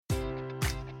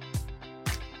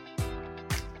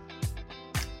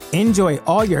Enjoy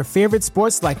all your favorite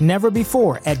sports like never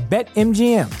before at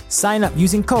BetMGM. Sign up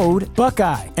using code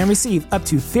Buckeye and receive up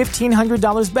to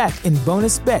 $1,500 back in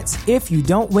bonus bets if you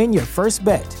don't win your first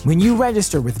bet. When you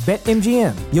register with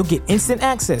BetMGM, you'll get instant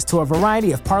access to a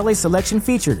variety of parlay selection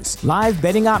features, live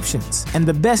betting options, and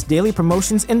the best daily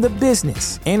promotions in the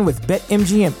business. And with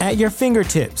BetMGM at your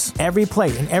fingertips, every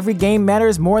play and every game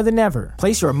matters more than ever.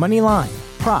 Place your money line,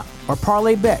 prop, or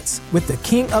parlay bets with the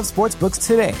king of sportsbooks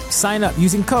today. Sign up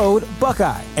using code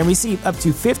Buckeye and receive up to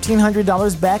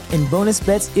 $1,500 back in bonus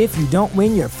bets if you don't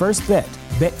win your first bet.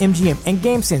 BetMGM and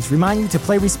GameSense remind you to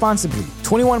play responsibly.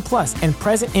 21 plus and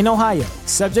present in Ohio,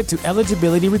 subject to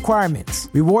eligibility requirements.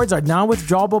 Rewards are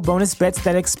non-withdrawable bonus bets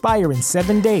that expire in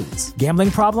 7 days. Gambling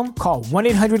problem? Call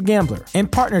 1-800-GAMBLER. In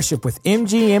partnership with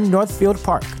MGM Northfield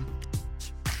Park.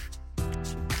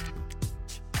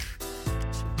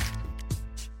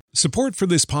 Support for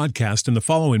this podcast and the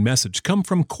following message come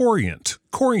from Corient.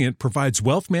 Corient provides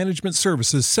wealth management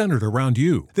services centered around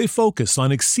you. They focus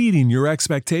on exceeding your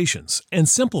expectations and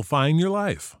simplifying your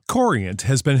life. Corient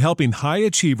has been helping high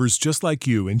achievers just like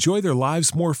you enjoy their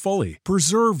lives more fully,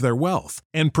 preserve their wealth,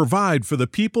 and provide for the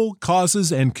people,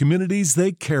 causes, and communities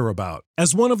they care about.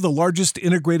 As one of the largest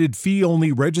integrated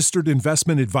fee-only registered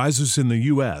investment advisors in the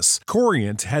U.S.,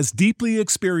 Corient has deeply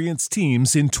experienced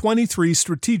teams in 23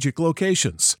 strategic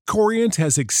locations. Corient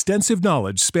has extensive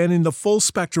knowledge spanning the full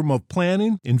spectrum of planning,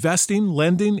 investing,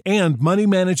 lending, and money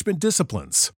management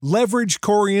disciplines. Leverage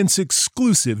Corient's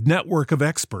exclusive network of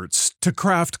experts to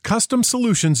craft custom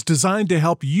solutions designed to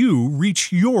help you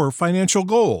reach your financial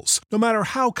goals, no matter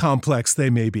how complex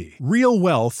they may be. Real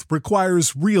wealth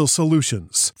requires real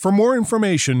solutions. For more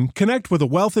information, connect with a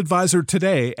wealth advisor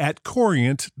today at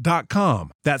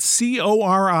Corient.com. That's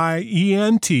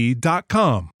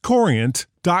Corient.com.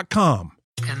 Corient.com.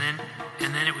 And then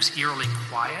it was eerily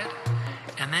quiet.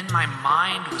 And then my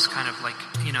mind was kind of like,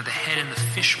 the head in the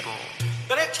fishbowl.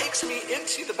 Then it takes me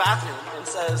into the bathroom and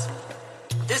says,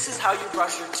 this is how you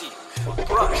brush your teeth.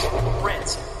 Brush,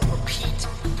 rinse, repeat.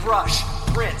 Brush,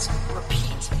 rinse,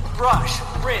 repeat. Brush,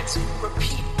 rinse,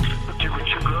 repeat. But there were 2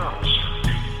 girls.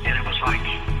 And it was like,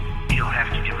 you'll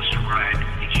have to give us a ride.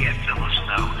 You can't fill us,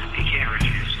 no. You can't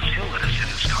refuse us. He'll let us in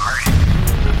his car.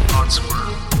 The thoughts were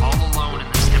all alone in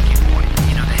this empty void.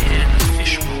 The head in the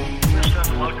fishbowl. This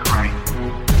doesn't look right.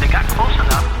 They got close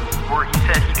enough where he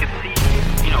said he could see,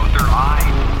 their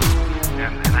eyes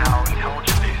and how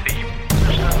intelligent they seem.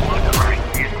 This doesn't look right.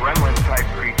 These gremlin-type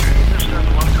creatures. This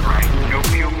doesn't look right. No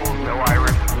pupils, no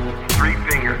iris, 3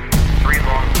 fingers, 3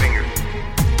 long fingers.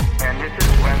 And this is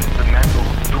when the mental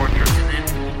torture.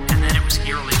 And then it was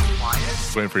eerily quiet.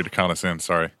 Waiting for you to count us in.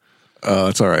 Sorry.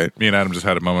 It's all right. Me and Adam just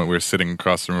had a moment. We were sitting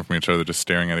across the room from each other, just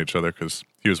staring at each other because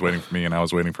he was waiting for me and I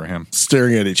was waiting for him.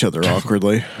 Staring at each other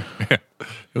awkwardly. Yeah,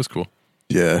 it was cool.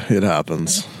 Yeah, it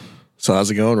happens. So how's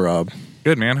it going, Rob?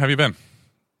 Good, man. How have you been?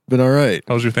 Been all right.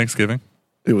 How was your Thanksgiving?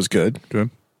 It was good.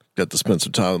 Good. Got to spend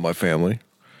some time with my family.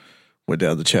 Went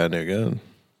down to Chattanooga and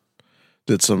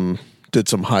did some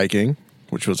hiking,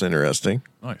 which was interesting.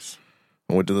 Nice.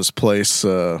 I went to this place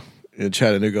in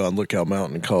Chattanooga on Lookout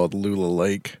Mountain called Lula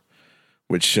Lake,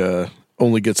 which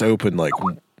only gets open like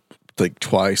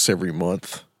twice every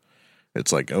month.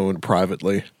 It's like owned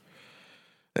privately.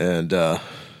 And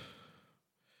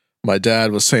my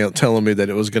dad was telling me that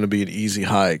it was going to be an easy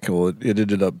hike. Well, it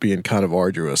ended up being kind of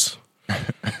arduous.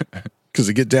 Because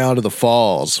to get down to the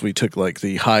falls, we took like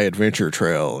the High Adventure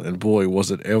Trail, and boy, was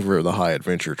it ever the High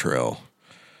Adventure Trail.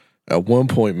 At one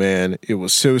point, man, it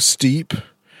was so steep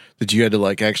that you had to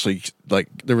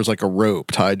there was like a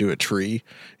rope tied to a tree,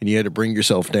 and you had to bring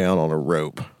yourself down on a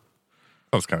rope.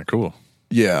 That was kind of cool.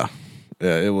 Yeah,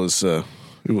 it was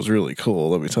really cool.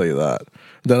 Let me tell you that.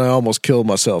 Then I almost killed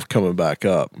myself coming back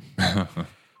up.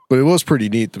 But it was pretty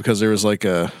neat because there was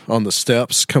on the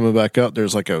steps coming back up,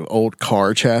 there's like an old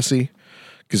car chassis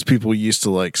because people used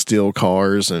to like steal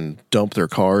cars and dump their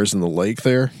cars in the lake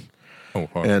there. Oh,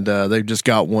 wow. And they've just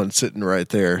got one sitting right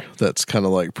there that's kind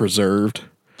of like preserved.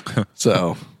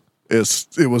 So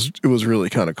it was really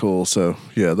kind of cool. So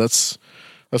yeah, that's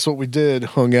what we did.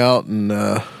 Hung out in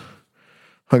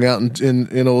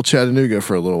old Chattanooga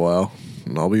for a little while,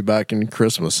 and I'll be back in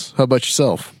Christmas. How about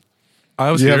yourself?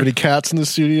 Do you have any cats in the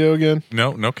studio again?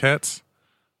 No cats.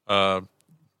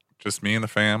 Just me and the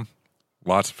fam.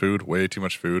 Lots of food, way too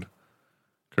much food.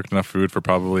 Cooked enough food for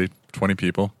probably 20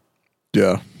 people.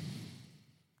 Yeah.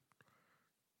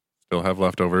 Still have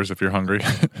leftovers if you're hungry.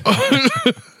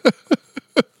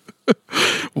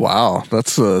 Wow,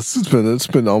 that's it's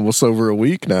been almost over a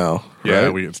week now. Yeah,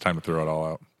 right? it's time to throw it all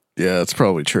out. Yeah, that's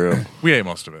probably true. We ate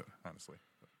most of it, honestly.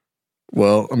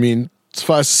 Well, I mean,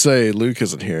 suffice to say, Luke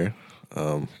isn't here.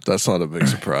 That's not a big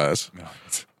surprise. No,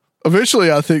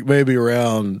 Eventually, I think maybe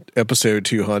around episode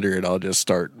 200, I'll just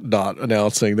start not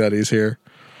announcing that he's here.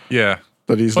 yeah.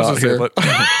 That he's Plus, not let's say, here.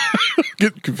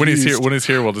 Get when he's here,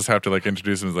 confused. we'll just have to like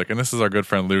introduce him as like, and this is our good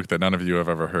friend Luke that none of you have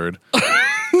ever heard.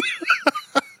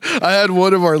 I had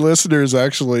one of our listeners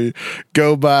actually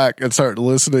go back and start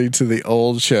listening to the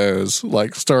old shows,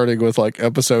 like starting with like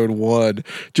episode 1,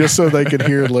 just so they could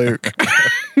hear Luke.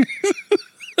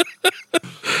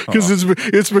 Because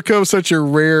it's become such a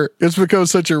rare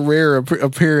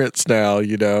appearance now.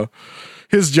 You know,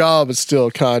 his job is still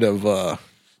kind of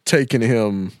taking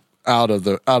him out of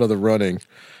the running.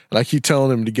 And I keep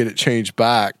telling him to get it changed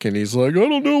back, and he's like, I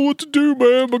don't know what to do,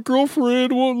 man. My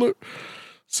girlfriend won't let.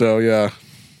 So yeah.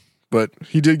 But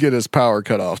he did get his power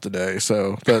cut off today,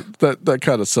 so that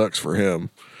kind of sucks for him.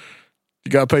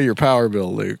 You got to pay your power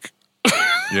bill, Luke.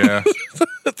 Yeah.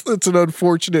 It's an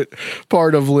unfortunate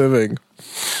part of living.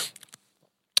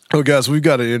 Oh, guys, we've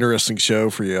got an interesting show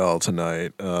for y'all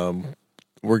tonight.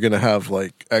 We're going to have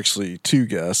like actually 2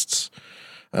 guests.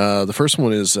 The first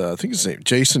one is, I think his name,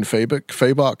 Jason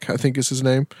Fabok, I think is his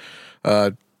name.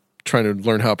 Trying to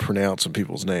learn how to pronounce some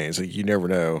people's names. You never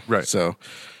know. Right. So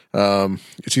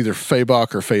it's either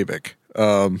Fabok or Fabic.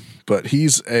 But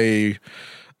he's a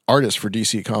artist for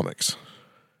DC Comics.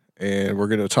 And we're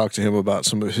going to talk to him about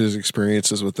some of his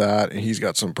experiences with that. And he's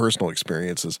got some personal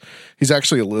experiences. He's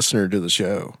actually a listener to the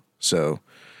show. So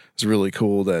it's really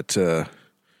cool that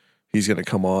he's going to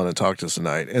come on and talk to us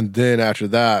tonight. And then after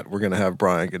that, we're going to have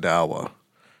Brian Godawa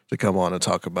to come on and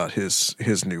talk about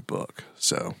his new book.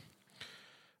 So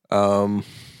there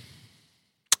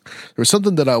was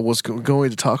something that I was going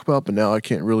to talk about, but now I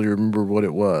can't really remember what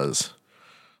it was.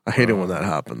 I hate it when that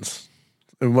happens.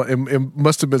 It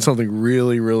must have been something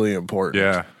really, really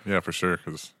important. Yeah, for sure.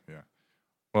 Because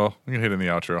well, we can hit in the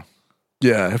outro.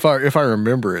 Yeah, if I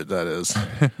remember it, that is.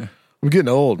 I'm getting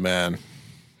old, man.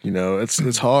 You know,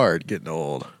 it's hard getting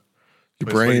old.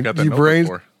 Your brain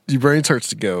starts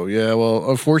to go. Yeah, well,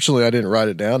 unfortunately, I didn't write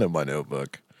it down in my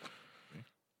notebook,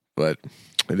 but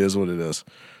it is what it is.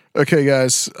 Okay,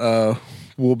 guys,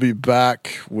 we'll be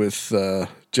back with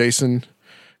Jason,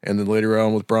 and then later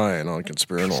on with Brian on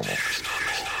Conspiranormal.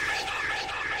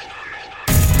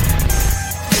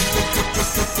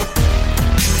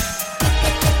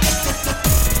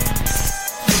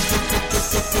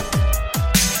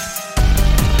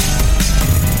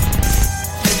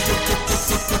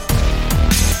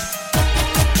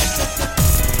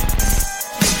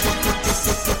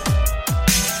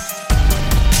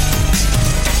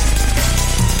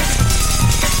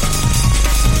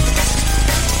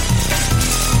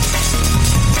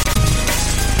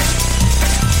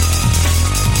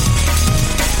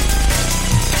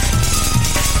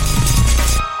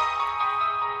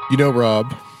 You know,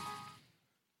 Rob,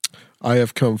 I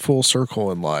have come full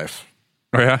circle in life.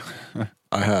 Oh, yeah?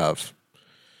 I have.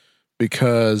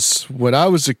 Because when I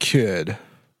was a kid,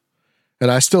 and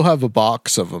I still have a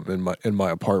box of them in my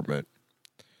apartment,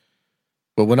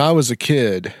 but when I was a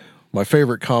kid, my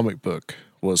favorite comic book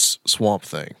was Swamp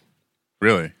Thing.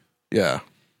 Really? Yeah.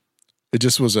 It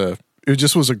just was a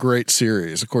great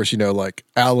series. Of course, you know, like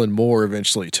Alan Moore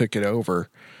eventually took it over.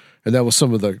 And that was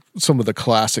some of the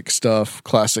classic stuff,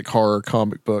 classic horror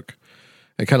comic book.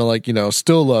 And kind of like, you know,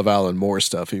 still love Alan Moore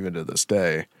stuff even to this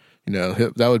day. You know,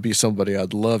 that would be somebody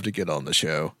I'd love to get on the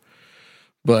show.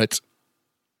 But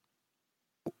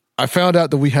I found out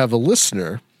that we have a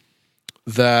listener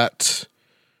that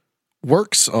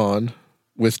works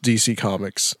with DC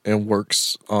Comics and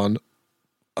works on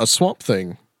a Swamp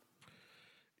Thing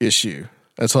issue.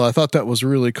 And so I thought that was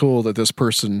really cool that this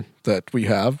person that we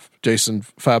have, Jason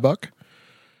Fabok,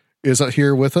 is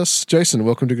here with us. Jason,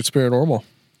 welcome to Conspiranormal.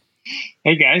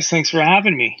 Hey guys, thanks for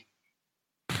having me.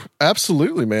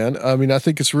 Absolutely, man. I mean, I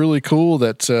think it's really cool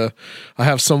that I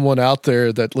have someone out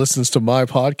there that listens to my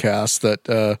podcast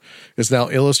that is now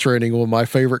illustrating one of my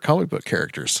favorite comic book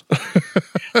characters.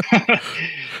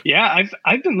 Yeah,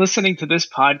 I've been listening to this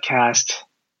podcast.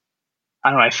 I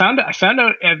don't know. I found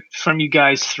out from you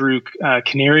guys through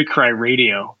Canary Cry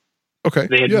Radio. Okay.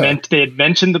 They had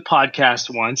mentioned the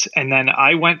podcast once, and then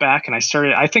I went back and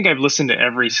I think I've listened to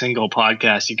every single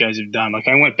podcast you guys have done. Like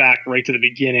I went back right to the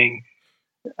beginning.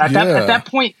 At that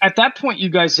point, you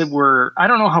guys were, I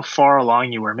don't know how far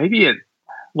along you were. Maybe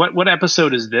what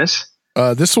episode is this?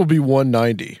 This will be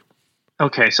 190.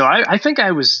 Okay, so I think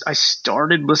I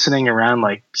started listening around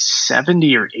like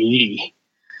 70 or 80.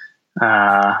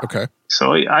 Okay.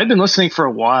 So I've been listening for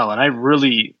a while, and I've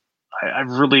really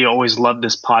always loved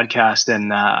this podcast,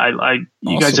 and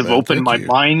you guys have opened my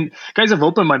mind. Guys have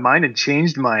opened my mind and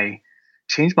changed my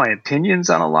changed my opinions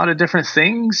on a lot of different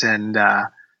things, and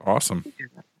awesome.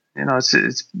 You know,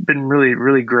 it's been really,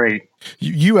 really great.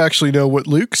 You actually know what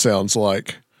Luke sounds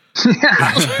like.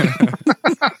 I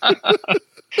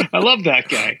love that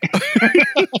guy.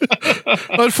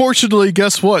 Unfortunately,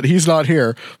 guess what? He's not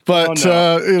here. But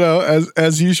you know,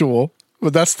 as usual.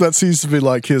 But that seems to be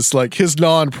like his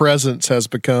non-presence has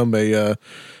become a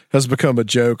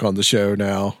joke on the show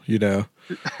now. You know,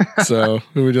 so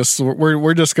we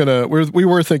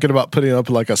were thinking about putting up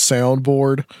like a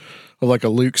soundboard, like a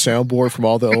Luke soundboard from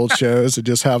all the old shows, and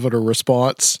just having a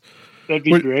response. That'd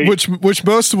be great. Which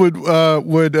most would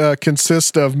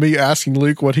consist of me asking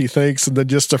Luke what he thinks, and then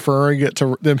just deferring it to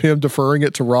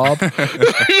Rob.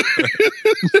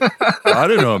 I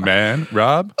don't know, man.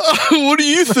 Rob, what do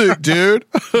you think, dude?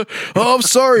 Oh, I'm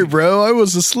sorry, bro. I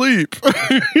was asleep.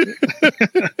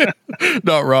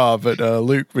 Not Rob, but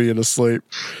Luke being asleep.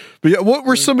 But yeah, what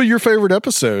were some of your favorite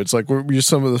episodes? Like, were you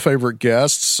some of the favorite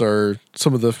guests or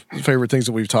some of the favorite things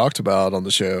that we've talked about on the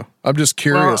show? I'm just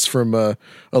curious from a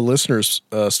listener's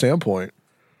standpoint.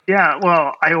 Yeah,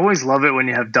 well, I always love it when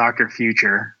you have Dr.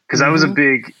 Future, because I was a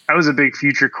big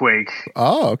Future Quake.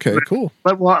 Oh, okay, cool.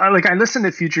 But I listened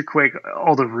to Future Quake,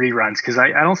 all the reruns, because I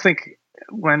don't think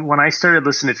when I started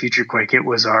listening to Future Quake, it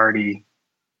was already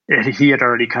he had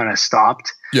already kind of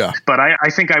stopped. Yeah. But I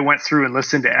think I went through and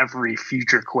listened to every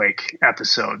Future Quake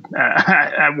episode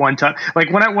at one time. Like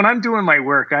when I'm doing my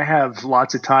work, I have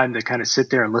lots of time to kind of sit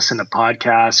there and listen to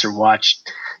podcasts or watch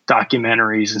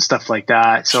documentaries and stuff like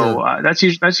that. So that's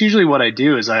usually what I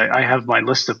do is I have my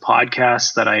list of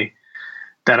podcasts that I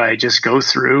just go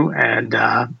through and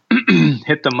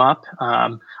hit them up.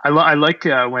 I like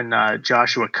when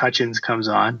Joshua Cutchins comes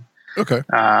on. Okay.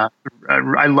 I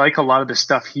like a lot of the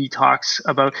stuff he talks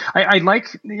about. I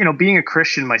like, you know, being a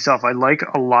Christian myself, I like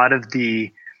a lot of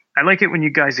I like it when you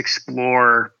guys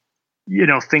explore, you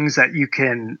know, things that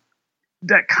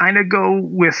that kind of go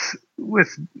with,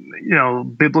 you know,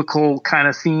 biblical kind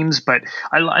of themes. But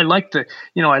I like the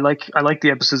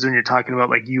episodes when you're talking about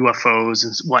like UFOs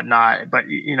and whatnot, but,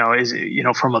 you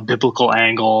know, from a biblical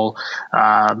angle,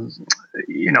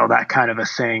 you know, that kind of a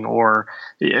thing. Or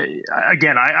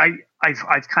again,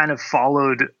 I've kind of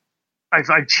followed,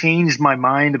 I've changed my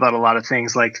mind about a lot of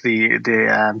things, like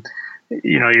the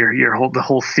you know, the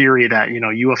whole theory that, you know,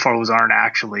 UFOs aren't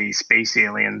actually space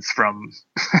aliens from,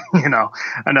 you know,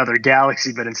 another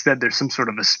galaxy, but instead there's some sort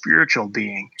of a spiritual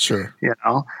being. Sure. You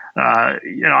know, my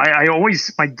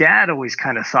dad always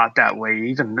kind of thought that way,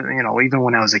 even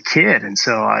when I was a kid. And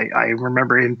so I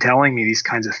remember him telling me these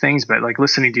kinds of things, but like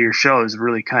listening to your shows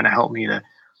really kind of helped me to,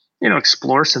 you know,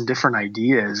 explore some different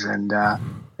ideas and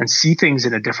see things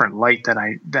in a different light that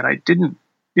I didn't,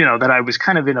 you know, that I was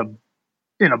kind of in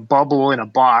a bubble, in a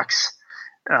box,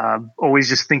 always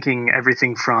just thinking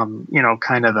everything from, you know,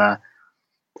 kind of a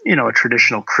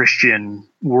traditional Christian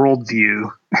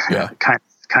worldview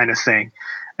kind of thing.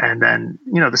 And then,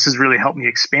 you know, this has really helped me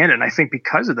expand it. And I think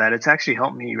because of that, it's actually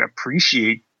helped me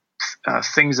appreciate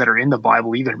things that are in the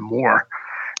Bible even more,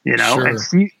 you know, sure.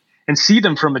 and see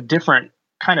them from a different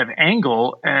kind of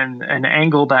angle, and an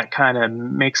angle that kind of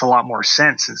makes a lot more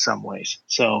sense in some ways.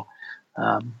 So,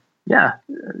 yeah,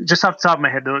 just off the top of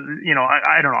my head, though, you know,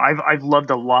 I don't know. I've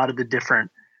loved a lot of the different.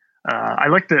 I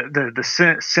like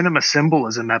the cinema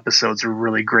symbolism episodes are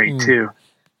really great too.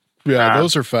 Yeah,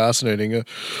 those are fascinating.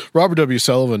 Robert W.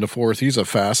 Sullivan IV, he's a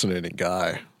fascinating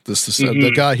guy.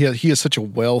 The guy he has such a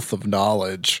wealth of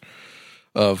knowledge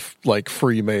of like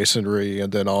Freemasonry,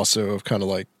 and then also of kind of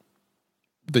like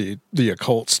the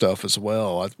occult stuff as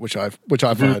well, which I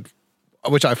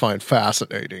find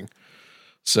fascinating.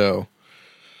 So.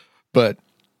 But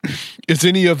is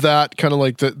any of that kind of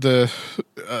like the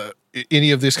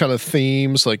any of these kind of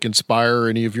themes like inspire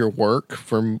any of your work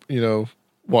from, you know,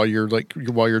 while you're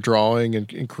drawing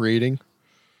and creating?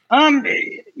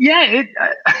 Yeah,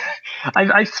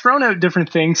 I've thrown out different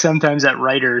things sometimes at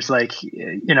writers, like,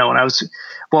 you know, when I was,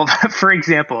 well, for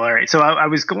example, all right. So I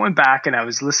was going back and I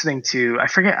was listening to, I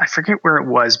forget where it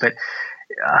was, but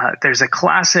there's a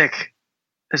classic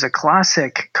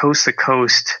Coast to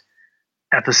Coast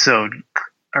episode,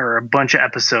 or a bunch of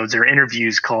episodes or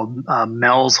interviews called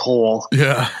Mel's Hole.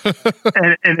 Yeah.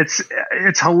 and it's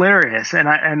hilarious. And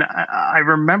I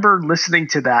remember listening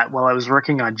to that while I was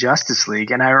working on Justice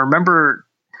League. And I remember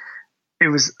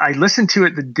I listened to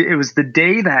it. It was the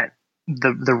day that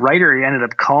the writer ended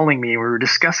up calling me. We were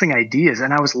discussing ideas,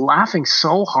 and I was laughing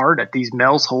so hard at these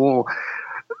Mel's Hole,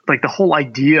 like the whole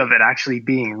idea of it actually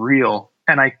being real.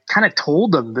 and I kind of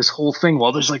told them this whole thing.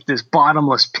 Well, there's like this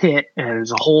bottomless pit and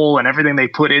there's a hole and everything they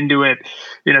put into it,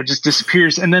 just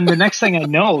disappears. And then the next thing I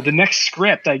know, the next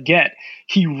script I get,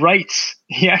 he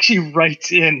actually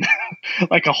writes in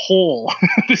like a hole,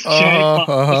 this giant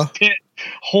bottomless pit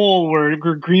hole where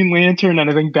Green Lantern and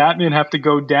I think Batman have to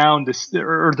go down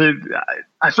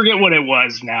I forget what it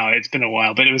was now. It's been a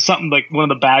while, but it was something like one of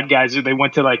the bad guys. They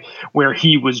went to like where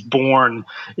he was born,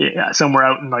 somewhere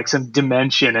out in like some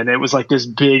dimension, and it was like this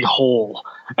big hole.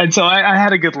 And so I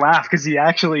had a good laugh because he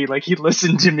actually he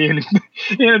listened to me and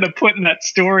he ended up putting that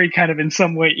story kind of in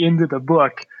some way into the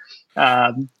book.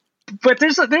 But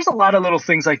there's a lot of little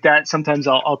things like that. Sometimes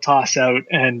I'll toss out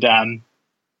and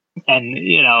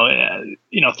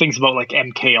things about like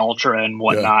MK Ultra and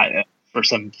whatnot for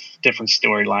some different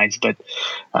storylines. But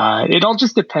it all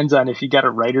just depends on if you got a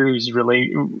writer who's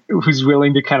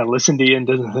willing to kind of listen to you and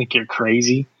doesn't think you're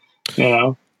crazy.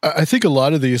 I think a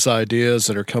lot of these ideas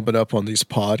that are coming up on these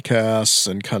podcasts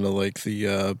and kind of like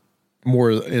the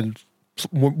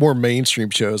more mainstream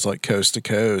shows like Coast to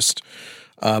Coast.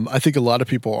 I think a lot of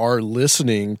people are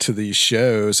listening to these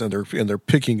shows and they're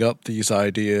picking up these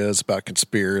ideas about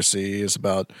conspiracies,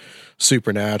 about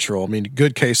supernatural. I mean,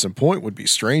 good case in point would be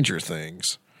Stranger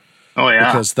Things. Oh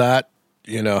yeah, because that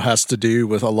has to do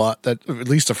with a lot. That at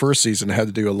least the first season had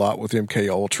to do a lot with MK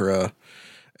Ultra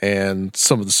and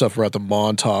some of the stuff about the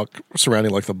Montauk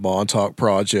surrounding like the Montauk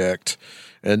Project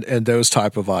and those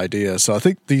type of ideas. So I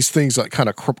think these things like kind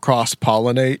of cross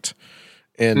pollinate.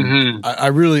 And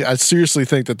I seriously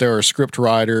think that there are script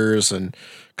writers and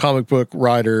comic book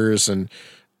writers and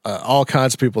all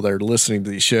kinds of people that are listening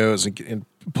to these shows and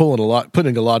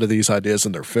putting a lot of these ideas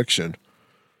in their fiction.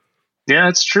 Yeah,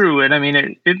 it's true. And I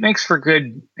mean, it makes for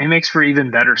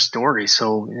even better stories.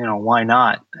 So, why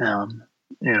not, kind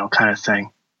of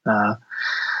thing. But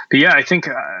yeah, I think,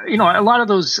 a lot of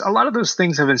those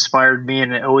things have inspired me.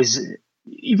 And it always,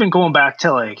 even going back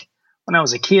to like when I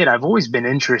was a kid, I've always been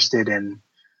interested in,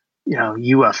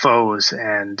 UFOs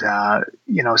and,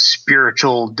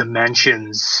 spiritual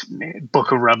dimensions,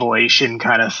 Book of Revelation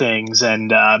kind of things,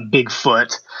 and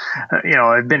Bigfoot.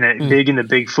 I've been big into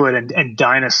Bigfoot and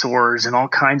dinosaurs and all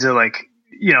kinds of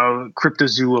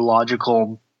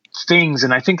cryptozoological things.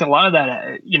 And I think a lot of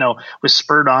that, was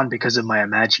spurred on because of my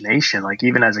imagination. Like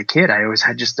even as a kid, I always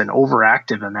had just an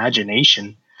overactive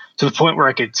imagination to the point where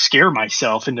I could scare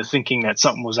myself into thinking that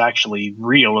something was actually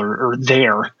real or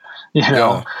there,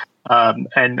 Yeah.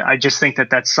 And I just think that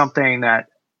that's something that,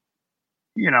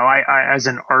 I as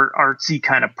an artsy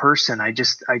kind of person, I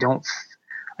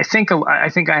think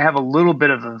I have a little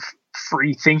bit of a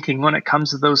free thinking when it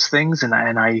comes to those things. And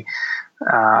I've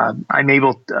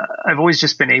always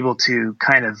just been able to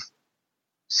kind of,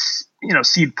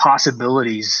 see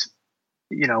possibilities,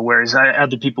 whereas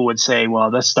other people would say,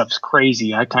 well, this stuff's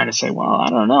crazy. I kind of say, well, I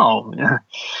don't know.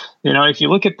 If you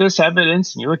look at this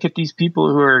evidence and you look at these people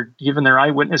who are giving their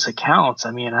eyewitness accounts,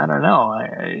 I mean, I don't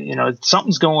know.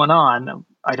 Something's going on.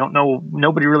 I don't know.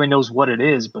 Nobody really knows what it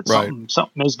is, but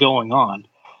something is going on.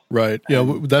 Right.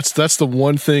 Yeah. That's the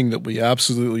one thing that we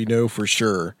absolutely know for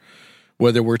sure,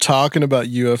 whether we're talking about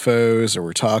UFOs or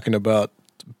we're talking about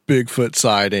Bigfoot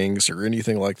sightings or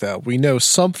anything like that, we know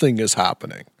something is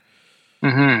happening.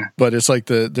 Mm-hmm. But it's like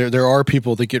there are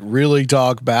people that get really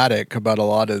dogmatic about a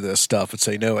lot of this stuff and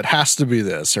say, no, it has to be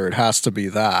this or it has to be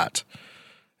that.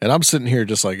 And I'm sitting here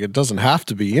just like, it doesn't have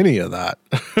to be any of that.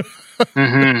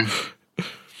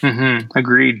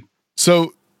 Agreed.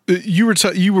 So you were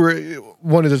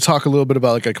wanted to talk a little bit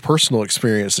about like a personal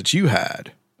experience that you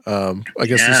had. I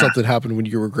guess there's something happened when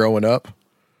you were growing up.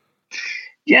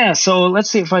 Yeah. So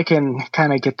let's see if I can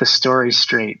kind of get the story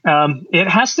straight. It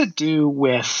has to do,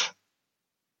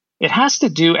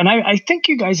 and I think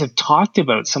you guys have talked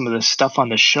about some of this stuff on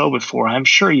the show before. I'm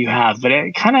sure you have, but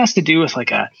it kind of has to do with like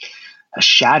a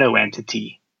shadow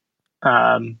entity.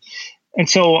 And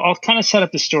so I'll kind of set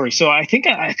up the story. So I think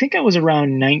I was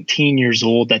around 19 years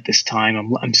old at this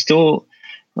time. I'm still,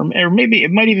 or maybe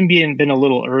it might even been a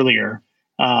little earlier.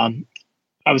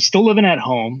 I was still living at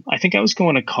home. I think I was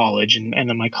going to college, and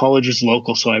then my college was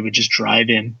local, so I would just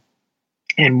drive in.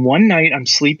 And one night I'm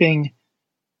sleeping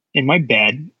in my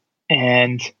bed,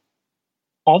 and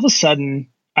all of a sudden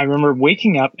I remember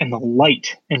waking up and the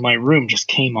light in my room just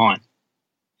came on.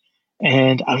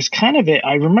 And I was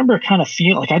I remember kind of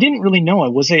feeling like I didn't really know. I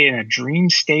was in a dream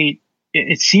state.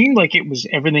 It seemed like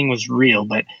everything was real,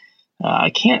 but I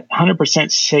can't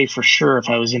 100% say for sure if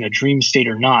I was in a dream state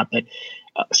or not. But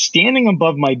standing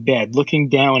above my bed, looking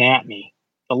down at me,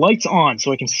 the light's on,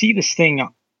 so I can see this thing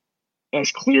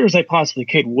as clear as I possibly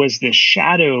could, was this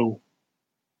shadow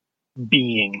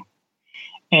being.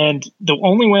 And the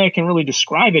only way I can really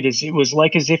describe it is it was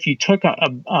like as if you took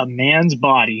a man's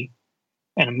body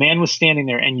and a man was standing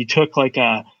there, and you took like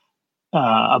a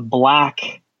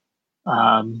black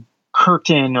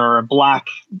curtain or a black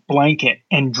blanket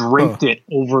and draped it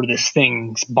over this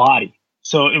thing's body.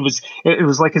 So it was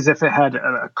like as if it had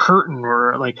a curtain,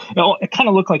 or like it kind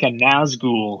of looked like a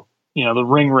Nazgul, the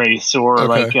ring race, or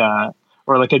like a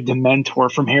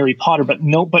Dementor from Harry Potter, but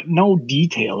no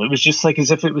detail. It was just like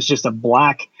as if it was just a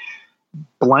black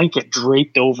blanket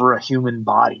draped over a human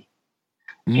body.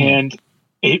 And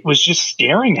it was just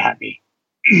staring at me,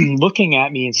 looking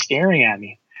at me and staring at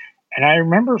me. And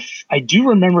I do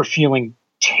remember feeling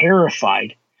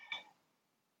terrified.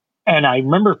 And I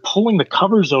remember pulling the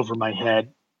covers over my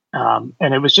head. And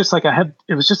it was just like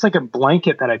a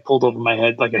blanket that I pulled over my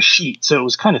head, like a sheet. So it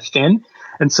was kind of thin.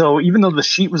 And so even though the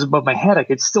sheet was above my head, I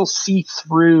could still see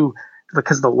through,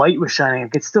 because the light was shining, I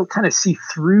could still kind of see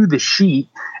through the sheet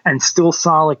and still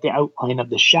saw like the outline of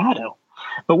the shadow.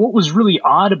 But what was really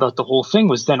odd about the whole thing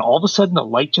was then all of a sudden the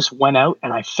light just went out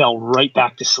and I fell right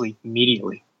back to sleep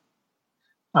immediately.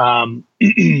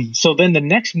 So then the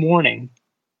next morning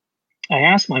I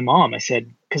asked my mom, I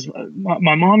said, because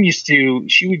my mom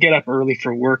she would get up early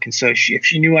for work. And so if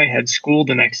she knew I had school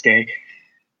the next day,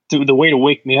 the way to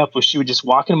wake me up was she would just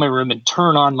walk into my room and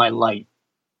turn on my light.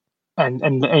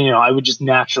 And I would just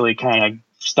naturally kind of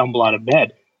stumble out of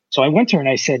bed. So I went to her and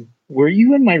I said, were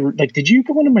you in my, like, did you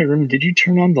go into my room? Did you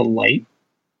turn on the light,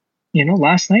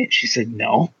 last night? She said,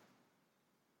 no.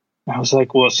 I was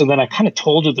like, well, so then I kind of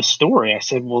told her the story. I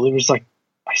said, well, it was like,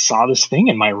 I saw this thing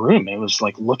in my room. It was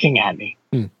like looking at me.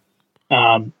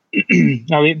 Now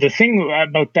the thing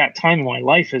about that time in my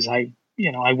life is I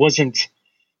wasn't,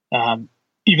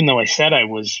 even though I said I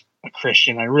was a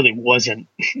Christian, I really wasn't.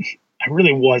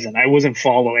 I wasn't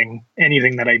following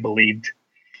anything that I believed.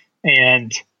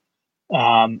 And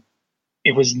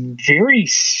it was very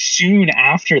soon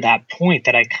after that point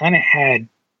that I kind of had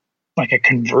like a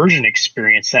conversion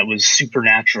experience that was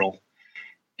supernatural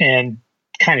and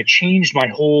kind of changed my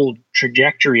whole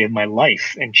trajectory of my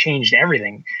life and changed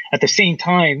everything. At the same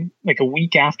time, like a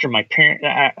week after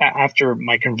after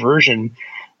my conversion,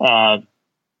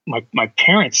 my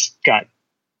parents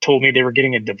told me they were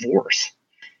getting a divorce.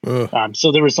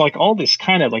 So there was like all this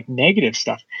kind of like negative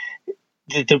stuff.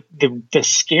 The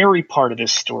scary part of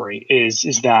this story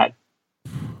is that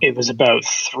it was about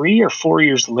 3 or 4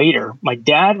 years later. My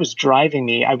dad was driving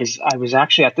me. I was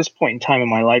actually at this point in time in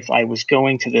my life, I was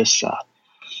going to this.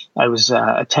 I was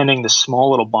attending this small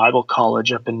little Bible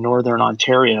college up in Northern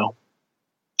Ontario,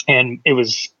 and it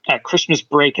was at Christmas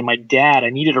break. And my dad, I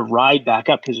needed a ride back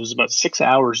up because it was about 6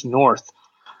 hours north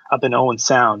up in Owen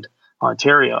Sound,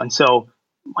 Ontario. And so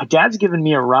my dad's giving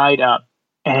me a ride up,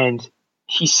 and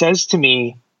he says to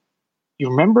me, "You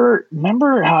remember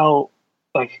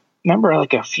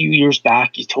like a few years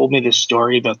back, you told me this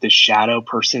story about this shadow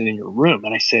person in your room?"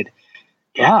 And I said,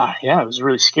 yeah, it was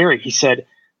really scary. He said,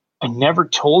 "I never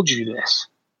told you this."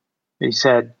 He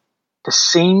said, "The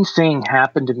same thing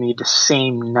happened to me the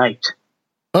same night."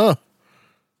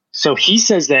 So he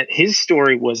says that his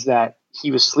story was that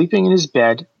he was sleeping in his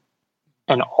bed,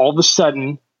 and all of a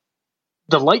sudden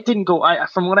the light didn't go.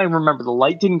 From what I remember, the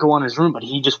light didn't go on his room, but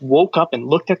he just woke up and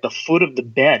looked at the foot of the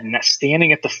bed, and that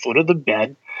standing at the foot of the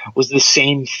bed was the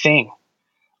same thing.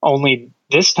 Only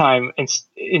this time,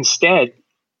 instead,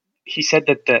 he said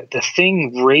that the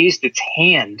thing raised its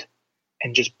hand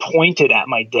and just pointed at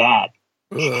my dad,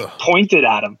 pointed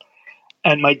at him.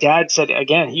 And my dad said,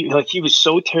 again, he was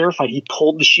so terrified, he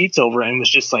pulled the sheets over and was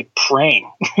just like praying,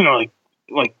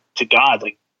 like to God,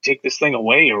 like, take this thing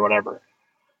away or whatever.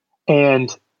 And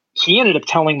he ended up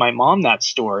telling my mom that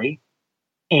story.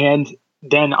 And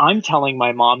then I'm telling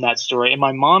my mom that story. And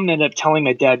my mom ended up telling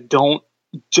my dad, don't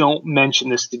mention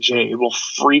this to Jay. It will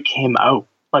freak him out.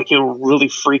 Like, it will really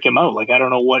freak him out. Like, I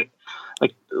don't know what,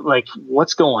 like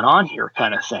what's going on here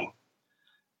kind of thing.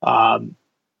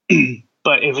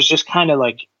 But it was just kind of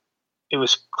like, it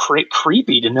was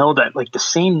creepy to know that like the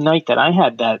same night that I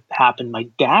had that happen, my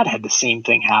dad had the same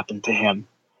thing happen to him.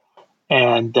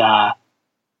 And,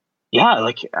 yeah,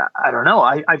 like, I don't know.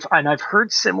 I've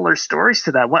heard similar stories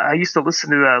to that. I used to listen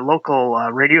to a local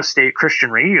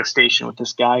Christian radio station with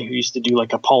this guy who used to do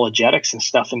like apologetics and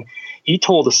stuff. And he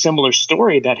told a similar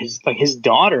story that his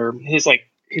daughter, his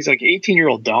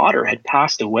 18-year-old daughter had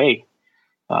passed away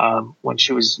when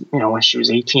she was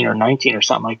 18 or 19 or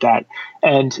something like that.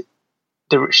 And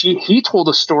he told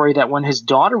a story that when his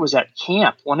daughter was at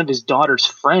camp, one of his daughter's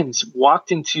friends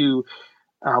walked into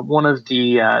one of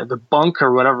the bunk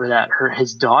or whatever that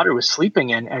his daughter was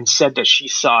sleeping in, and said that she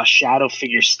saw a shadow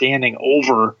figure standing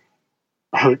over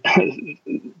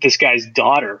this guy's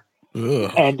daughter.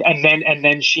 Ugh. And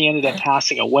then she ended up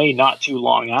passing away not too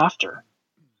long after.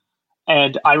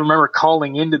 And I remember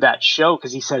calling into that show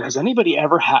because he said, has anybody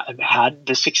ever had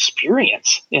this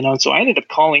experience? And so I ended up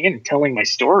calling in and telling my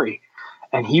story.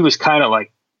 And he was kind of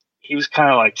like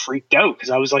freaked out because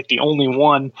I was like the only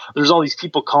one. There's all these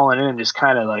people calling in and just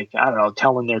kind of like, I don't know,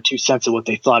 telling their 2 cents of what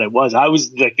they thought it was. I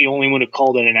was like the only one who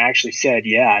called in and actually said,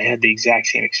 yeah, I had the exact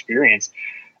same experience,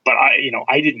 but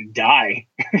I didn't die,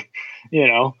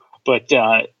 but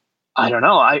I don't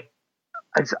know.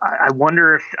 I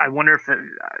wonder if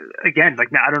again,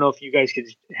 like, now, I don't know if you guys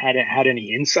had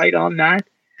any insight on that.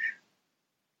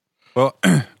 Well,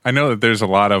 I know that there's a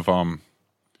lot of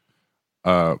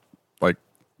like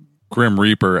Grim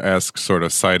Reaper-esque sort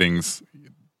of sightings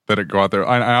that go out there.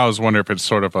 I always wonder if it's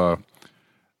sort of a,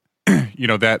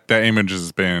 that image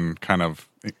has been kind of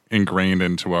ingrained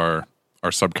into our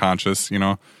subconscious.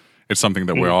 It's something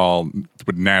that we all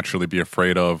would naturally be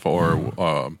afraid of,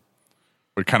 or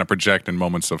would kind of project in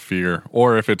moments of fear,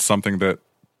 or if it's something that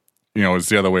is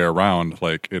the other way around,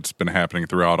 like it's been happening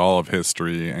throughout all of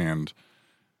history, and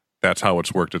that's how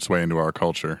it's worked its way into our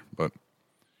culture. But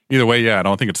either way, I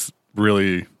don't think it's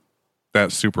really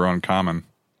that super uncommon.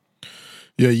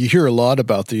 Yeah, you hear a lot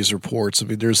about these reports. I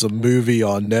mean, there's a movie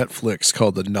on Netflix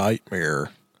called The Nightmare.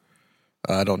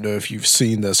 I don't know if you've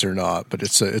seen this or not, but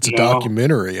it's a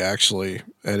documentary, actually,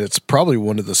 and it's probably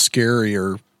one of the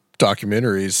scarier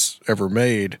documentaries ever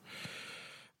made.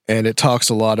 And it talks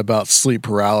a lot about sleep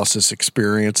paralysis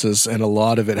experiences, and a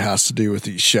lot of it has to do with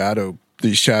these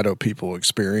shadow people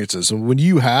experiences. And when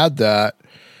you had that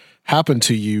happen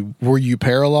to you, were you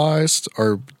paralyzed,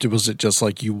 or was it just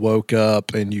like you woke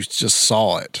up and you just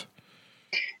saw it?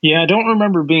 Yeah, I don't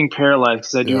remember being paralyzed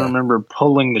because I do remember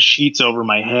pulling the sheets over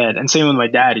my head. And same with my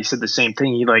dad. He said the same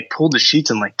thing. He like pulled the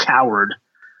sheets and like cowered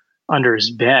under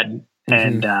his bed.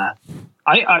 And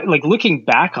I like looking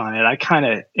back on it, I kind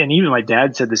of, and even my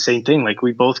dad said the same thing. Like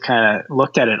we both kind of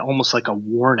looked at it almost like a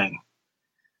warning.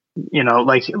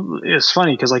 Like it's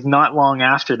funny because like not long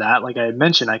after that, like I had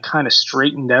mentioned, I kind of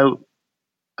straightened out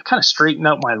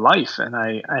my life, and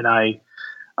I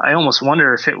almost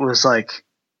wonder if it was like,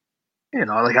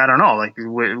 like, I don't know, like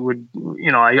would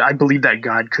I believe that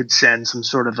God could send some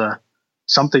sort of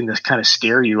something to kind of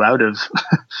scare you out of,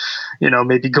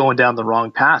 maybe going down the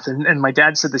wrong path. And my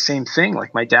dad said the same thing.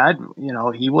 Like my dad,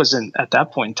 he wasn't at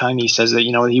that point in time, he says that,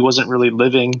 he wasn't really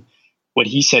living what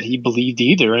he said he believed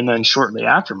either. And then shortly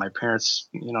after, my parents,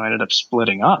 ended up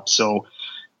splitting up. So,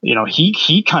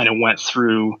 he kind of went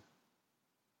through,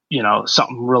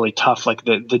 something really tough, like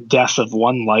the death of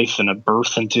one life and a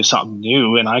birth into something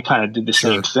new. And I kind of did the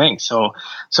same thing. So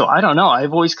I don't know.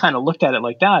 I've always kind of looked at it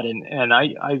like that.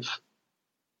 And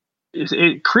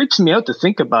it creeps me out to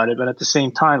think about it, but at the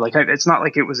same time, like it's not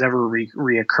like it was ever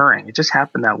reoccurring. It just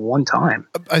happened that one time.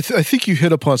 I think you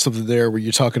hit upon something there where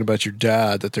you're talking about your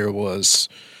dad, that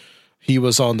he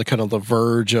was on the kind of the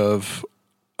verge of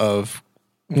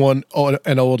an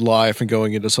old life and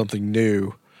going into something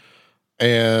new.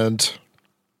 And,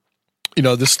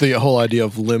 this the whole idea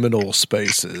of liminal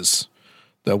spaces,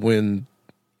 that when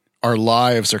our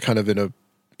lives are kind of in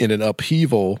an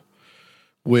upheaval,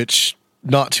 which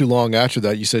not too long after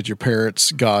that, you said your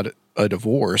parents got a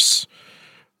divorce,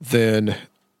 then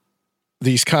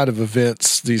these kind of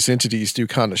events, these entities do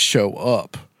kind of show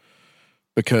up,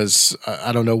 because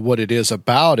I don't know what it is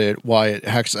about it, why it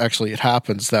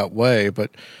happens that way, but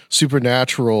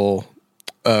supernatural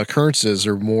occurrences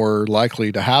are more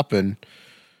likely to happen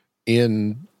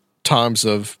in times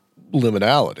of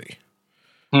liminality.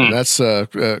 And that's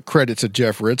credit to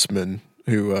Jeff Ritzman,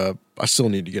 who I still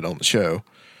need to get on the show,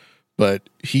 but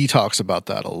he talks about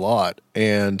that a lot.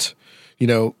 And,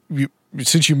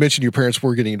 since you mentioned your parents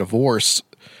were getting a divorce,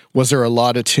 was there a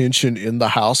lot of tension in the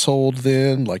household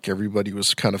then? Like everybody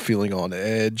was kind of feeling on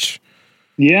edge?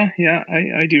 Yeah,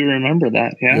 I do remember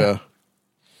that.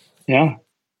 Yeah.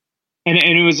 And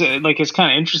it was it's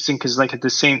kind of interesting because like at the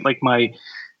same, like my,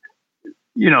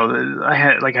 I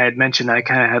had mentioned, I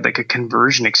kind of had like a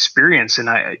conversion experience, and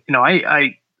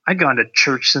I'd gone to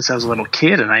church since I was a little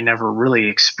kid, and I never really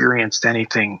experienced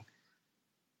anything,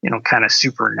 kind of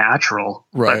supernatural.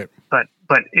 Right.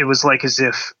 But it was like as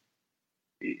if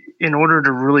in order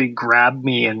to really grab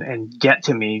me and get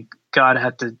to me, God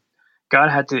had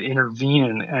to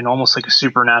intervene in almost like a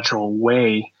supernatural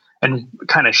way and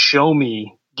kind of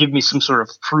give me some sort of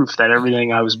proof that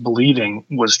everything I was believing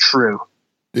was true.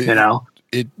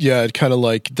 It kind of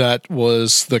like that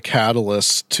was the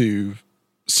catalyst to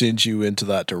send you into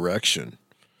that direction.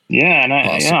 Yeah. And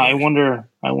I wonder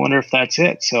if that's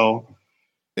it. So,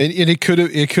 And it could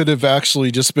have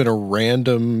actually just been a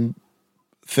random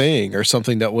thing or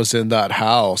something that was in that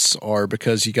house, or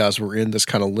because you guys were in this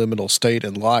kind of liminal state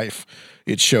in life,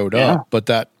 it showed up, but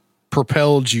that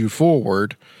propelled you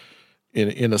forward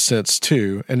in a sense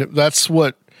too. And that's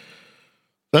what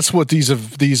these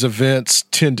events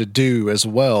tend to do as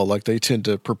well. Like they tend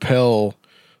to propel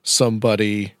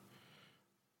somebody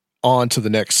on to the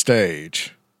next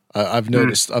stage. I've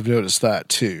noticed that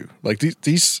too. Like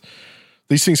these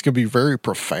things can be very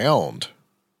profound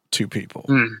to people.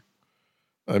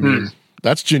 I mean,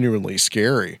 that's genuinely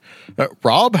scary.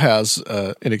 Rob has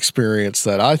an experience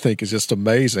that I think is just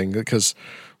amazing, because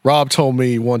Rob told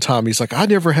me one time, he's like, I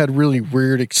never had really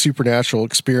weird supernatural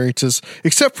experiences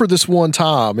except for this one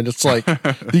time. And it's like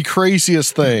the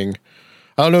craziest thing.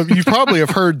 I don't know, you probably have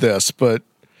heard this, but.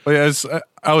 Well, yeah,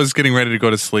 I was getting ready to go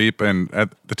to sleep, and at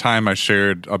the time I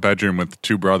shared a bedroom with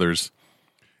two brothers.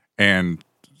 And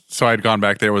so I'd gone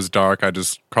back there, it was dark. I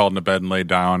just crawled into bed and laid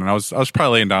down. And I was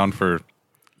probably laying down for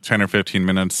 10 or 15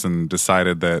 minutes and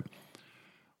decided that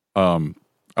I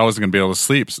wasn't going to be able to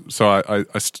sleep. So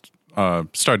I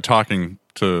started talking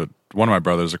to one of my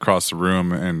brothers across the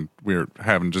room, and we were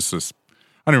having just this,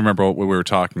 I don't remember what we were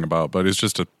talking about, but it's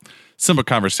just a simple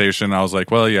conversation. I was like,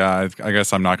 well, yeah, I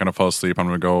guess I'm not going to fall asleep. I'm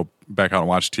going to go back out and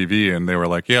watch TV. And they were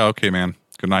like, yeah, okay, man,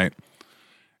 good night.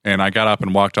 And I got up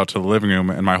and walked out to the living room,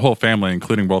 and my whole family,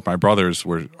 including both my brothers,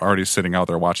 were already sitting out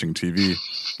there watching TV.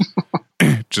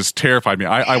 Just terrified me.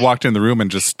 I walked in the room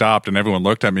and just stopped, and everyone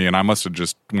looked at me, and I must have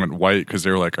just went white, because they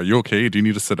were like, are you okay? Do you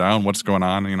need to sit down? What's going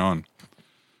on? You know, and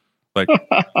like,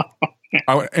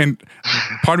 and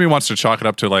part of me wants to chalk it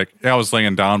up to like, yeah, I was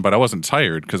laying down, but I wasn't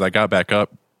tired, because I got back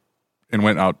up and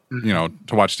went out, you know,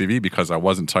 to watch TV because I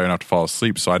wasn't tired enough to fall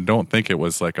asleep. So I don't think it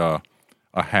was like a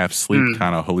half sleep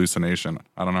kind of hallucination.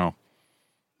 I don't know.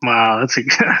 Wow,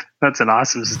 that's an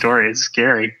awesome story. It's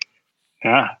scary.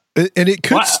 Yeah. And it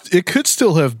could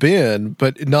still have been,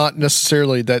 but not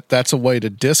necessarily that's a way to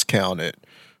discount it,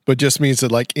 but just means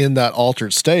that like in that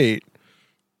altered state,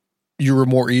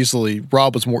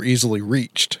 Rob was more easily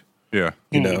reached. Yeah.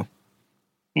 You know?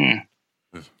 Yeah.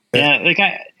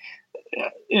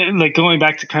 Like going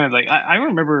back to kind of like, I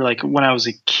remember like when I was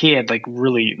a kid, like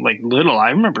really like little, I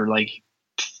remember like,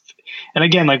 and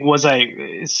again, like, was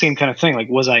I same kind of thing? Like,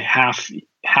 was I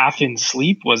half in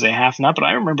sleep? Was I half not? But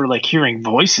I remember like hearing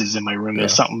voices in my room. That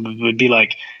something would be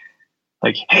like,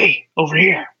 hey, over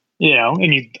here, you know,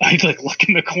 and I'd like look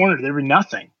in the corner, there would be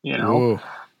nothing, you know.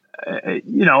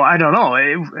 You know, I don't know.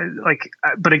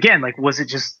 But again, like, was it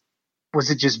just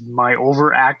my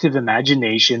overactive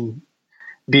imagination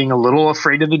being a little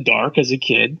afraid of the dark as a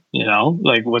kid? You know,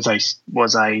 like, was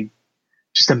I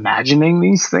just imagining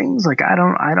these things? Like, I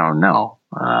don't know.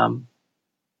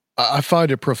 I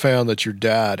find it profound that your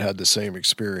dad had the same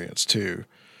experience too.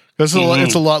 Because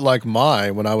it's a lot like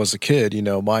mine when I was a kid. You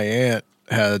know, my aunt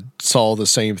saw the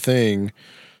same thing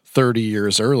 30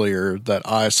 years earlier that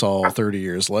I saw 30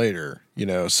 years later, you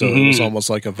know, so it was almost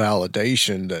like a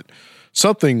validation that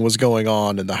something was going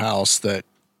on in the house that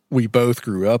we both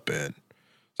grew up in.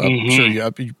 So I'm sure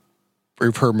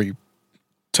you've heard me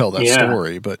tell that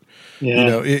story, but you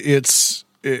know, it's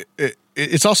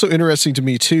also interesting to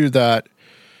me too that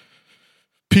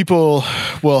people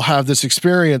will have this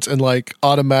experience and like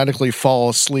automatically fall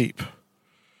asleep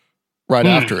right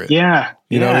after it. Yeah.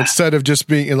 You know, instead of just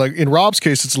being like in Rob's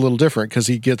case, it's a little different because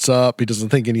he gets up, he doesn't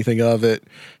think anything of it.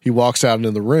 He walks out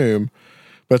into the room,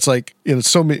 but it's like in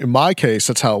my case,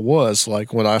 that's how it was.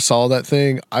 Like when I saw that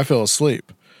thing, I fell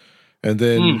asleep. And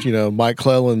then, you know, Mike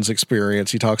Clelland's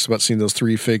experience, he talks about seeing those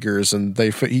three figures and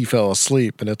he fell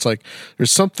asleep. And it's like,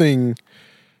 there's something,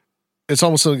 it's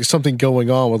almost like something going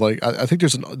on with like, I think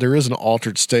there is an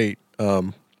altered state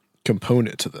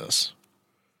component to this.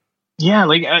 Yeah.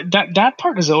 Like that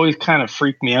part has always kind of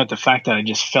freaked me out. The fact that I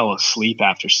just fell asleep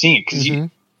after seeing it. Cause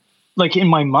like in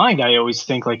my mind, I always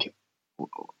think like,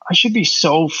 I should be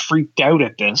so freaked out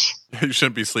at this. You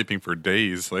shouldn't be sleeping for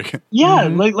days. Like, yeah,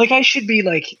 like I should be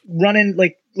like running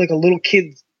like a little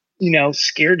kid, you know,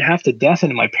 scared half to death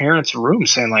into my parents' room,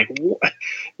 saying like, what?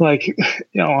 Like, you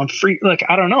know, I'm free. Like,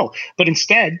 I don't know, but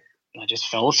instead, I just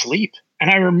fell asleep.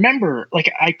 And I remember,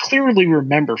 like, I clearly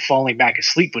remember falling back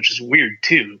asleep, which is weird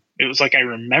too. It was like I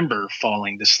remember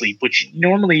falling to sleep, which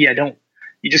normally I don't.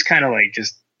 You just kind of like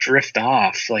just drift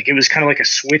off. Like it was kind of like a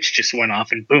switch just went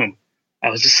off, and boom, I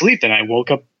was asleep, and I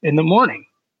woke up in the morning,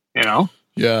 you know?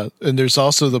 Yeah. And there's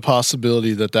also the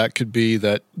possibility that could be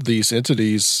that these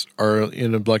entities are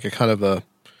in like a kind of a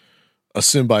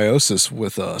symbiosis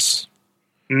with us,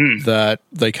 that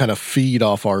they kind of feed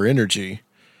off our energy.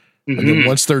 And then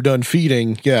once they're done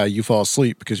feeding, you fall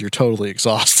asleep because you're totally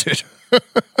exhausted.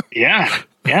 Yeah,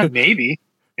 maybe.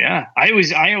 Yeah, I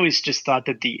always just thought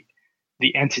that the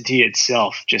entity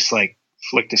itself just like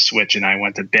flicked a switch and I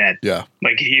went to bed. Yeah,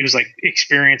 like he was like,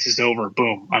 experience is over.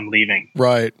 Boom, I'm leaving.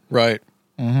 Right.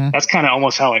 Mm-hmm. That's kind of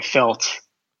almost how I felt.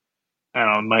 I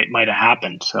don't know, might have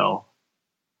happened. So,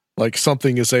 like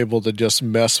something is able to just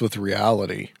mess with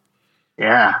reality.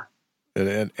 Yeah,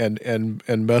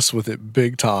 and mess with it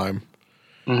big time.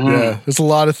 Mm-hmm. Yeah, there's a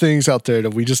lot of things out there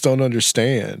that we just don't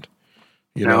understand.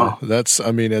 You know, that's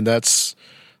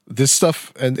this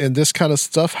stuff and this kind of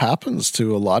stuff happens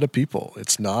to a lot of people.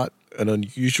 It's not an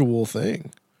unusual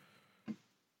thing.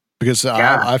 Because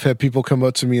I've had people come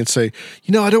up to me and say,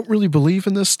 I don't really believe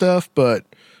in this stuff, but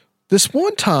this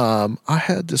one time I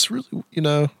had this really,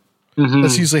 mm-hmm.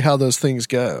 That's usually how those things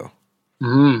go.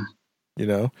 Mm-hmm.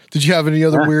 Did you have any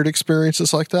other weird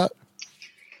experiences like that?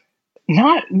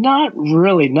 Not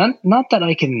really. Not that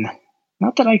I can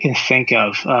think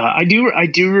of. I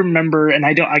do remember, and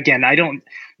I don't.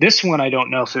 This one I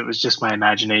don't know if it was just my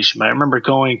imagination, but I remember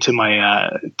going to my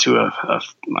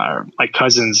my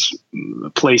cousin's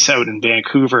place out in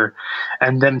Vancouver,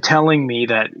 and them telling me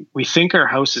that we think our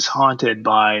house is haunted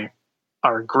by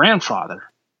our grandfather,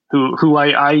 who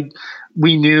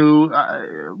we knew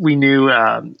it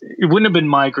wouldn't have been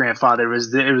my grandfather.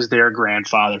 It was their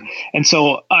grandfather, and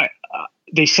so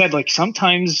they said like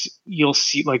sometimes you'll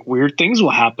see like weird things will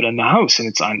happen in the house, and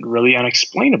it's really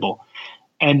unexplainable.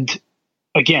 And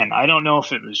again, I don't know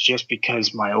if it was just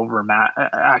because my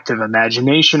overactive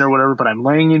imagination or whatever, but I'm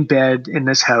laying in bed in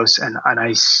this house, and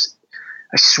I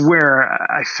swear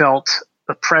I felt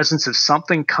the presence of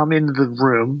something come into the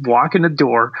room, walk in the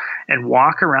door, and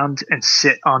walk around and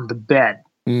sit on the bed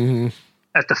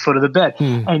at the foot of the bed.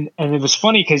 And it was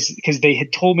funny because they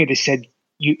had told me, they said,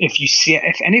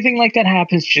 if anything like that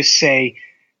happens, just say,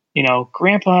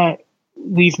 Grandpa,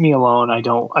 leave me alone. I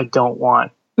don't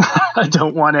want I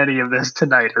don't want any of this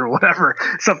tonight or whatever,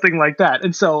 something like that.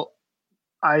 And so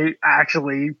I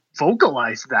actually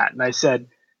vocalized that. And I said,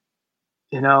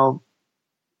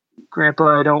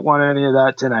 Grandpa, I don't want any of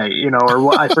that tonight, or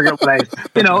what, I forget what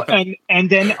and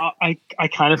then I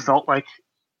kind of felt like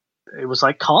it was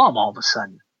like calm all of a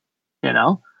sudden,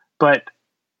 but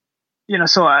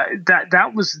so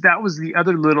that was the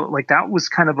other little, like, that was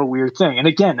kind of a weird thing. And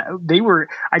again,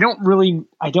 I don't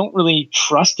really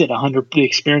trust the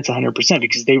experience 100%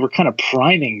 because they were kind of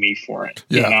priming me for it,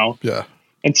 Yeah.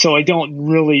 And so I don't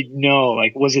really know,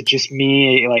 like, was it just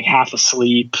me like half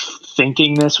asleep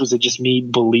thinking this? Was it just me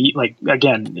like,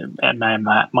 again,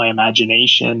 my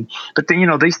imagination? But then,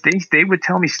 they would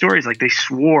tell me stories, like they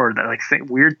swore that like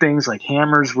weird things like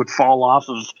hammers would fall off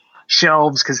of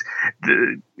shelves because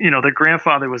their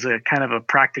grandfather was a kind of a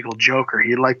practical joker.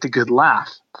 He liked a good laugh,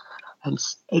 and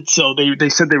so they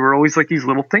said there were always like these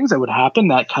little things that would happen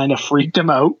that kind of freaked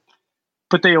him out,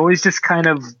 but they always just kind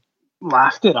of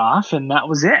laughed it off, and that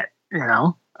was it.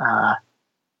 Go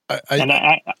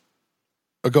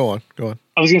on.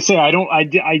 I was gonna say I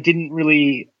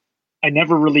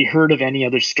never really heard of any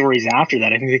other stories after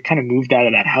that. I think they kind of moved out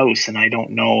of that house, and I don't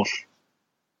know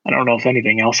if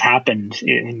anything else happened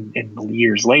in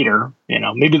years later.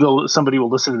 Maybe somebody will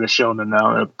listen to the show and then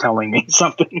they're telling me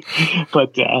something.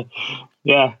 But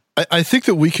yeah, I think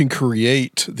that we can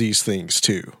create these things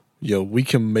too. We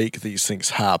can make these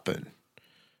things happen.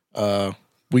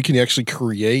 We can actually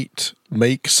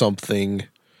make something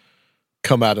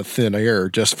come out of thin air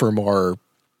just from our,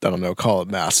 I don't know, call it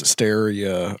mass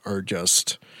hysteria, or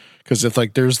just because if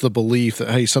like there's the belief that,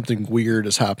 hey, something weird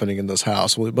is happening in this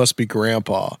house, well, it must be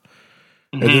Grandpa.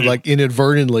 And then like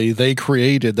inadvertently they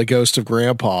created the ghost of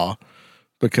Grandpa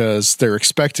because they're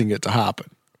expecting it to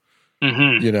happen.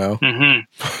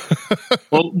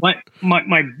 Well,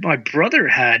 my brother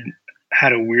had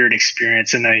a weird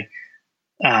experience, and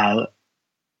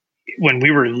when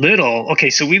we were little, okay,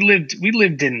 so we lived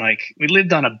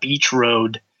on a beach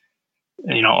road,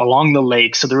 along the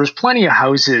lake. So there was plenty of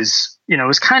houses, it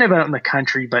was kind of out in the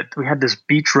country, but we had this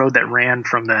beach road that ran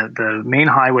from the main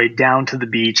highway down to the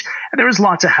beach. And there was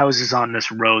lots of houses on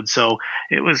this road. So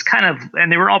it was kind of,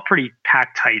 and they were all pretty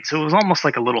packed tight. So it was almost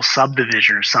like a little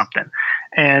subdivision or something.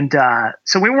 And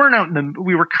so we were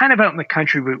kind of out in the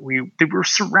country, but we were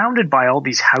surrounded by all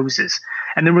these houses.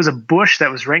 And there was a bush that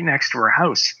was right next to our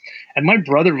house. And my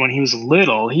brother, when he was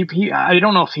little, I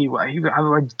don't know if I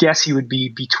would guess he would be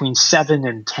between 7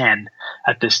 and 10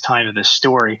 at this time of this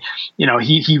story.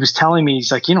 He was telling me,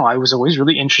 he's like, I was always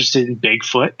really interested in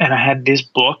Bigfoot, and I had this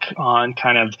book on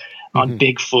kind of on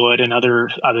Bigfoot and other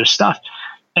stuff.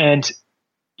 And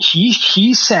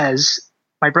he says,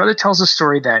 my brother tells a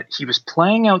story that he was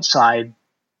playing outside,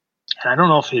 and I don't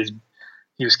know if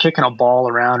kicking a ball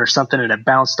around or something, and it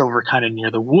bounced over kind of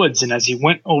near the woods. And as he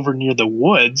went over near the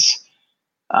woods,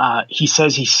 he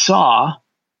says he saw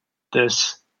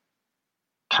this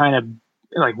kind of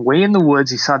like way in the woods.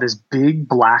 He saw this big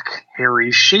black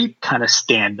hairy shape kind of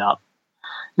stand up.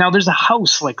 Now there's a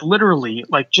house like literally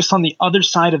like just on the other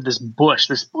side of this bush.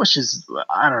 This bush is,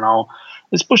 I don't know,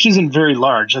 this bush isn't very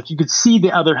large. Like you could see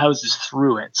the other houses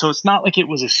through it. So it's not like it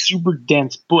was a super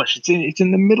dense bush. It's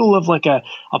in the middle of like a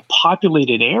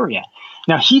populated area.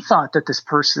 Now he thought that this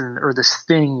person or this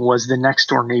thing was the next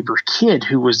door neighbor kid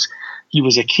he was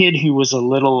a kid who was a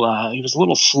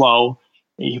little slow.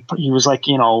 He was like,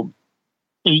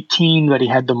 18, but he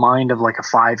had the mind of like a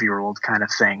 5-year-old kind of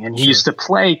thing. And he used to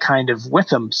play kind of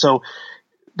with him. So,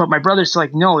 but my brother's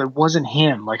like, no, it wasn't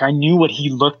him. Like I knew what he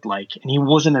looked like, and he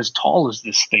wasn't as tall as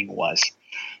this thing was,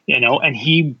 and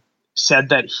he said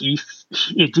that he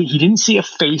didn't see a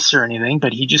face or anything,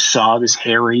 but he just saw this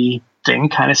hairy thing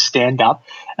kind of stand up,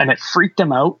 and it freaked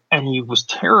him out, and he was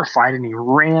terrified, and he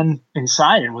ran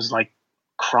inside and was like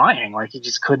crying. Like he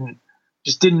just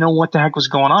didn't know what the heck was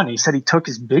going on. He said he took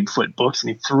his Bigfoot books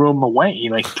and he threw them away. He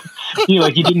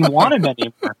didn't want them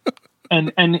anymore.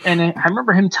 And I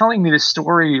remember him telling me this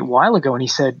story a while ago, and he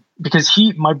said, because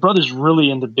my brother's really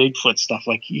into Bigfoot stuff.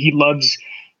 Like he loves,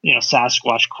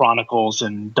 Sasquatch Chronicles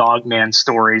and Dogman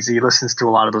stories. He listens to a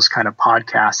lot of those kind of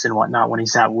podcasts and whatnot when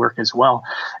he's at work as well.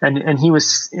 And he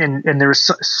was, and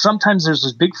sometimes there's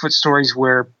those Bigfoot stories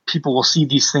where people will see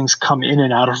these things come in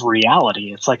and out of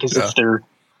reality. It's like as if they're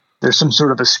some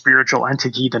sort of a spiritual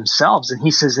entity themselves. And he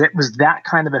says it was that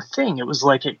kind of a thing. It was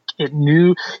like it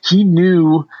knew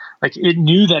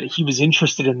that he was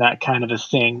interested in that kind of a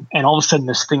thing. And all of a sudden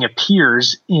this thing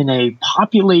appears in a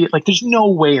populated, like there's no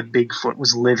way a Bigfoot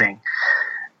was living,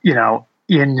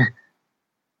 in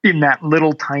that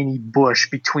little tiny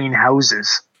bush between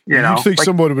houses. You'd think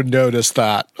someone would notice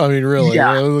that. I mean, really,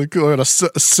 like a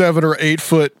 7 or 8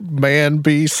 foot man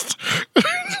beast.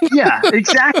 Yeah,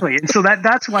 exactly. And so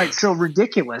that's why it's so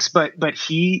ridiculous. But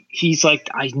he's like,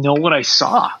 I know what I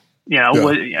saw.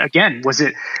 Again, was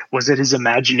it his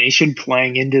imagination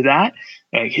playing into that?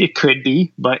 It could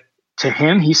be, but to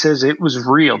him, he says it was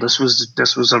real. This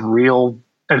was a real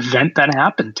event that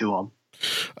happened to him.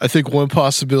 I think one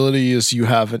possibility is you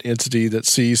have an entity that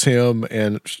sees him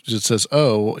and just says,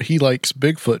 oh, he likes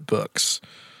Bigfoot books,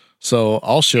 so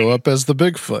I'll show up as the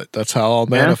Bigfoot. That's how I'll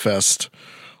manifest.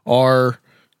 Or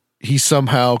he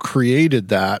somehow created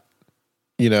that,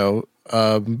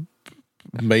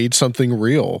 made something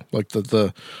real, like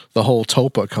the whole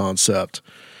Tulpa concept.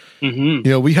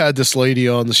 Mm-hmm. We had this lady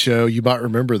on the show. You might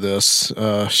remember this.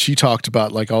 She talked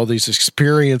about like all these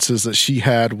experiences that she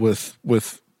had with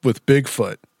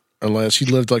Bigfoot, unless she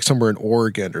lived like somewhere in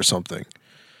Oregon or something.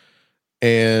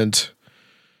 And,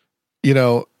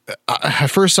 at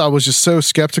first I was just so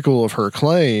skeptical of her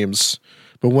claims,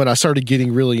 but when I started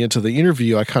getting really into the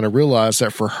interview, I kind of realized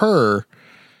that for her,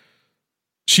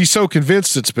 she's so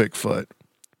convinced it's Bigfoot,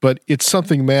 but it's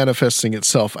something manifesting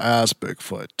itself as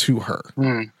Bigfoot to her.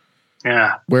 Mm.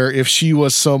 Yeah. Where if she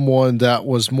was someone that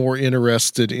was more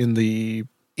interested in the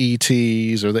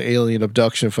ETs or the alien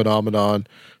abduction phenomenon,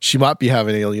 she might be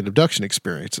having alien abduction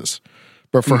experiences.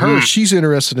 But for her, she's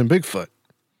interested in Bigfoot.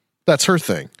 That's her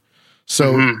thing.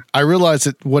 So I realized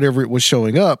that whatever it was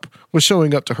showing up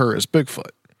to her as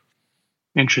Bigfoot.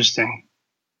 Interesting.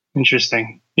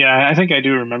 Yeah, I think I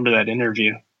do remember that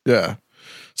interview. Yeah.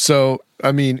 So,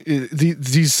 I mean,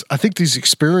 I think these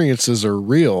experiences are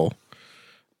real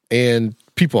and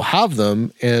people have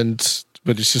them,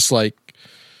 but it's just like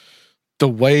the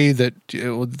way that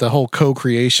the whole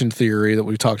co-creation theory that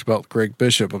we talked about with Greg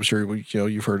Bishop, I'm sure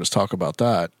you've heard us talk about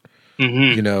that.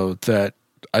 That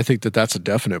I think that's a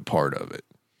definite part of it.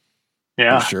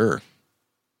 Yeah, for sure.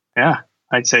 Yeah,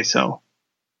 I'd say so.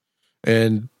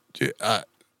 And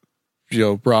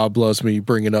Rob loves me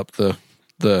bringing up the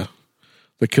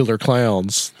killer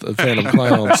clowns, the phantom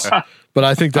clowns, but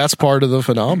I think that's part of the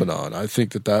phenomenon. I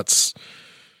think that's.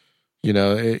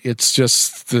 It's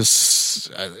just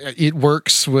this, it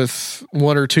works with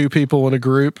 1 or 2 people in a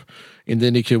group, and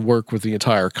then it can work with the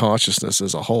entire consciousness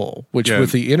as a whole, which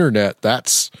with the internet,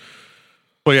 that's.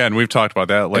 Well, yeah. And we've talked about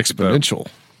that, like exponential.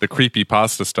 The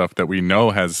creepypasta stuff that we know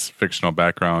has fictional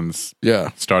backgrounds. Yeah.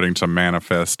 Starting to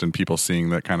manifest and people seeing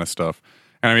that kind of stuff.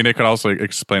 And I mean, it could also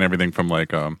explain everything from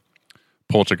like,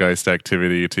 poltergeist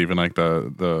activity to even like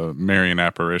the Marian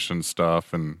apparition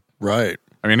stuff. And right.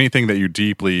 I mean, anything that you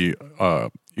deeply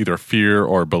either fear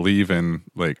or believe in,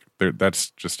 like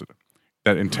that's just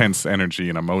that intense energy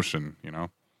and emotion,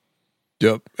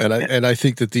 Yep, and I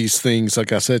think that these things,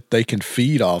 like I said, they can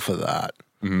feed off of that.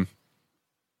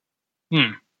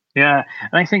 Mm-hmm. Yeah.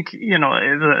 And I think,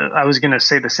 I was going to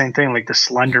say the same thing, like the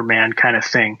Slender Man kind of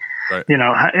thing. Right.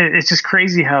 It's just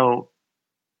crazy how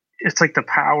it's like the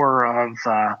power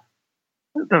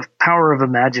of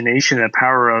imagination, the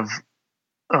power of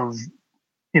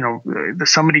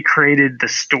somebody created the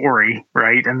story,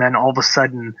 right? And then all of a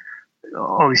sudden,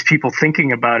 all these people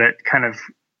thinking about it kind of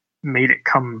made it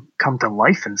come to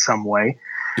life in some way.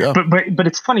 Yeah. But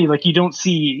it's funny, like you don't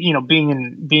see,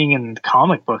 being in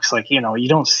comic books, like, you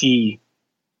don't see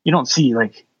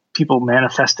like people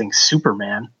manifesting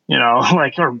Superman,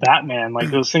 like, or Batman,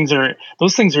 like those things are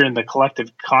in the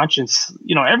collective conscience.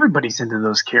 Everybody's into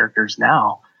those characters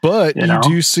now. But you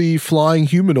do see flying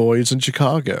humanoids in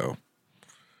Chicago.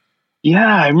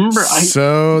 Yeah, I remember.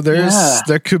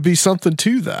 There could be something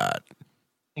to that.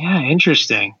 Yeah,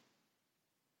 interesting.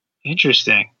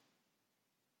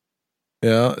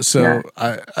 Yeah. So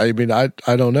yeah. I mean, I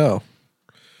don't know.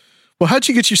 Well, how'd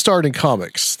you get your start in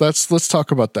comics? Let's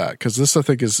talk about that, because this I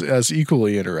think is as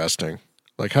equally interesting.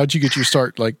 Like, how'd you get your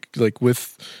start? Like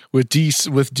with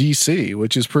DC,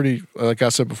 which is pretty, like I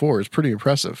said before, is pretty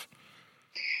impressive.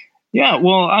 Yeah.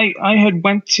 Well, I had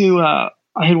went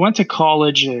to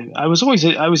college. And I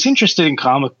was interested in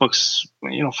comic books,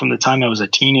 from the time I was a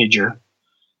teenager,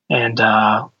 and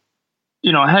I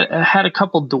had a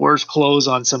couple doors close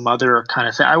on some other kind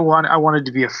of thing. I wanted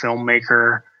to be a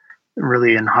filmmaker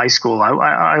really in high school.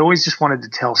 I always just wanted to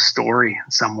tell story in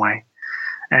some way.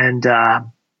 And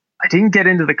I didn't get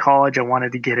into the college I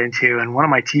wanted to get into. And one of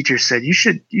my teachers said, you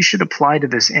should apply to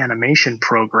this animation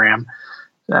program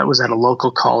that was at a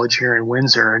local college here in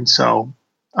Windsor. And so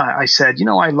I said,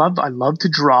 I love to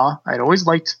draw. I'd always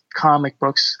liked comic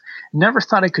books. Never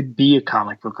thought I could be a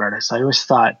comic book artist. I always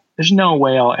thought there's no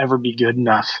way I'll ever be good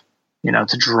enough,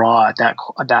 to draw at that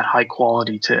high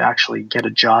quality to actually get a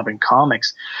job in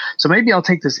comics. So maybe I'll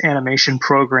take this animation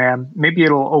program. Maybe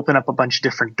it'll open up a bunch of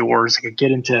different doors. I could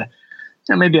get into,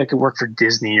 maybe I could work for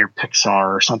Disney or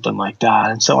Pixar or something like that.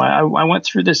 And so I went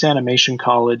through this animation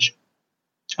college,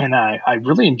 and I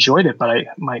really enjoyed it. But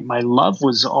my love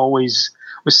was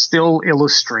still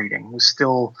illustrating, was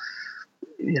still,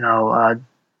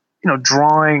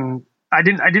 drawing. I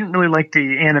didn't really like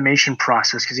the animation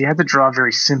process, because you had to draw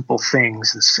very simple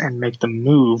things and make them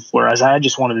move, whereas I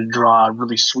just wanted to draw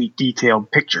really sweet, detailed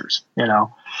pictures,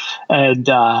 And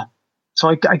so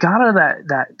I got out of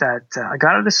I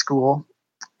got out of school,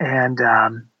 and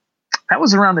that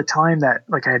was around the time that,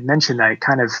 like I had mentioned,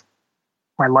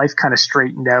 my life kind of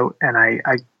straightened out, and I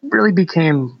really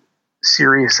became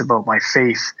serious about my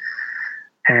faith,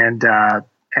 and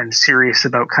serious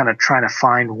about kind of trying to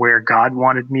find where God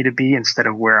wanted me to be instead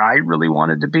of where I really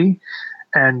wanted to be.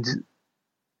 And,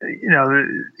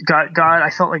 God, I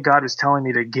felt like God was telling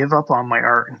me to give up on my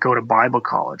art and go to Bible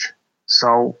college.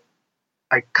 So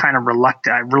I kind of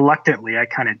reluctantly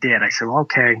did. I said, well,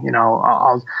 okay,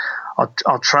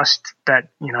 I'll trust that,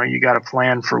 you got a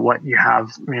plan for what you have,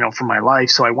 for my life.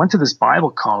 So I went to this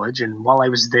Bible college, and while I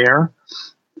was there,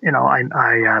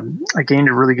 I gained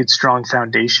a really good, strong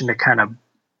foundation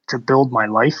to build my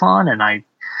life on. And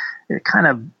it kind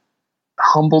of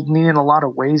humbled me in a lot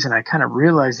of ways. And I kind of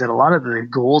realized that a lot of the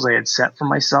goals I had set for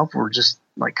myself were just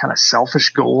like kind of selfish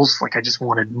goals. Like I just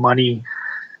wanted money,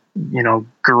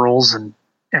 girls and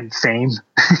fame,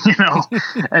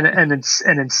 and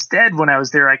instead, when I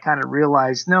was there, I kind of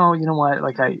realized, no, you know what?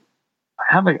 Like I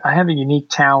have a unique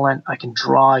talent. I can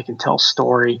draw, I can tell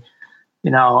story,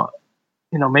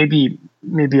 maybe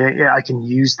I can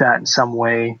use that in some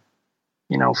way,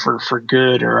 for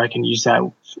good, or I can use that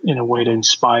in a way to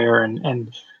inspire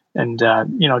and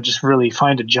just really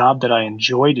find a job that I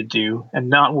enjoy to do and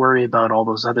not worry about all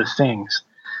those other things.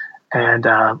 And,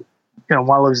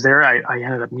 while I was there, I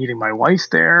ended up meeting my wife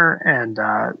there, and,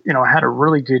 I had a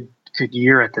really good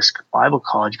year at this Bible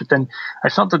college. But then I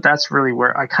felt that that's really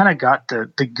where I kind of got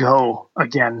the go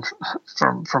again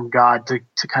from God to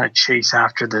kind of chase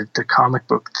after the comic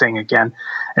book thing again.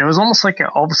 And it was almost like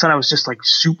all of a sudden I was just like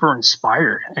super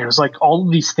inspired. And it was like all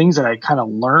of these things that I kind of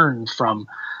learned from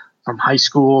high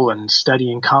school and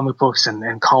studying comic books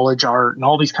and college art and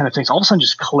all these kind of things all of a sudden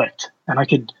just clicked. And I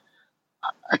could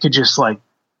just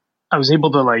I was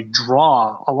able to like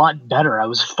draw a lot better. I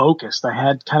was focused. I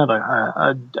had kind of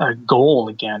a goal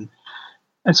again.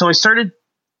 And so I started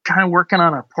kind of working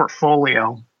on a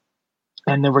portfolio,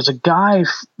 and there was a guy,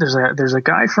 there's a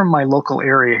guy from my local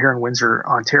area here in Windsor,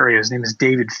 Ontario. His name is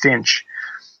David Finch.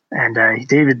 And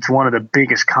David's one of the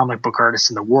biggest comic book artists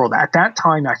in the world. At that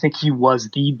time, I think he was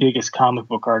the biggest comic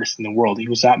book artist in the world. He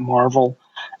was at Marvel,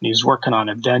 and he was working on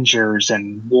Avengers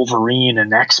and Wolverine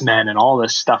and X-Men and all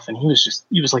this stuff. And he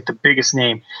was like the biggest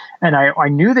name. And I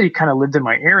knew that he kind of lived in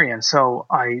my area. And so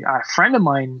a friend of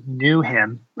mine knew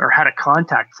him or had a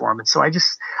contact for him. And so I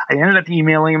ended up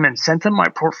emailing him and sent him my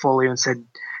portfolio and said,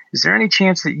 is there any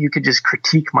chance that you could just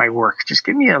critique my work? Just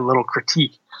give me a little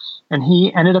critique. And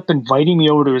he ended up inviting me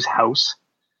over to his house.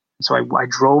 So I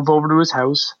drove over to his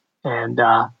house, and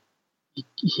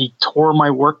he tore my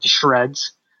work to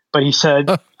shreds. But he said,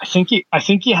 I think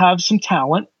you have some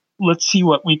talent. Let's see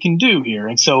what we can do here.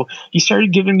 And so he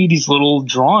started giving me these little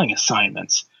drawing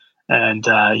assignments. And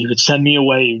he would send me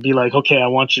away. He'd be like, okay, I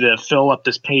want you to fill up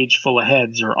this page full of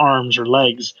heads or arms or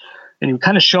legs. And he would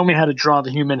kind of show me how to draw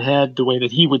the human head the way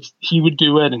that he would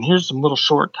do it. And here's some little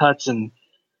shortcuts, and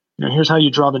here's how you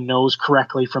draw the nose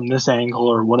correctly from this angle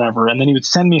or whatever. And then he would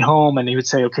send me home and he would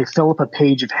say, okay, fill up a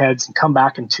page of heads and come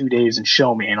back in 2 days and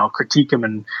show me, and I'll critique them,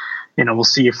 and, we'll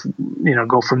see if,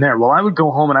 go from there. Well, I would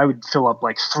go home and I would fill up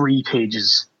like 3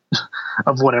 pages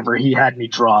of whatever he had me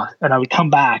draw. And I would come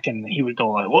back and he would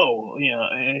go like, whoa,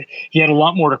 he had a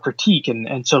lot more to critique.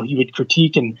 And so he would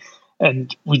critique,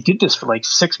 and we did this for like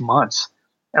 6 months.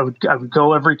 I would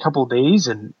go every couple of days,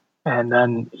 and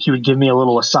then he would give me a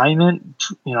little assignment.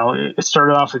 It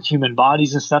started off with human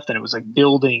bodies and stuff. Then it was like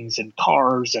buildings and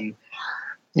cars and,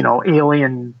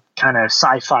 alien kind of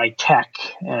sci-fi tech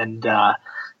and,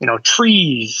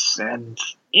 trees and,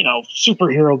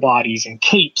 superhero bodies and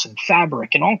capes and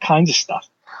fabric and all kinds of stuff.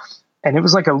 And it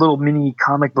was like a little mini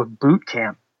comic book boot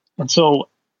camp. And so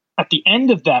at the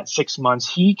end of that 6 months,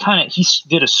 he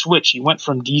did a switch. He went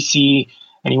from DC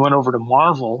and he went over to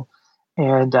Marvel.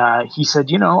 And he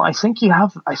said, I think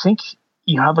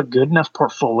you have a good enough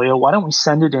portfolio. Why don't we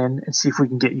send it in and see if we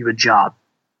can get you a job?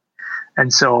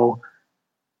 And so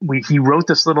he wrote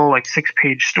this little like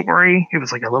 6-page story. It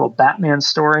was like a little Batman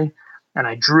story, and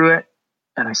I drew it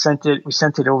and we sent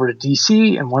it over to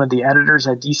DC, and one of the editors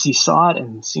at DC saw it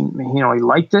and seemed, he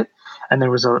liked it. And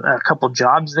there was a couple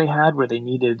jobs they had where they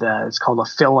needed, it's called a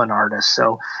fill-in artist.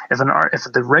 So if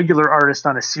the regular artist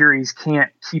on a series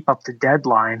can't keep up the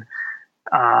deadline,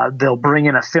 they'll bring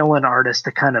in a fill-in artist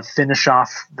to kind of finish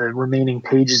off the remaining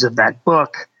pages of that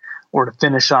book, or to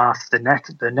finish off the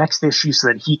next issue so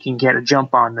that he can get a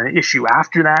jump on the issue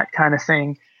after that kind of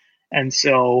thing. And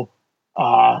so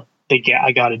I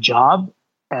got a job,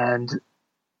 and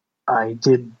I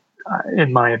did,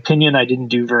 in my opinion, I didn't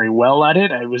do very well at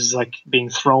it. I was like being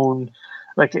thrown,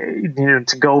 like,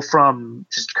 to go from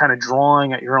just kind of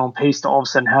drawing at your own pace to all of a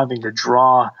sudden having to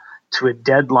draw to a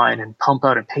deadline and pump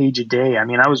out a page a day. I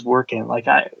mean, I was working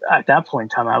at that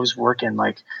point in time, I was working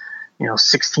like,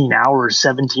 16 hours,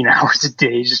 17 hours a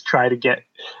day, just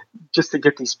to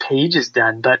get these pages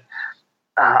done. But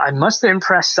I must have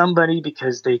impressed somebody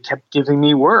because they kept giving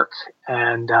me work.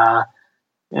 And,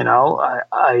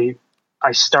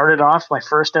 I started off, my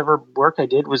first ever work I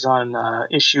did was on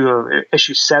issue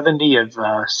 70 of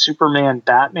Superman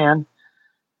Batman.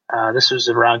 This was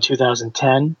around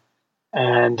 2010.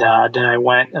 And then I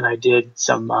went and I did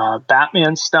some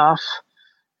Batman stuff,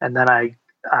 and then I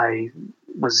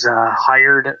was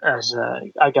hired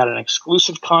I got an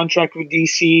exclusive contract with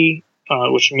DC,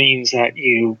 which means that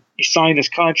you sign this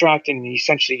contract and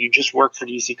essentially you just work for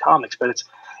DC Comics. But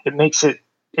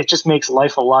it just makes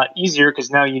life a lot easier, because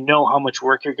now you know how much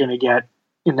work you're going to get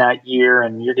in that year,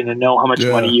 and you're going to know how much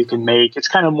money you can make. It's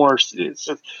kind of more, it's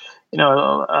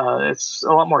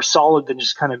a lot more solid than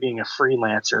just kind of being a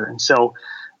freelancer. And so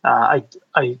I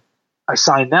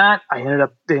signed that.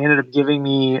 They ended up giving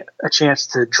me a chance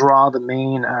to draw the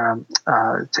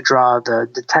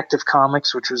Detective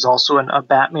Comics, which was also a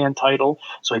Batman title.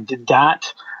 So I did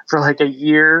that for like a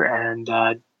year, and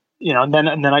and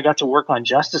then I got to work on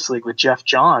Justice League with Jeff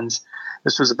Johns.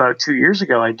 This was about 2 years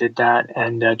ago I did that,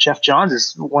 and Jeff Johns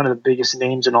is one of the biggest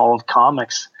names in all of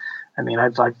comics. I mean,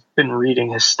 I've been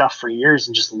reading his stuff for years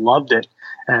and just loved it.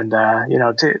 And,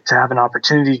 to have an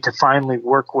opportunity to finally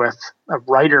work with a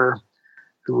writer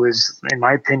who is, in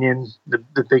my opinion,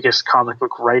 the biggest comic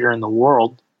book writer in the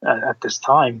world at this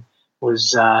time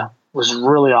was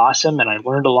really awesome. And I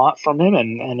learned a lot from him,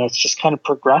 and it's just kind of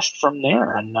progressed from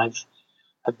there. And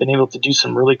I've been able to do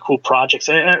some really cool projects,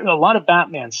 a lot of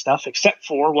Batman stuff, except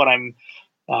for what I'm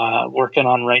working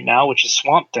on right now, which is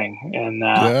Swamp Thing. And,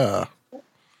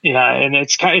 yeah, and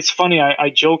it's funny. I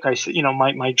joke. I said,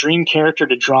 my dream character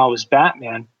to draw was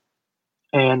Batman,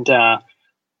 and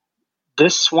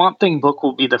this Swamp Thing book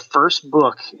will be the first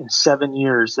book in 7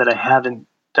 years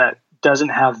that doesn't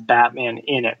have Batman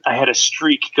in it. I had a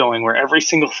streak going where every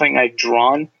single thing I'd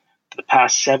drawn the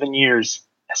past 7 years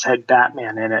has had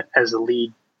Batman in it as a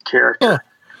lead character.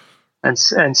 And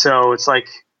so it's like,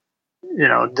 you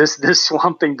know, this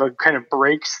Swamp Thing book kind of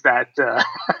breaks that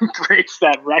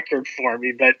record for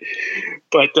me.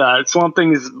 But Swamp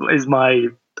Thing is my,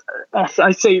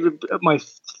 I say my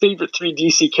favorite 3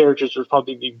 DC characters would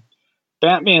probably be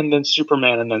Batman, then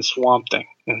Superman, and then Swamp Thing.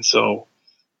 And so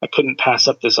I couldn't pass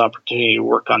up this opportunity to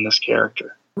work on this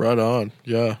character. Right on.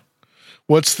 Yeah.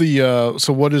 What's the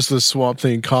so what is the Swamp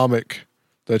Thing comic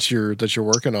that you're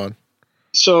working on?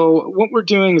 So what we're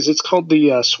doing is it's called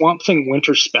the Swamp Thing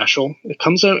Winter Special. It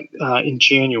comes out in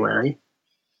January.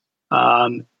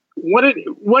 What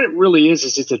it really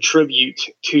is it's a tribute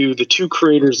to the 2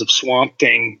 creators of Swamp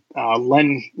Thing,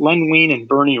 Len Wein and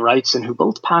Bernie Wrightson, who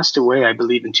both passed away, I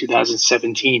believe, in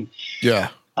 2017. Yeah.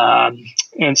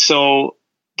 And so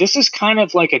this is kind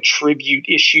of like a tribute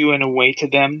issue in a way to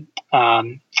them.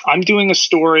 I'm doing a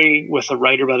story with a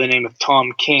writer by the name of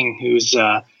Tom King, who's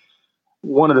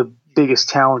one of the biggest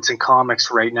talents in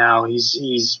comics right now.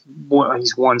 He's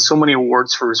won so many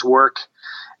awards for his work.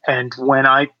 And when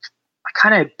I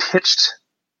kind of had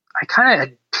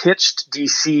pitched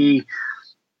DC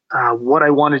what I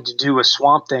wanted to do with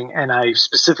Swamp Thing, and I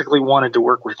specifically wanted to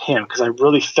work with him because I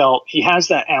really felt he has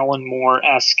that Alan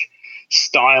Moore-esque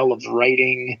style of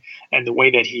writing, and the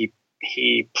way that he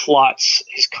plots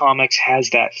his comics has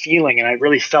that feeling. And I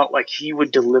really felt like he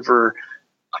would deliver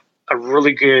a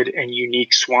really good and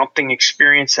unique Swamp Thing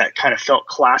experience that kind of felt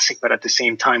classic, but at the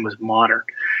same time was modern.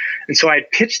 And so I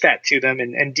pitched that to them,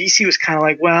 and DC was kind of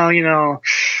like, well, you know,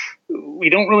 we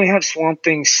don't really have Swamp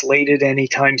Thing slated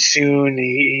anytime soon.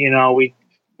 We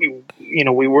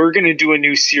were going to do a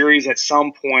new series at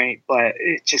some point, but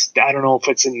it just, I don't know if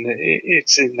it's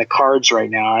in the cards right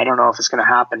now. I don't know if it's going to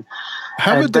happen.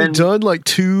 Haven't they done like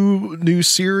 2 new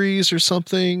series or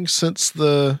something since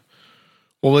the?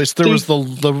 Well, was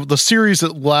the series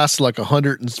that lasts like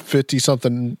 150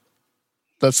 something.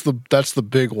 That's the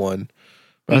big one.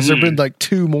 Has there been like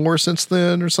 2 more since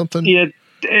then or something? Yeah,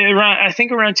 I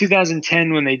think around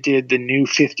 2010 when they did the New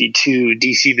 52,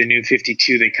 DC the New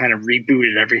 52, they kind of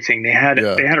rebooted everything. They had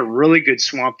a really good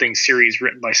Swamp Thing series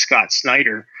written by Scott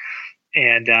Snyder,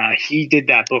 and he did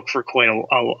that book for quite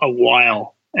a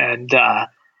while. And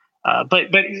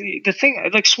but the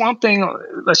thing, like Swamp Thing,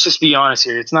 let's just be honest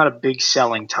here, it's not a big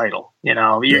selling title. You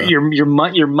know, your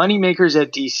money makers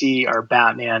at DC are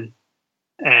Batman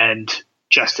and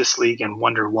Justice League and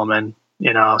Wonder Woman,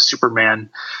 you know, Superman.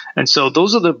 And so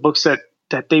those are the books that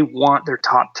they want their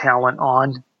top talent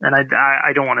on. And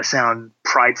I don't want to sound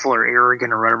prideful or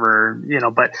arrogant or whatever, you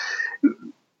know, but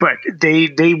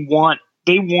they want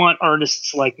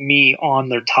artists like me on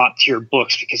their top tier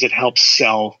books because it helps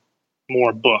sell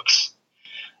more books.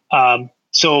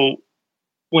 So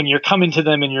when you're coming to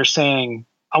them and you're saying,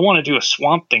 I want to do a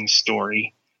Swamp Thing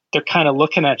story, they're kind of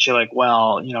looking at you like,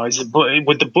 well, you know,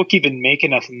 would the book even make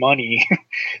enough money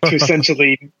to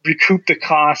essentially recoup the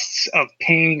costs of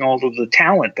paying all of the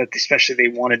talent that especially they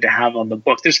wanted to have on the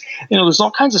book? There's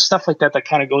all kinds of stuff like that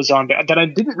kind of goes on that I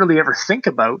didn't really ever think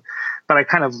about, but I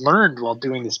kind of learned while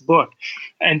doing this book.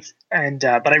 But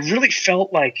I really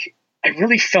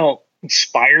felt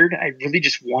inspired. I really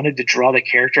just wanted to draw the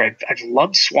character. I've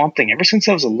loved Swamp Thing ever since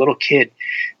I was a little kid.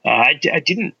 I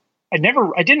didn't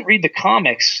read the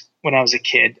comics when I was a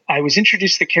kid. I was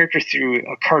introduced to the character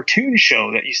through a cartoon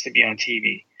show that used to be on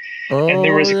TV. Oh, and I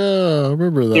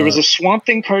remember that. There was a Swamp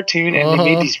Thing cartoon, and they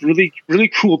made these really, really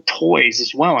cool toys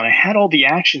as well. And I had all the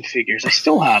action figures. I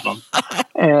still have them.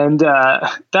 And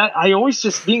that I always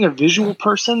just, being a visual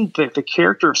person, the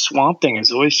character of Swamp Thing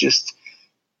is always just,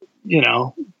 you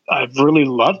know, I've really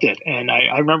loved it. And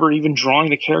I remember even drawing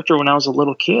the character when I was a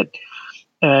little kid.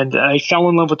 And I fell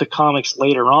in love with the comics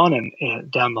later on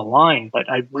and down the line. But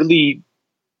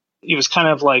it was kind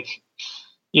of like,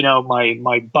 you know,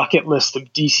 my bucket list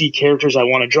of DC characters I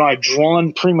want to draw. I've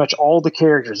drawn pretty much all the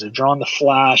characters. I've drawn the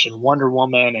Flash and Wonder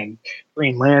Woman and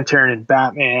Green Lantern and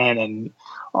Batman and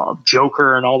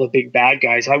Joker and all the big bad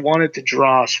guys. I wanted to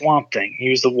draw Swamp Thing. He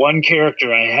was the one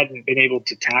character I hadn't been able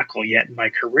to tackle yet in my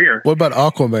career. What about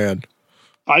Aquaman?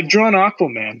 I've drawn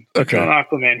Aquaman.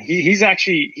 He's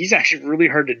actually really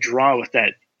hard to draw with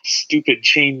that stupid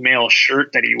chainmail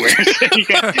shirt that he wears.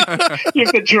 You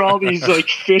have to draw these like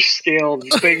fish scale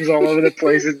things all over the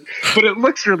place, but it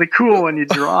looks really cool when you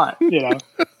draw it, you know.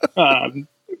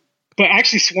 But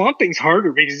actually, Swamp Thing's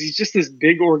harder because he's just this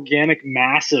big, organic,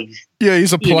 massive. Yeah,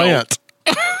 he's a plant.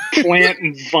 Plant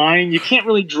and vine. You can't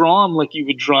really draw him like you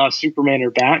would draw Superman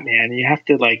or Batman. You have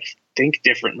to like think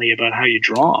differently about how you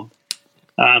draw him.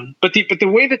 But the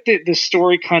way that the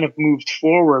story kind of moved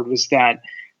forward was that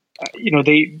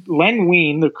Len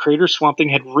Wein, the creator of Swamp Thing,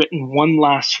 had written one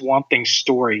last Swamp Thing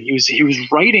story. He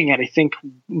was writing it, I think,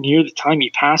 near the time he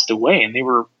passed away, and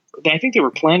I think they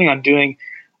were planning on doing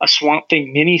a Swamp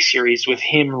Thing miniseries with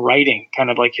him writing,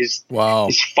 kind of like his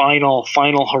final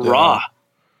hurrah.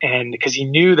 Yeah. And because he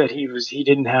knew that he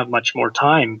didn't have much more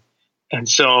time, and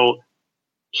so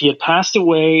he had passed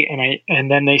away, and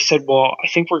then they said, well, I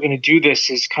think we're going to do this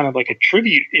as kind of like a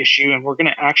tribute issue, and we're going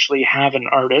to actually have an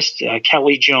artist,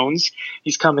 Kelly Jones.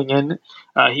 He's coming in.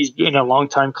 He's been a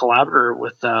longtime collaborator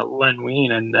with Len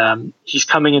Wein, and he's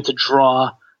coming in to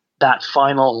draw that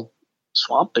final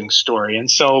Swamp Thing story. And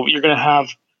so you're going to have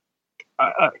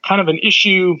kind of an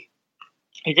issue.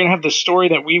 You're going to have the story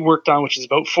that we worked on, which is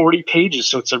about 40 pages.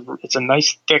 So it's a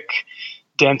nice, thick,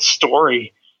 dense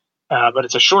story. But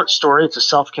it's a short story. It's a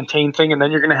self-contained thing. And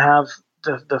then you're going to have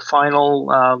the final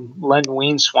Len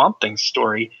Wein Swamp Thing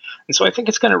story. And so I think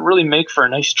it's going to really make for a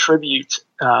nice tribute,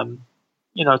 to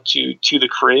the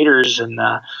creators. And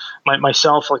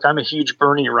myself, like, I'm a huge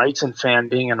Bernie Wrightson fan.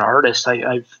 Being an artist,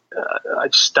 I've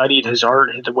studied his art,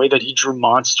 the way that he drew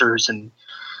monsters and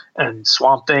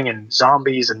Swamp Thing and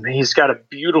zombies. And he's got a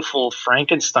beautiful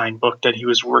Frankenstein book that he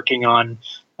was working on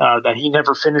that he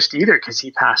never finished either because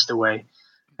he passed away.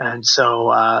 And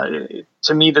so,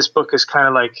 to me, this book is kind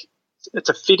of like, it's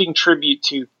a fitting tribute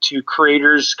to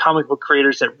creators, comic book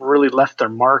creators that really left their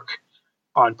mark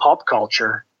on pop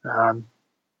culture.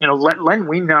 Len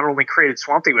Wein not only created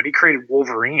Swamp Thing, but he created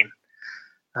Wolverine.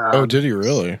 Did he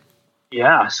really?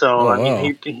 Yeah. So, I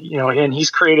mean, and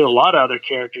he's created a lot of other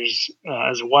characters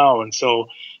as well. And so,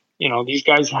 these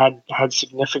guys had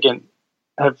significant,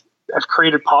 have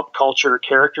created pop culture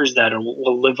characters that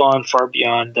will live on far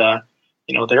beyond,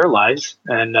 their lives,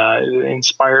 and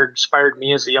inspired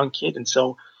me as a young kid. And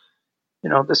so,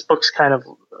 this book's kind of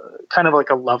like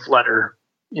a love letter,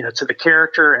 to the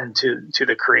character and to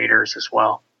the creators as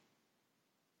well.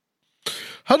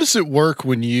 How does it work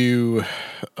when you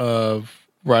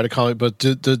write a comic book?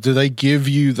 Do they give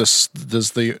you does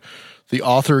the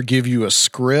author give you a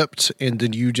script and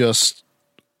then you just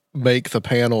make the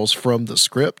panels from the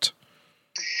script?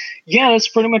 Yeah, that's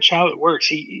pretty much how it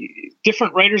works.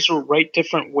 Different writers will write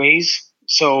different ways.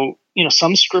 So,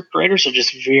 some script writers are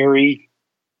just very,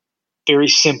 very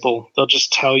simple. They'll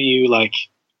just tell you, like,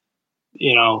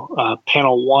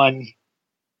 panel 1,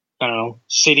 I don't know,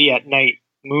 city at night,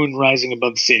 moon rising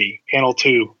above city. Panel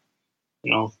 2,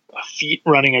 feet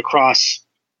running across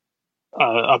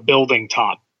a building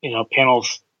top. Panel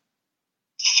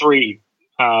 3,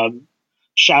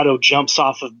 shadow jumps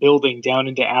off of building down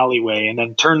into alleyway, and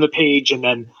then turn the page, and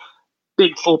then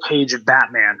big full page of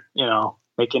Batman,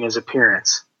 making his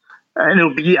appearance. And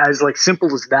it'll be as like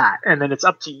simple as that. And then it's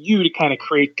up to you to kind of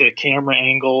create the camera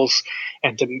angles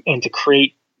and to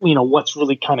create, what's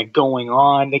really kind of going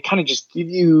on. They kind of just give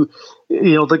you,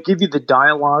 they'll give you the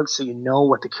dialogue so you know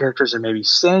what the characters are maybe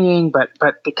saying, but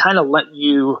they kind of let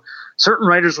you, certain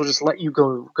writers will just let you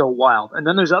go wild. And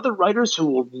then there's other writers who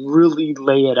will really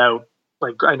lay it out.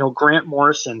 Like, I know Grant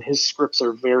Morrison, his scripts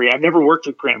are I've never worked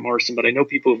with Grant Morrison, but I know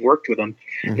people who've worked with him.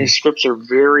 Mm-hmm. His scripts are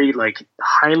very, like,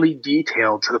 highly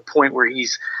detailed to the point where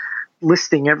he's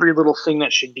listing every little thing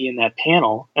that should be in that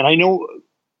panel. And I know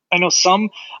some,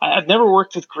 I've never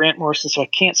worked with Grant Morrison, so I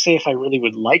can't say if I really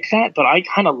would like that, but I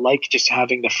kind of like just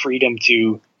having the freedom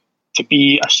to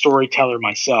be a storyteller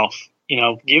myself.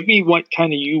 Give me what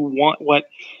kind of you want, what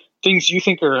things you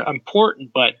think are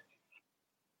important, but,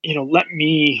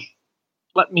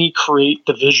 let me create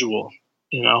the visual,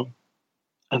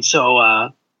 And so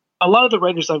a lot of the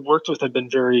writers I've worked with have been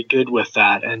very good with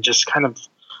that. And just kind of,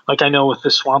 like, I know with the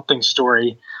Swamp Thing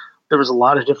story, there was a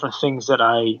lot of different things that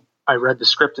I read the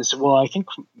script and said, well, I think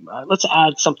let's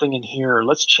add something in here, or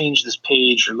let's change this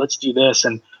page, or let's do this.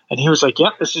 And he was like,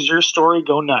 yep, this is your story.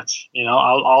 Go nuts.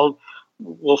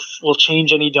 We'll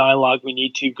change any dialogue we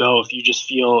need to go. If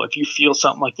you feel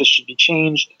something like this should be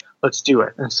changed, let's do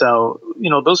it. And so,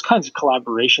 those kinds of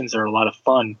collaborations are a lot of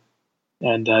fun,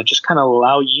 and just kind of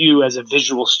allow you as a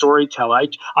visual storyteller.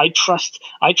 I trust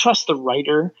the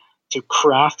writer to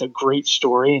craft a great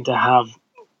story and to have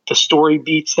the story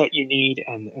beats that you need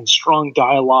and strong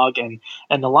dialogue. And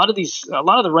a lot of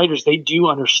the writers, they do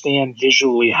understand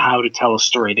visually how to tell a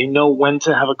story. They know when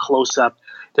to have a close up.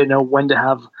 They know when to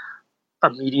have a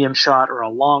medium shot or a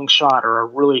long shot or a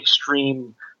really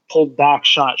extreme pulled back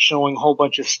shot showing a whole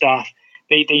bunch of stuff.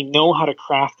 They know how to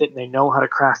craft it, and they know how to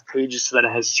craft pages so that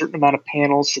it has a certain amount of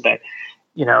panels, so that,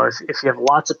 if you have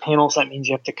lots of panels, that means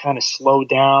you have to kind of slow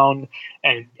down,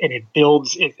 and it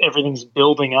builds, everything's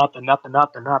building up and up and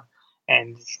up and up.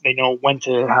 And they know when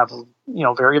to have,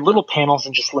 very little panels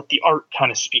and just let the art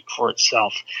kind of speak for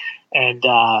itself. And,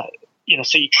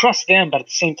 so you trust them, but at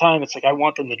the same time, it's like, I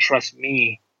want them to trust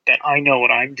me, that I know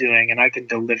what I'm doing and I can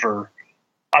deliver.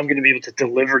 I'm going to be able to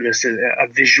deliver this a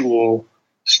visual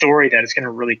story that is going to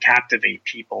really captivate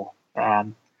people.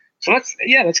 So that's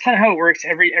kind of how it works.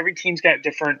 Every team's got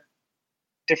different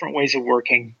ways of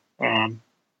working. I've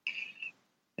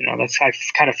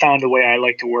kind of found a way I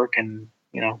like to work, and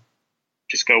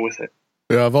just go with it.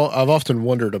 Yeah, I've often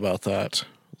wondered about that,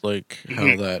 like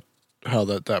how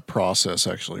that process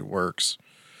actually works.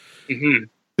 Mm-hmm.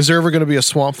 Is there ever going to be a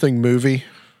Swamp Thing movie?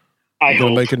 I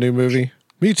hope. Make a new movie.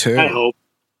 Me too. I hope.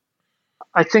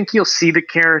 I think you'll see the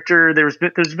character. There's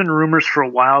been rumors for a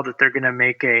while that they're going to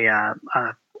make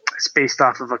it's based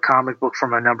off of a comic book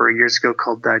from a number of years ago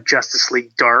called Justice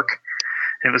League Dark.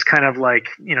 And it was kind of like,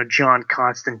 John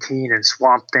Constantine and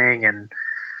Swamp Thing, and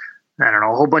I don't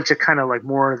know, a whole bunch of kind of like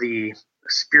more of the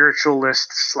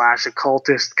spiritualist /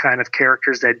 occultist kind of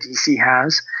characters that DC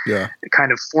has. Yeah.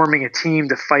 Kind of forming a team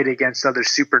to fight against other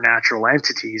supernatural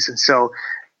entities. And so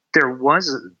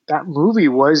that movie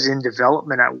was in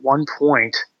development at one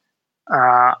point,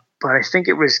 but I think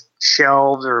it was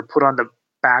shelved or put on the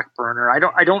back burner.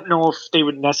 I don't know if they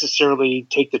would necessarily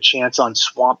take the chance on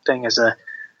Swamp Thing as a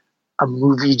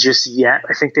movie just yet.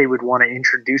 I think they would want to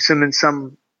introduce him in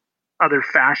some other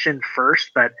fashion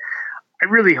first, but I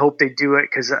really hope they do it,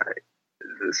 because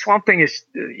Swamp Thing is,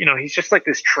 he's just like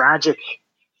this tragic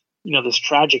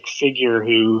figure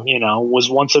who, was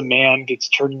once a man, gets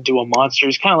turned into a monster.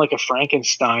 He's kind of like a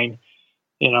Frankenstein,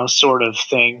 sort of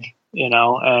thing,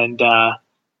 and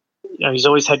he's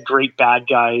always had great bad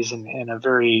guys and a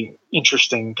very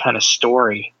interesting kind of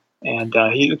story. And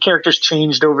the character's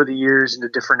changed over the years into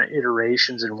different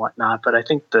iterations and whatnot, but I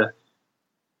think the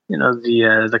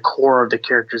core of the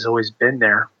character's always been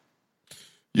there.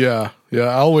 Yeah. I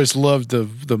always loved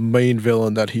the main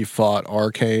villain that he fought,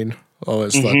 Arcane. I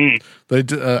always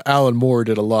thought Alan Moore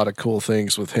did a lot of cool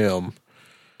things with him.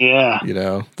 Yeah,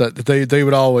 that they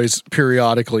would always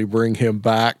periodically bring him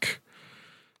back.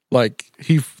 Like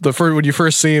when you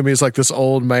first see him, he's like this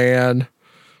old man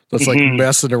that's like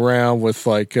messing around with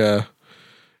like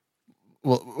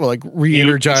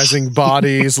re-energizing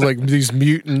bodies, like these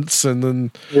mutants, and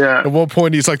then at one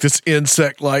point he's like this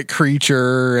insect-like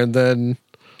creature, and then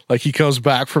like he comes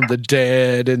back from the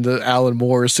dead in the Alan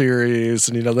Moore series,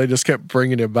 and they just kept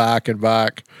bringing him back and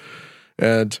back.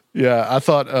 And I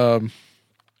thought,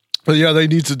 but they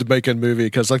needed to make a movie,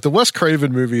 because like the Wes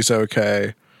Craven movie's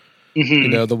okay.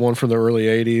 The one from the early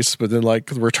 80s, but then like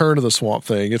the Return of the Swamp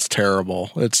Thing, it's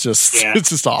terrible. It's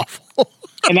just awful.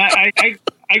 And I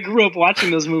grew up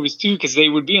watching those movies too, because they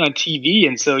would be on TV,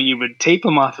 and so you would tape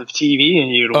them off of TV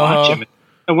and you'd watch them.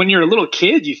 And when you're a little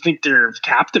kid, you think they're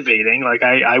captivating. Like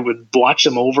I would watch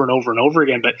them over and over and over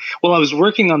again. But while I was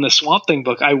working on the Swamp Thing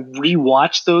book, I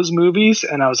rewatched those movies,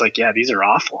 and I was like, yeah, these are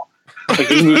awful. Like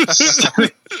these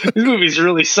movies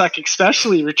really suck,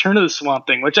 especially Return of the Swamp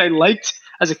Thing, which I liked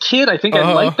as a kid. I think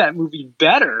I liked that movie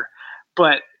better,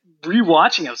 but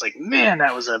rewatching, I was like, man,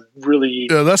 that was a really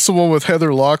that's the one with Heather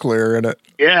Locklear in it.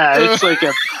 Yeah,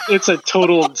 it's a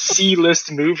total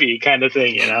C-list movie kind of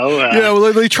thing,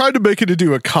 they tried to make it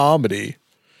into a comedy.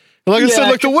 Like I said,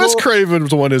 like the Wes Craven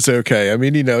one is okay. I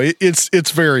mean,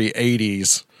 it's very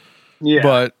 80s. Yeah,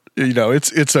 but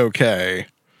it's okay.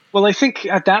 Well, I think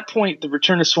at that point, the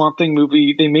Return of Swamp Thing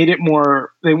movie, they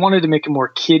wanted to make it more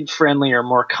kid-friendly or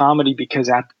more comedy, because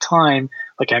at the time,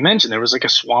 like I mentioned, there was like a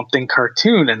Swamp Thing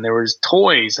cartoon, and there was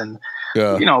toys, and,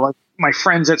 like my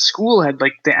friends at school had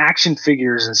like the action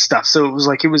figures and stuff. So it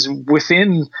was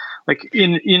within, like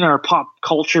in our pop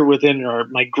culture, within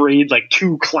my grade, like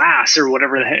 2 class or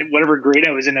whatever grade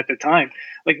I was in at the time.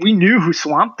 Like we knew who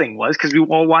Swamp Thing was, because we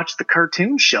all watched the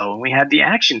cartoon show and we had the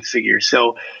action figures.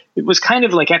 So it was kind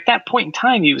of like at that point in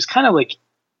time, he was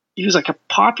like a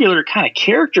popular kind of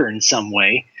character in some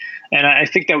way. And I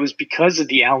think that was because of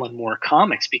the Alan Moore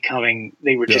comics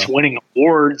they were just winning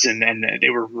awards, and they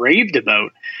were raved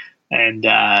about. And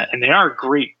they are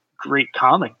great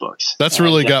comic books. That's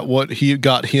really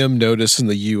got him noticed in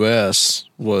the US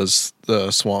was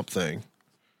the Swamp Thing.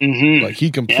 Mm-hmm. Like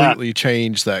he completely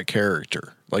changed that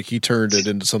character. Like he turned it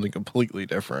into something completely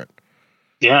different.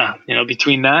 Yeah,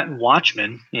 between that and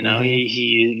Watchmen,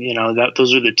 he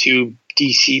those are the 2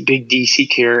 big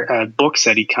DC books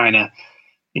that he kind of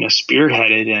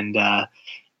spearheaded, and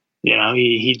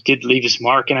he did leave his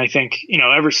mark. And I think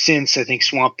ever since, I think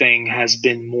Swamp Thing has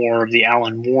been more of the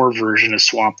Alan Moore version of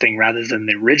Swamp Thing rather than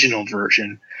the original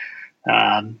version.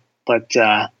 I've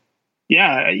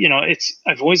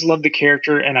always loved the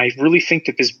character, and I really think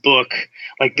that this book,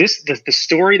 like the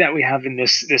story that we have in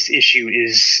this issue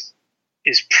is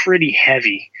pretty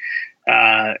heavy.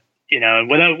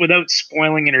 without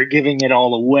spoiling it or giving it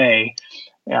all away,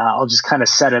 I'll just kind of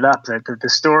set it up that the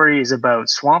story is about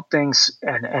Swamp Thing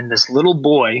and this little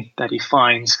boy that he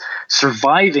finds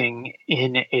surviving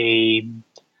in a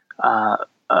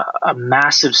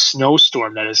massive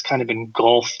snowstorm that has kind of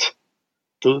engulfed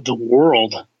the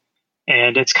world,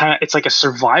 and it's like a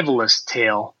survivalist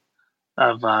tale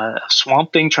of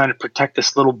Swamp Thing trying to protect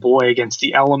this little boy against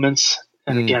the elements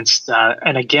and against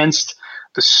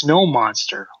the snow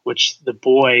monster, which the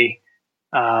boy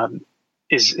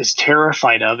is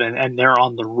terrified of, and they're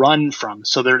on the run from.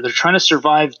 So they're trying to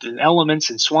survive the elements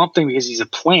and Swamp Thing because he's a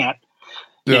plant.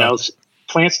 Yeah.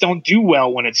 Plants don't do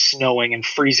well when it's snowing and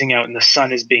freezing out and the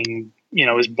sun is being,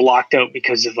 is blocked out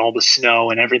because of all the snow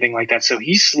and everything like that. So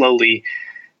he's slowly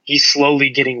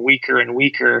getting weaker and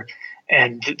weaker,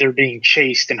 and they're being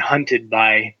chased and hunted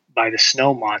by the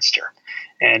snow monster.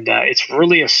 And it's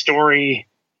really a story.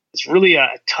 It's really a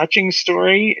touching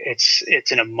story.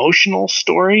 It's an emotional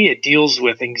story. It deals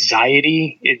with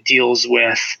anxiety. It deals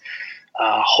with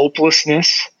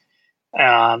hopelessness.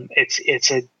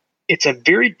 It's a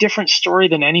very different story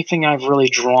than anything I've really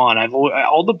drawn.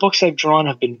 All the books I've drawn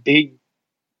have been big,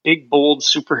 bold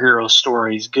superhero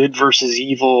stories, good versus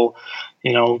evil,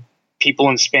 people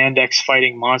in spandex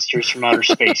fighting monsters from outer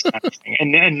space kind of thing.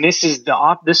 And this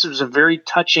was a very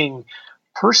touching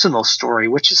personal story,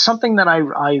 which is something that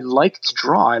I like to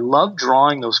draw. I love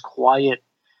drawing those quiet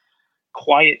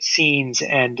scenes,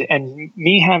 and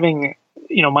me having,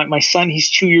 my son,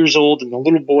 he's 2 years old, and the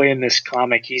little boy in this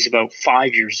comic, he's about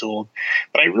 5 years old.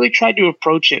 But I really tried to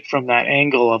approach it from that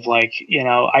angle of like,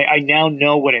 I now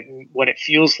know what it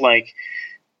feels like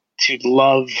to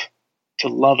love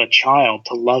a child,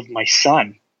 to love my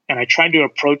son. And I tried to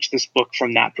approach this book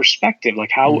from that perspective.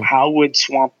 Like how would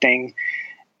Swamp Thing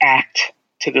act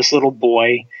to this little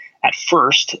boy at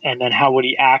first, and then how would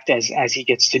he act as he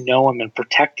gets to know him and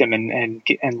protect him and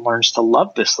learns to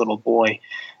love this little boy.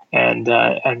 And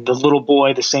the little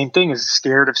boy, the same thing, is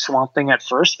scared of Swamp Thing at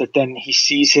first, but then he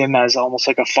sees him as almost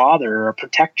like a father or a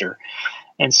protector.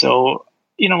 And so,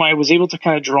 I was able to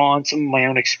kind of draw on some of my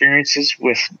own experiences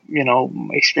with,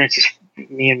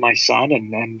 me and my son,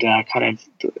 and kind of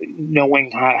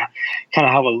knowing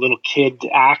how a little kid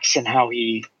acts and how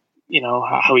he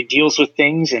deals with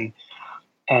things. And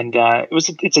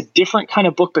it's a different kind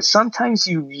of book, but sometimes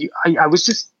I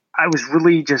was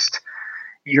really just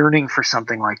yearning for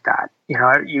something like that.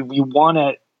 You want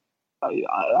to,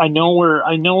 I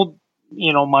know,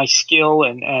 my skill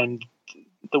and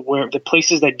the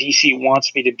places that DC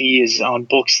wants me to be is on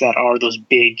books that are those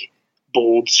big,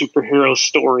 bold superhero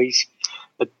stories.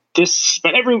 But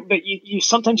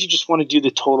sometimes you just want to do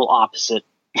the total opposite.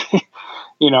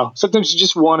 Sometimes you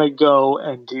just want to go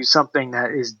and do something that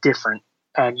is different,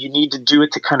 and you need to do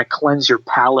it to kind of cleanse your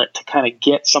palate, to kind of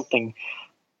get something,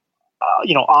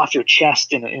 off your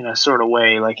chest in a sort of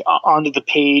way, like onto the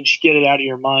page, get it out of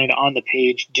your mind on the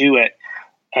page, do it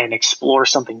and explore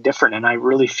something different. And I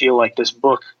really feel like this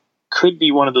book could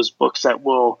be one of those books that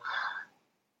will,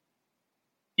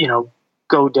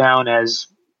 go down as,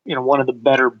 one of the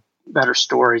better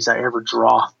stories I ever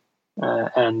draw.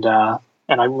 And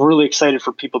I'm really excited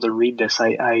for people to read this.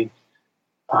 I'm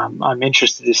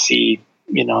interested to see,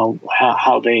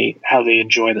 how they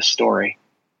enjoy the story.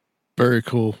 Very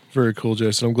cool,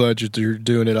 Jason. I'm glad you're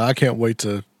doing it. I can't wait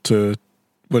to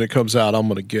when it comes out. I'm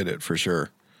going to get it for sure.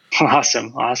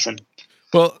 Awesome.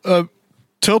 Well,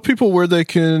 tell people where they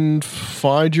can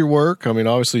find your work. I mean,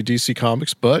 obviously DC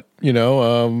Comics, but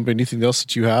anything else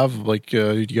that you have? Like,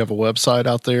 do you have a website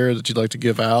out there that you'd like to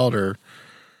give out, or?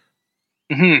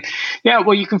 Mm-hmm. Yeah,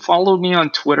 well, you can follow me on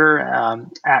Twitter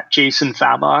at Jason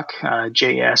Fabok,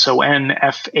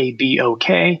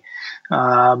 JSONFABOK.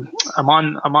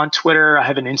 I'm on Twitter. I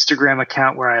have an Instagram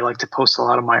account where I like to post a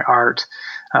lot of my art.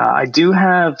 I do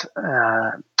have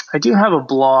a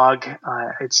blog.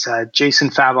 It's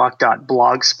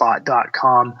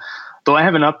jasonfabok.blogspot.com, though I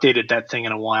haven't updated that thing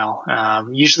in a while.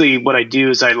 Usually what I do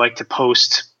is I like to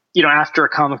post, after a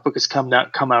comic book has come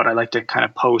out, I like to kind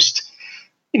of post,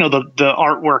 the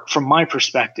artwork from my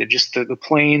perspective, just the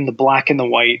plain, the black and the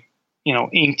white,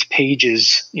 inked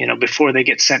pages, before they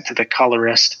get sent to the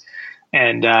colorist,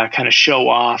 and kind of show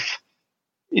off,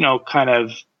 kind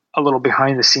of a little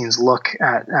behind the scenes look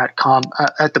at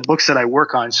the books that I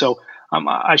work on. So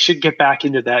I should get back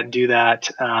into that and do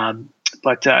that.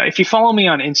 But if you follow me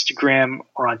on Instagram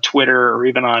or on Twitter, or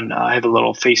even I have a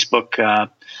little Facebook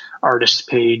artist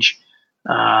page,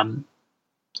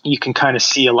 you can kind of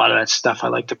see a lot of that stuff. I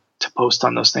like to post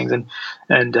on those things, if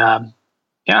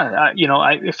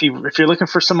you're looking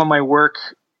for some of my work,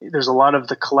 there's a lot of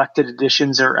the collected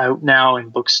editions are out now in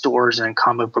bookstores and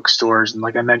comic book stores. And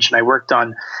like I mentioned, I worked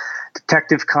on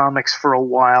Detective Comics for a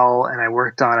while, and I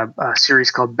worked on a series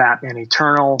called Batman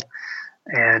Eternal,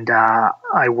 and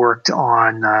I worked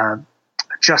on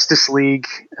Justice League,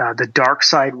 The Dark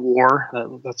Side War.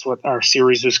 That's what our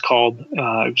series was called. It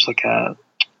was like a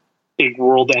big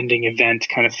world-ending event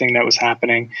kind of thing that was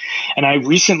happening. And I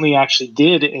recently actually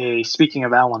did speaking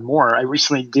of Alan Moore, I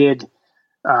recently did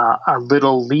a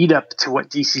little lead up to what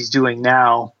DC's doing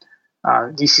now.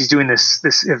 DC's doing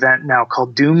this event now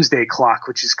called Doomsday Clock,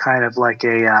 which is kind of like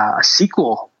a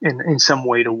sequel in some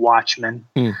way to Watchmen.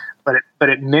 But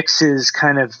it mixes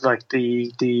kind of like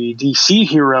the DC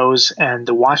heroes and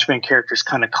the Watchmen characters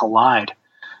kind of collide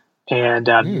and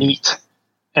meet.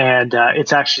 And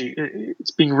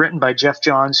it's being written by Jeff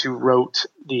Johns, who wrote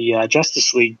the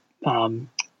Justice League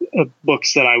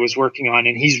books that I was working on,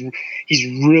 and he's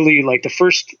really like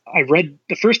I read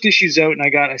the first issues out, and I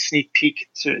got a sneak peek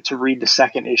to read the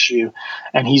second issue,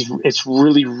 and it's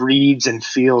really reads and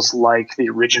feels like the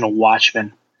original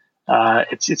Watchmen.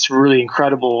 It's really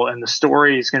incredible, and the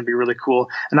story is going to be really cool.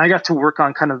 And I got to work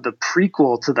on kind of the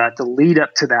prequel to that, the lead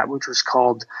up to that, which was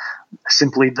called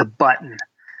simply The Button,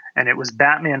 and it was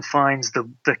Batman finds the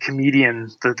comedian,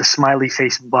 the smiley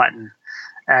face Button.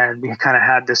 And we kind of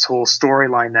had this whole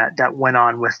storyline that went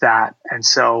on with that. And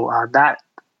so that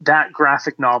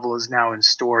graphic novel is now in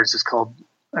stores. I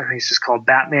think it's just called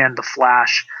Batman, The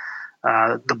Flash,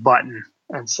 The Button.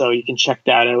 And so you can check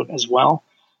that out as well.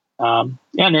 And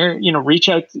reach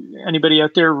out, anybody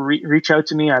out there, reach out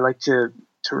to me. I like to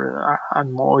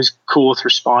I'm always cool with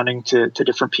responding to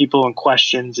different people and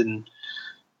questions and,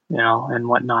 and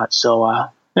whatnot. So,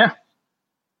 yeah.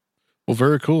 Well,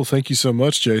 very cool. Thank you so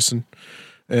much, Jason.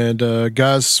 And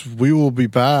guys, we will be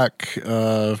back.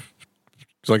 Like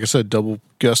I said, double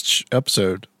guest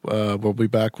episode. We'll be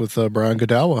back with Brian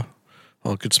Godawa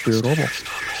on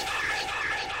Conspiranormal.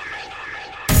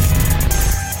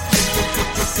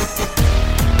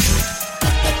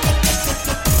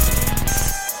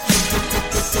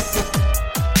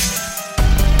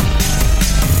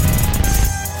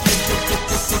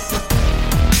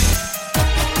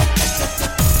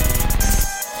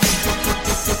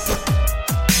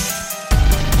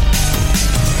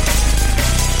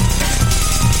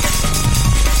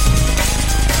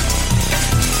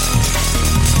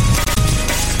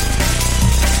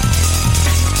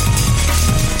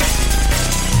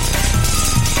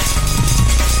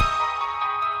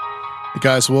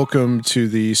 Guys, welcome to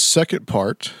the second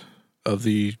part of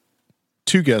the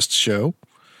two-guest show.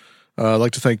 I'd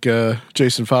like to thank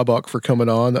Jason Fabok for coming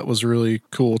on. That was really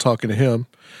cool talking to him.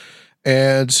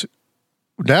 And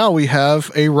now we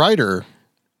have a writer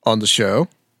on the show,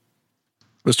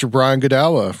 Mr. Brian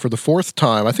Godawa, for the fourth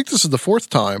time. I think this is the fourth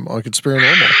time on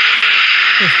Conspiranormal.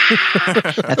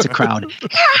 That's a crowd.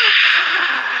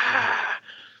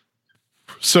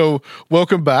 So,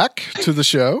 welcome back to the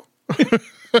show.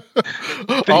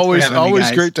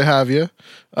 Always great to have you.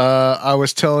 I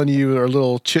was telling you our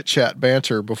little chit chat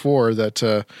banter before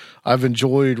that I've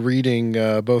enjoyed reading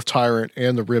both Tyrant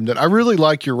and The Remnant. I really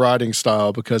like your writing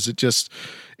style because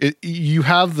you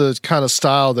have the kind of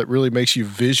style that really makes you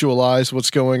visualize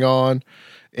what's going on,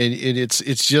 and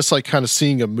it's just like kind of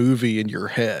seeing a movie in your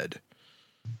head.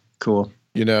 Cool.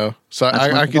 So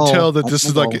I can tell that this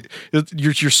is like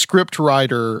your script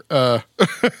writer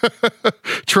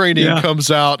training comes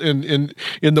out in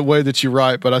the way that you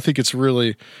write. But I think it's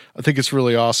really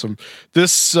awesome.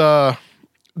 This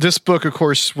book, of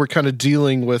course, we're kind of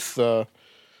dealing with the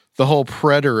whole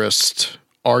preterist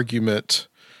argument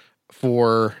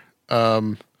of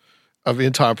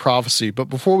end time prophecy. But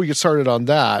before we get started on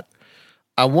that,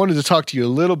 I wanted to talk to you a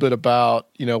little bit about,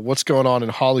 what's going on in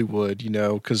Hollywood,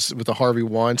 because with the Harvey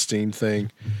Weinstein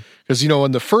thing, because,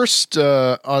 on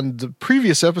the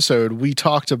previous episode, we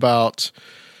talked about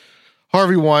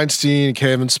Harvey Weinstein,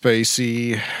 Kevin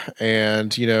Spacey,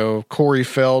 and, Corey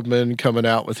Feldman coming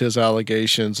out with his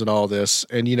allegations and all this.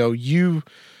 And, you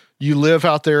live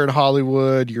out there in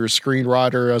Hollywood, you're a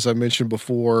screenwriter, as I mentioned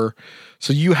before.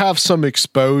 So you have some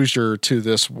exposure to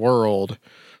this world.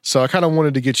 So I kind of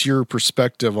wanted to get your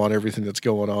perspective on everything that's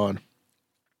going on.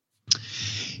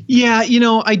 Yeah,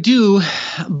 I do,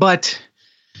 but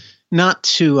not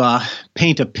to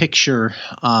paint a picture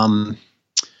of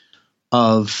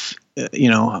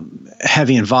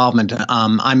heavy involvement.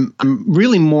 I'm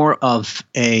really more of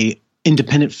a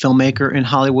independent filmmaker in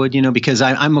Hollywood, because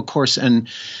I'm of course, and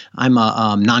I'm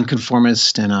a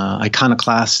nonconformist and a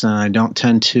iconoclast, and I don't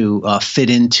tend to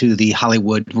fit into the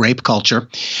Hollywood rape culture.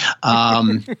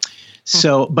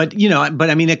 So, but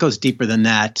I mean, it goes deeper than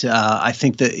that. I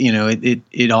think that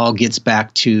it all gets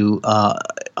back to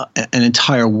an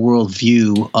entire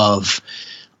worldview of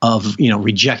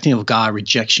rejecting of God,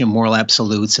 rejection of moral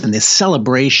absolutes, and this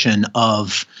celebration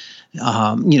of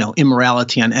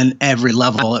immorality on every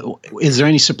level. Is there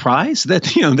any surprise that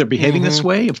they're behaving this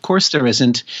way? Of course there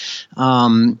isn't.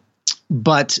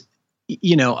 But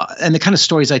and the kind of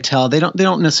stories I tell, they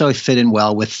don't necessarily fit in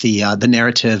well with the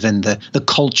narrative and the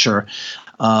culture.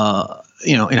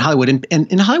 In Hollywood, and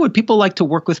in Hollywood, people like to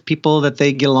work with people that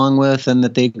they get along with and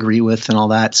that they agree with and all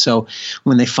that. So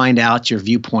when they find out your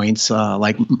viewpoints,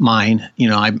 like mine,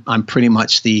 I'm pretty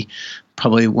much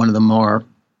probably one of the more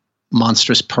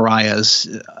monstrous pariahs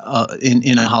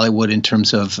in Hollywood in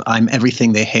terms of I'm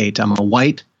everything they hate. I'm a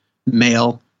white,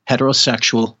 male,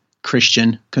 heterosexual,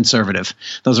 Christian, conservative.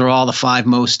 Those are all the 5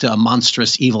 most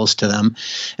monstrous evils to them.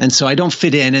 And so I don't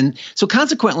fit in. And so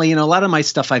consequently, a lot of my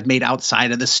stuff I've made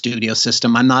outside of the studio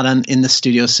system. I'm not in the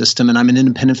studio system, and I'm an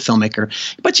independent filmmaker.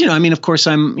 But, of course,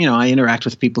 I interact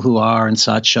with people who are and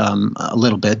such a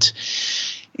little bit.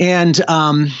 And,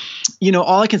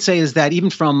 all I can say is that even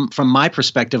from my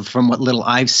perspective, from what little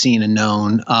I've seen and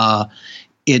known,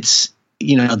 there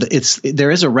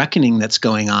is a reckoning that's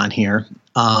going on here.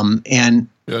 And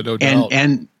no doubt.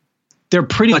 And they're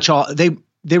pretty much all they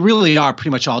really are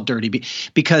pretty much all dirty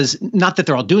because not that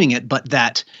they're all doing it, but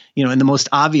that and the most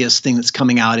obvious thing that's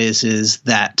coming out is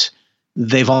that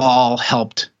they've all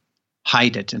helped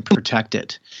hide it and protect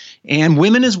it, and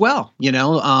women as well.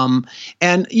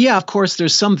 And yeah, of course,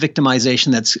 there's some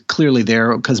victimization that's clearly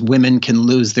there because women can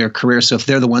lose their career. So if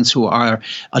they're the ones who are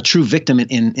a true victim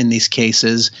in these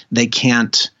cases, they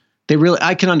can't.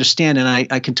 I can understand and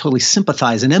I can totally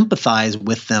sympathize and empathize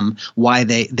with them why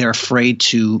they're afraid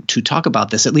to talk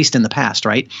about this, at least in the past,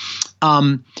 right?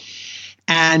 But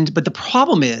the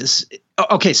problem is,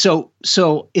 okay, so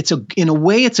in a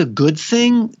way it's a good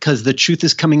thing because the truth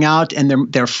is coming out and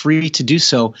they're free to do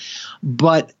so,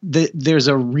 but there's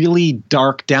a really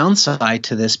dark downside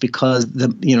to this because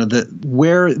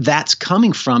where that's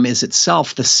coming from is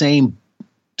itself the same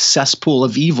cesspool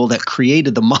of evil that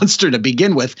created the monster to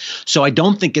begin with. So I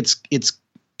don't think it's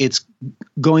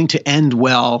going to end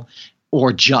well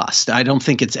or just. I don't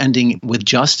think it's ending with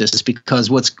justice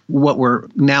because what we're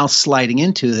now sliding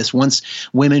into this once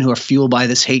women who are fueled by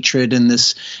this hatred and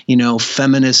this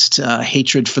feminist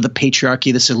hatred for the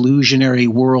patriarchy, this illusionary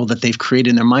world that they've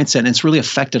created in their mindset, and it's really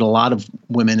affected a lot of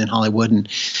women in Hollywood. And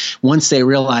once they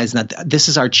realize that this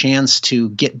is our chance to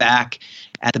get back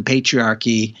at the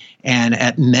patriarchy and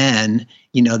at men,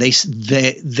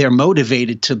 they're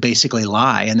motivated to basically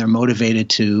lie, and they're motivated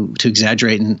to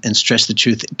exaggerate and stretch the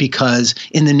truth because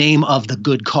in the name of the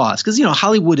good cause. Because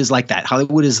Hollywood is like that.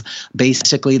 Hollywood is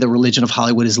basically the religion of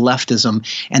Hollywood is leftism,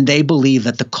 and they believe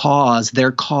that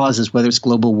their cause is whether it's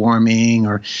global warming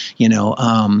or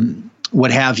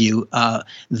what have you.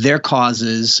 Their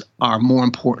causes are more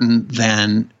important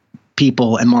than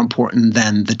people and more important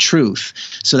than the truth.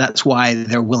 So that's why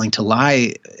they're willing to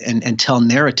lie and tell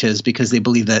narratives because they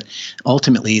believe that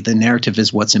ultimately the narrative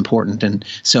is what's important. And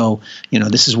so,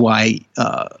 this is why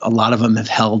a lot of them have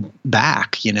held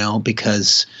back,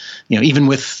 because, even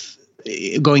with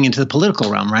going into the political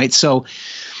realm, right? So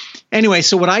anyway,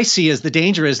 so what I see is the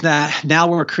danger is that now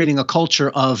we're creating a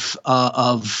culture of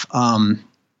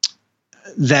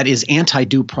that is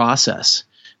anti-due process.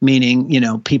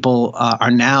 Meaning, people are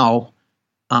now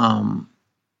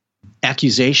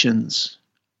accusations.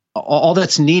 All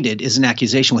that's needed is an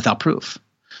accusation without proof.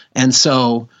 And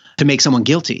so to make someone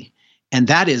guilty. And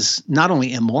that is not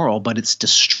only immoral, but it's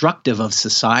destructive of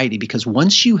society because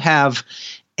once you have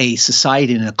a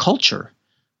society and a culture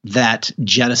that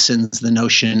jettisons the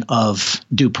notion of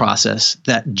due process,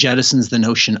 that jettisons the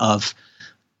notion of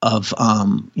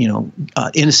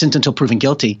innocent until proven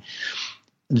guilty,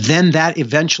 then that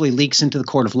eventually leaks into the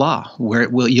court of law where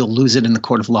you'll lose it in the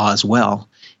court of law as well.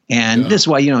 And this is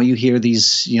why, you hear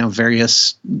these,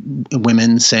 various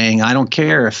women saying, I don't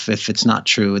care if it's not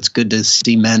true. It's good to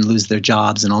see men lose their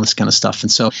jobs and all this kind of stuff. And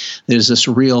so there's this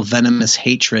real venomous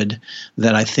hatred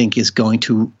that I think is going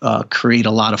to create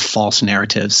a lot of false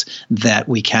narratives that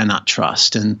we cannot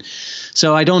trust. And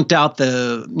so I don't doubt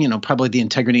probably the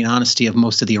integrity and honesty of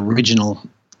most of the original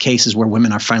cases where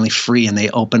women are finally free and they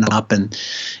open up and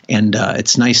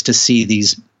it's nice to see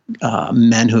these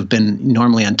men who have been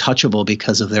normally untouchable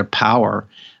because of their power.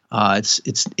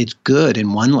 It's good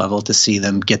in one level to see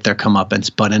them get their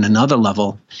comeuppance, but in another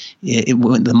level,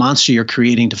 the monster you're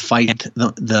creating to fight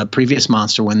the previous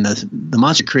monster, when the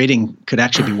monster you're creating could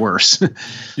actually be worse.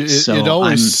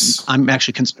 I'm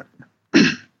actually concerned.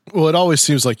 Well, it always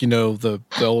seems like, the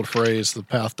old phrase, the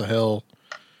path to hell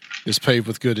is paved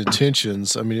with good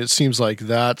intentions. I mean, it seems like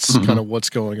that's kind of what's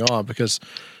going on because,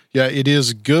 it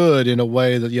is good in a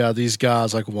way that, these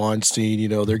guys like Weinstein,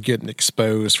 they're getting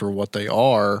exposed for what they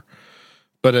are.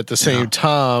 But at the same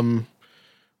time,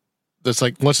 that's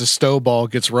like once a snowball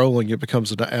gets rolling, it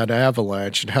becomes an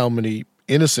avalanche. And how many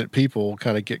innocent people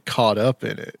kind of get caught up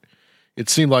in it? It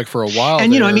seemed like for a while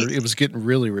and, it was getting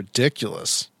really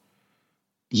ridiculous.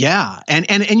 Yeah. And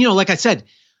like I said,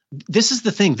 this is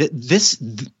the thing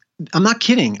I'm not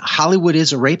kidding. Hollywood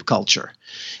is a rape culture.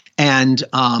 And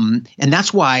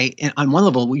that's why on one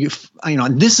level,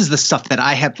 this is the stuff that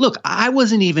I have. Look, I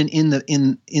wasn't even in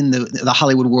the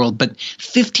Hollywood world, but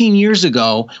 15 years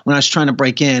ago when I was trying to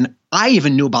break in, I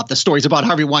even knew about the stories about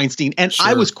Harvey Weinstein, and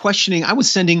I was questioning. I was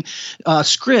sending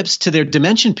scripts to their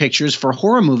Dimension Pictures for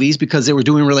horror movies because they were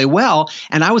doing really well,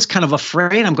 and I was kind of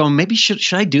afraid. I'm going, maybe should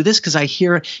I do this because I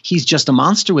hear he's just a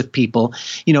monster with people.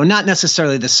 Not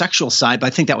necessarily the sexual side, but I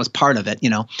think that was part of it.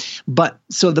 But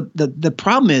so the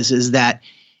problem is that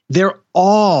they're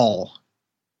all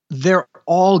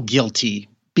guilty.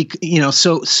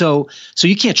 So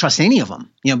you can't trust any of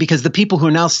them, because the people who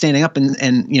are now standing up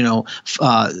and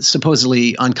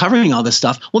supposedly uncovering all this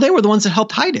stuff, well, they were the ones that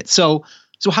helped hide it. So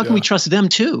how can we trust them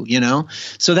too?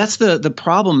 So that's the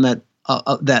problem but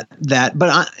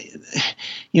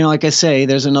like I say,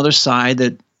 there's another side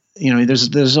that,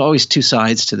 there's always two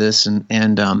sides to this.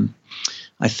 And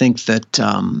I think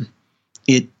that,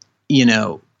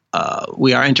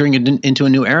 we are entering into a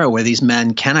new era where these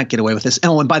men cannot get away with this.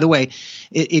 And by the way,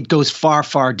 it goes far,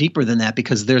 far deeper than that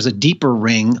because there's a deeper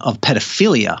ring of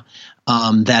pedophilia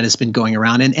that has been going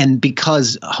around. And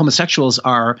because homosexuals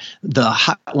are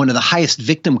one of the highest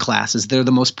victim classes, they're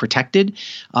the most protected.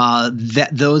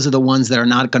 Those are the ones that are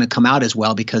not going to come out as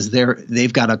well because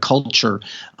they've got a culture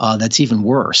that's even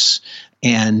worse.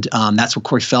 And that's what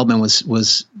Corey Feldman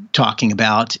was talking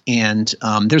about. And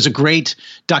there's a great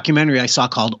documentary I saw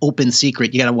called Open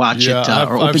Secret. You got to watch it.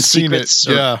 Or Open Secrets.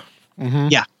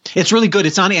 Yeah, it's really good.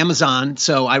 It's on Amazon,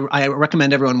 so I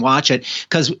recommend everyone watch it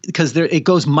because it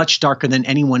goes much darker than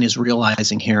anyone is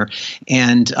realizing here,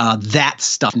 and that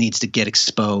stuff needs to get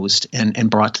exposed and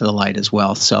brought to the light as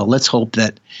well. So let's hope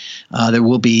that there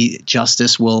will be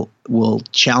justice. Will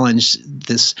challenge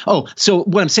this. Oh, so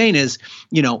what I'm saying is,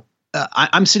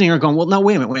 I'm sitting here going, well, no,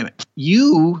 wait a minute.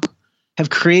 You have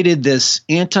created this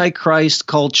antichrist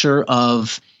culture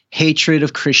of hatred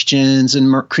of Christians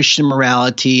and Christian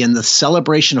morality and the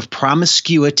celebration of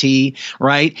promiscuity,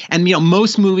 right? And,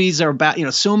 most movies are about,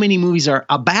 so many movies are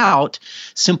about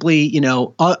simply,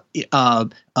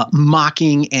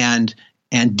 mocking and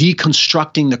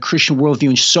deconstructing the Christian worldview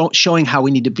and showing how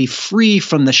we need to be free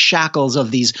from the shackles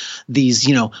of these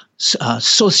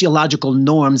sociological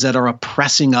norms that are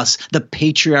oppressing us, the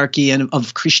patriarchy and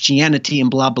of Christianity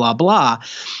and blah, blah, blah.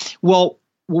 Well,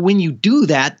 when you do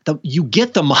that, you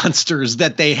get the monsters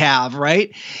that they have,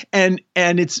 right? And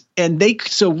they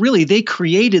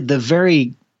created the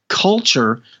very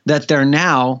culture that they're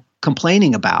now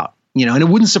complaining about. And it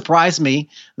wouldn't surprise me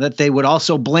that they would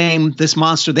also blame this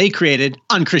monster they created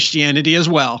on Christianity as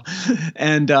well.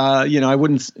 And it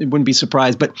wouldn't be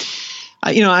surprised. But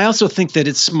I also think that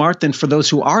it's smart then for those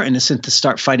who are innocent to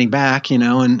start fighting back.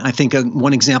 And I think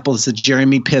one example is the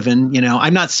Jeremy Piven.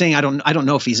 I'm not saying I don't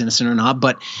know if he's innocent or not,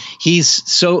 but he's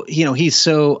so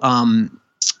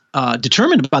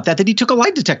determined about that he took a lie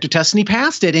detector test and he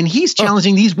passed it, and he's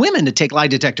challenging these women to take lie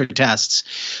detector tests.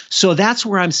 So that's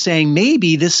where I'm saying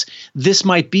maybe this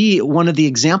might be one of the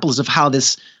examples of how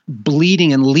this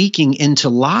bleeding and leaking into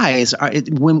lies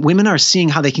when women are seeing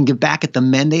how they can give back at the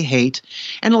men they hate.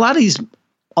 And a lot of these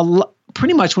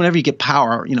pretty much whenever you get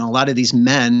power, a lot of these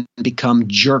men become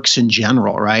jerks in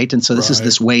general, right? And so this is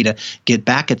this way to get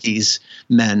back at these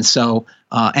men. So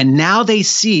and now they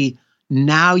see.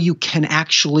 Now you can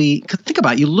actually think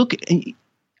about it. You look,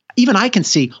 even I can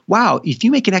see, wow, if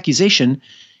you make an accusation,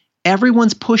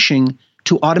 everyone's pushing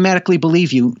to automatically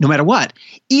believe you no matter what.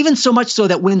 Even so much so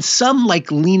that when some like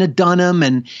Lena Dunham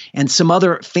and some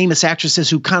other famous actresses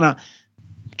who kind of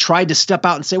tried to step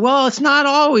out and say, well, it's not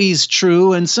always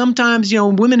true. And sometimes,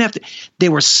 women they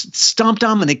were stomped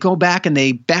on and they go back and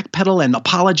they backpedal and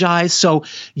apologize. So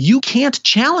you can't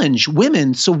challenge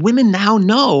women. So women now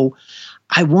know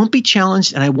I won't be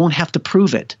challenged and I won't have to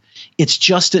prove it. It's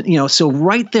just, so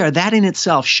right there, that in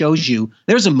itself shows you,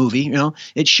 there's a movie,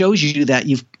 it shows you that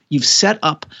you've set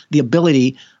up the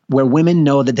ability where women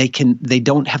know that they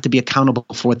don't have to be accountable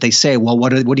for what they say. Well, what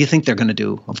do you think they're going to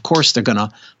do? Of course they're going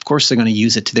to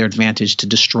use it to their advantage to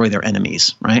destroy their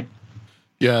enemies, right?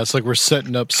 Yeah, it's like we're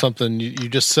setting up something. You're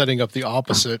just setting up the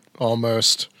opposite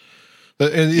almost.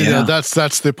 And you know,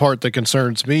 that's the part that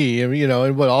concerns me, and you know,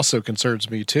 and what also concerns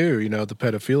me too, you know, the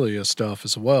pedophilia stuff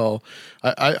as well.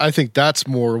 I think that's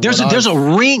more. There's a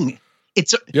ring.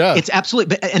 It's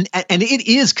absolutely, and it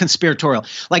is conspiratorial.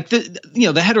 Like the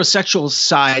heterosexual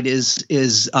side is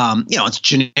it's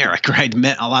generic, right?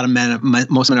 A lot of men,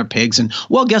 most men are pigs, and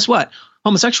well, guess what?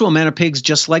 Homosexual men are pigs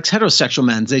just like heterosexual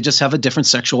men. They just have a different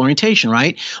sexual orientation,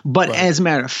 right? But as a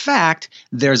matter of fact,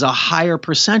 there's a higher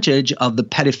percentage of the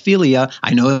pedophilia.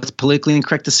 I know it's politically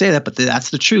incorrect to say that, but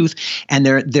that's the truth. And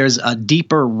there's a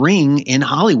deeper ring in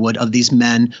Hollywood of these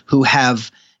men who have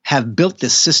built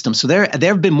this system. So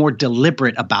they've been more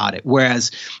deliberate about it. Whereas,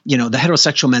 you know, the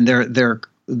heterosexual men,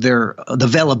 the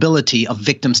availability of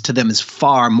victims to them is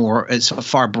far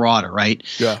broader, right?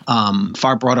 Yeah.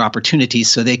 Far broader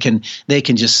opportunities, so they can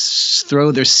just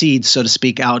throw their seeds, so to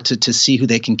speak, out to see who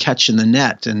they can catch in the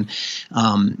net. And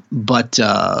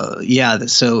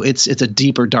so it's a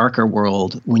deeper, darker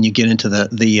world when you get into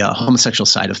the homosexual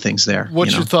side of things. There.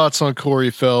 What's your thoughts on Corey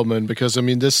Feldman? Because I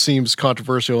mean, this seems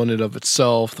controversial in and of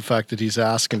itself. The fact that he's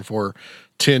asking for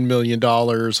 $10 million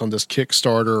on this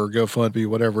Kickstarter or GoFundMe,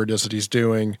 whatever it is that he's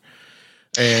doing.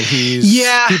 And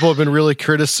people have been really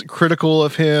critical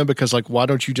of him because, like, why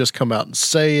don't you just come out and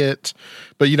say it?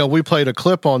 But, you know, we played a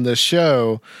clip on this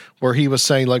show where he was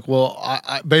saying, like, well,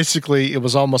 I basically it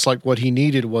was almost like what he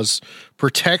needed was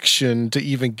protection to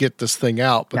even get this thing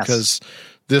out because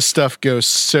this stuff goes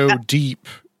so deep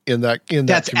in that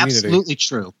community. That's absolutely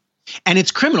true. And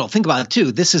it's criminal. Think about it,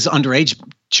 too. This is underage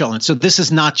children. So this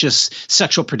is not just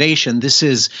sexual predation. This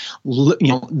is,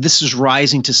 this is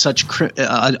rising to such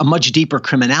a much deeper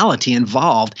criminality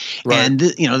involved. Right.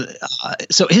 And,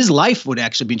 so his life would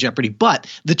actually be in jeopardy. But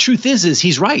the truth is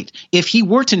he's right. If he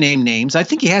were to name names, I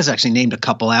think he has actually named a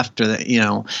couple after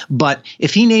that, but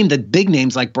if he named the big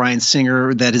names like Bryan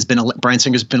Singer, Bryan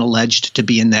Singer's been alleged to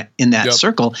be in that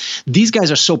circle, these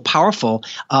guys are so powerful.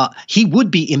 He would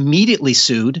be immediately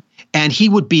sued and he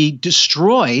would be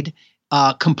destroyed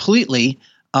completely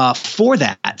for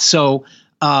that. So,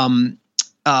 and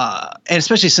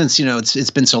especially since, it's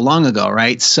been so long ago,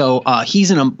 right? So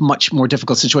he's in a much more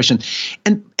difficult situation.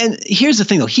 And here's the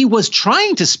thing, though. He was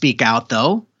trying to speak out,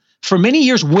 though, for many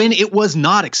years when it was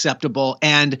not acceptable,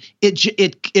 and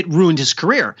it ruined his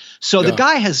career. So the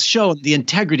guy has shown the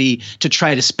integrity to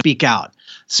try to speak out.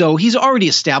 So he's already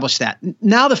established that.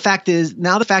 Now the fact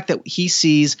that he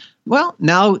sees, well,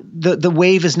 now the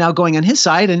wave is now going on his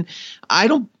side, and I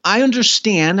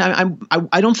understand.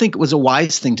 I don't think it was a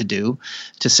wise thing to do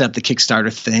to set up the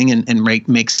Kickstarter thing and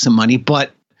make some money,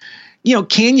 but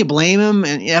can you blame him?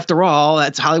 And after all,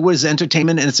 that's Hollywood's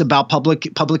entertainment, and it's about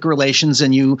public relations,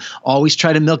 and you always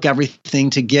try to milk everything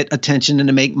to get attention and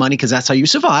to make money because that's how you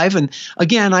survive. And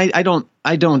again, I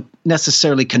don't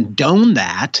necessarily condone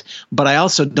that, but I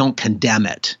also don't condemn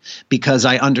it because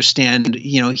I understand,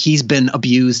 he's been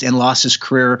abused and lost his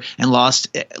career and lost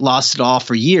it all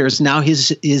for years. Now is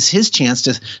his chance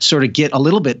to sort of get a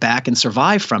little bit back and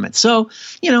survive from it. So,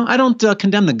 I don't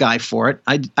condemn the guy for it.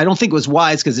 I don't think it was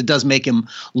wise because it does make him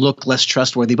look less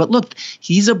trustworthy. But look,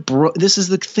 this is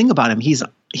the thing about him.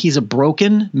 He's a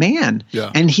broken man.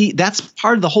 Yeah. And that's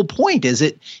part of the whole point is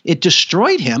it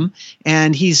destroyed him,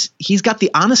 and he's got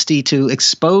the honesty to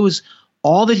expose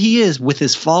all that he is with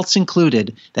his faults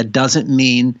included. That doesn't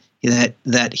mean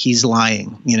that he's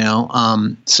lying,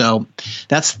 so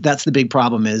that's the big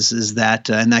problem is that,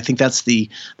 and I think that's the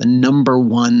number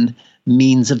one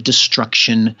means of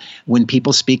destruction when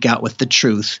people speak out with the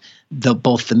truth.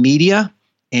 Both the media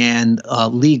and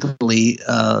legally,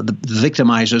 the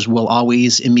victimizers will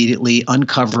always immediately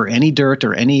uncover any dirt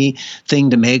or anything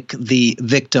to make the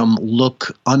victim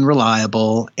look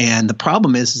unreliable. And the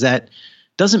problem is that it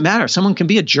doesn't matter. Someone can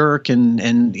be a jerk and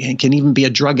can even be a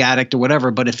drug addict or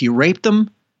whatever, but if you rape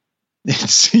them,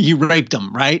 you raped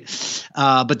them, right?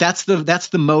 But that's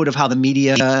the mode of how the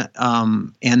media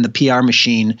and the PR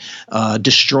machine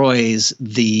destroys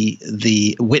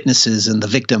the witnesses and the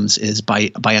victims is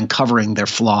by uncovering their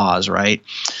flaws, right?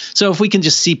 So if we can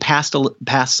just see past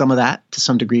some of that to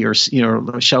some degree, or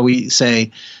shall we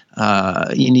say,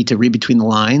 you need to read between the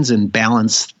lines and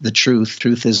balance the truth.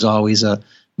 Truth is always a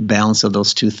balance of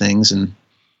those two things, and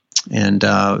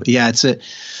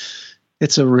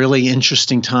it's a really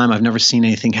interesting time. I've never seen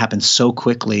anything happen so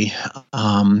quickly.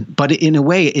 But in a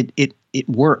way,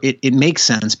 it makes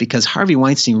sense because Harvey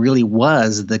Weinstein really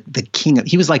was the king.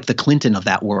 He was like the Clinton of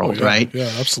that world, right?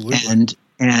 Yeah, absolutely.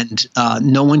 And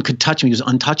no one could touch him. He was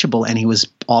untouchable, and he was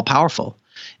all powerful.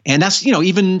 And that's,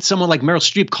 even someone like Meryl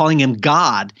Streep calling him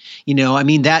God, I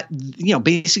mean, that,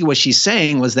 basically what she's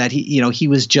saying was that he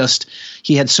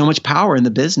had so much power in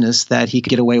the business that he could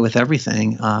get away with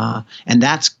everything. And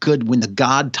that's good. When the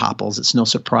God topples, it's no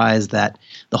surprise that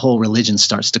the whole religion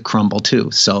starts to crumble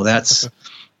too. So that's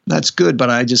good. But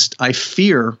I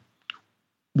fear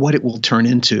what it will turn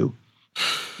into,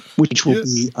 which will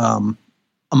be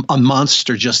a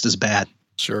monster just as bad.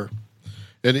 Sure.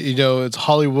 And, it's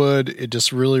Hollywood. It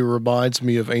just really reminds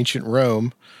me of ancient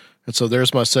Rome. And so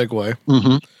there's my segue.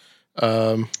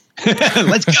 Mm-hmm.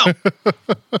 Let's go.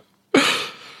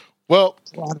 Well,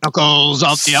 Chronicles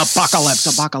of the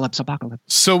Apocalypse.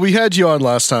 So we had you on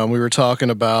last time. We were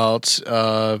talking about,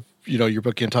 your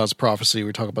book, End Times Prophecy. We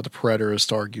were talking about the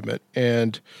preterist argument.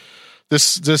 And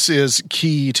this is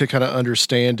key to kind of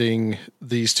understanding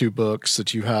these two books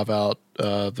that you have out,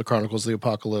 the Chronicles of the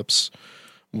Apocalypse.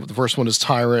 The first one is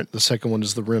Tyrant. The second one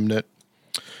is The Remnant.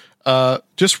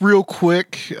 Just real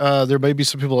quick, there may be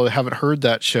some people that haven't heard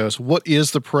that show. So what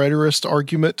is the preterist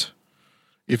argument?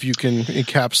 If you can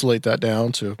encapsulate that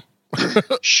down to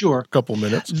sure, a couple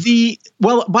minutes.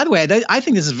 Well, by the way, I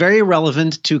think this is very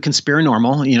relevant to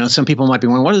Conspiranormal. Some people might be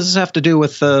wondering, what does this have to do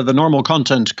with the normal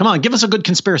content? Come on, give us a good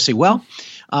conspiracy. Well,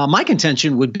 my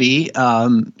contention would be,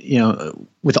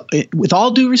 with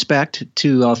all due respect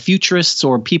to futurists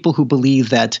or people who believe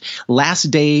that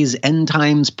last days, end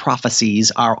times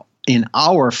prophecies are in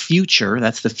our future,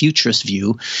 that's the futurist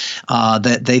view,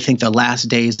 that they think the last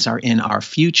days are in our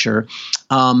future.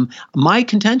 My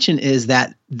contention is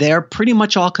that they're pretty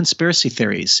much all conspiracy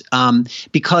theories,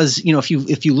 because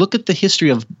if you look at the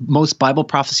history of most Bible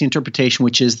prophecy interpretation,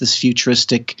 which is this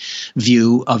futuristic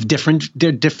view of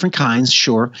they're different kinds,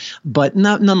 sure, but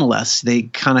nonetheless they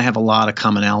kind of have a lot of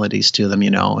commonalities to them,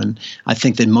 And I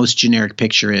think the most generic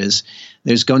picture is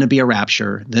there's going to be a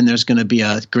rapture, then there's going to be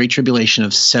a great tribulation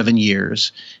of 7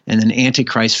 years, and an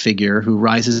Antichrist figure who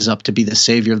rises up to be the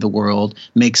savior of the world,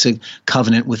 makes a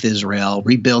covenant with Israel,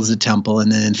 rebuilds the temple,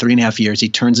 and then in 3.5 years he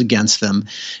turns against them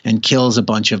and kills a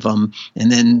bunch of them,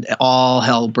 and then all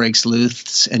hell breaks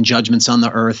loose and judgments on the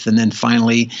earth, and then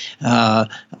finally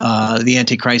the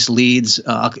Antichrist leads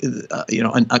a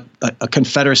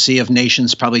confederacy of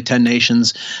nations, probably 10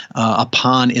 nations,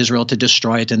 upon Israel to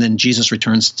destroy it, and then Jesus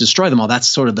returns to destroy them all. That's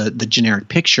sort of the generic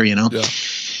picture, Yeah.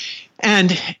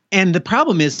 And the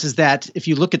problem is that if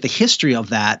you look at the history of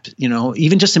that,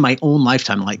 even just in my own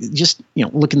lifetime,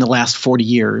 look in the last 40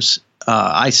 years,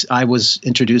 I was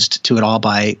introduced to it all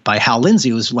by Hal Lindsey,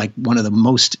 who was like one of the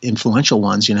most influential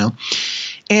ones,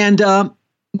 and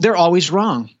they're always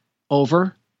wrong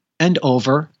over and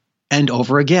over and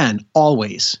over again,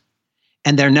 always.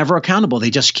 And they're never accountable.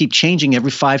 They just keep changing every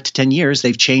 5 to 10 years.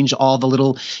 They've changed all the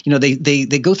little, they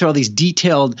go through all these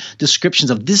detailed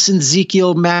descriptions of this in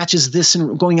Ezekiel matches this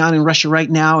and going on in Russia right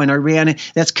now, and Iran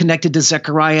that's connected to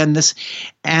Zechariah and this,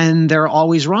 and they're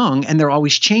always wrong and they're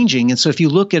always changing. And so if you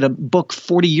look at a book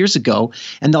 40 years ago,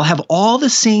 and they'll have all the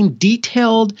same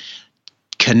detailed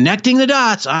connecting the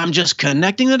dots. I'm just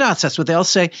connecting the dots. That's what they'll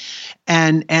say.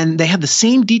 And they have the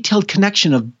same detailed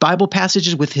connection of Bible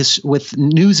passages with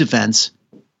news events,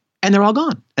 and they're all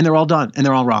gone, and they're all done, and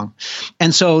they're all wrong.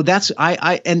 And so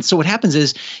and so what happens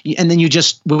is, and then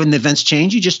when the events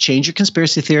change, you just change your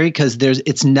conspiracy theory because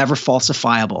it's never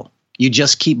falsifiable. You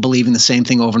just keep believing the same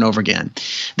thing over and over again.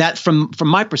 That from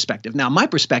my perspective. Now, my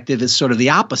perspective is sort of the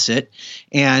opposite,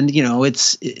 and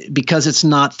it's because it's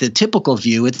not the typical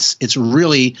view. It's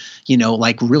really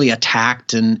really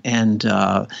attacked and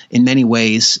in many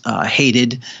ways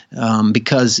hated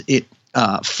because it.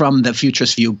 From the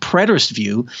futurist view,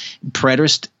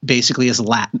 preterist basically is a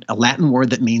Latin word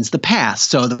that means the past.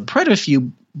 So the preterist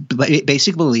view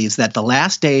basically believes that the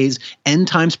last days, end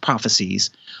times prophecies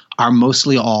are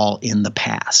mostly all in the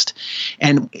past.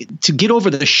 And to get over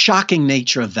the shocking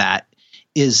nature of that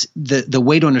is the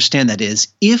way to understand that is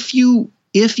if you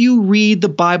read the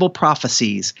Bible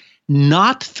prophecies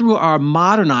not through our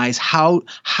modern eyes, how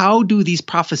do these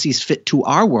prophecies fit to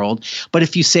our world? But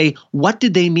if you say, what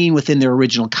did they mean within their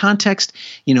original context?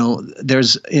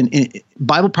 There's in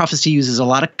Bible prophecy uses a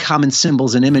lot of common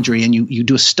symbols and imagery, and you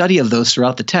do a study of those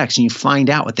throughout the text, and you find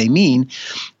out what they mean.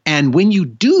 And when you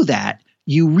do that,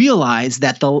 you realize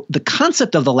that the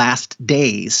concept of the last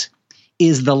days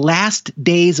is the last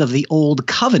days of the old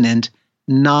covenant,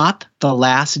 not the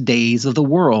last days of the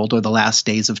world or the last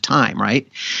days of time, right?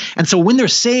 And so when they're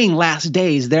saying last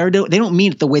days, they don't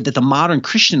mean it the way that the modern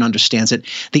Christian understands it.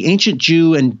 The ancient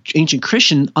Jew and ancient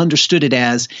Christian understood it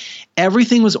as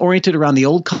everything was oriented around the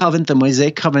old covenant, the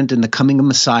Mosaic covenant, and the coming of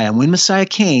Messiah. And when Messiah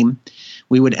came,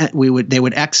 they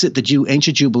would exit the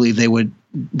ancient Jew believed they would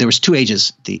there was two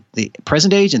ages, the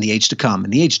present age and the age to come.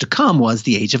 And the age to come was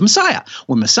the age of Messiah.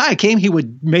 When Messiah came, he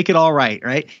would make it all right,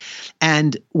 right?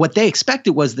 And what they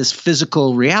expected was this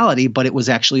physical reality, but it was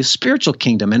actually a spiritual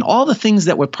kingdom. And all the things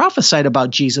that were prophesied about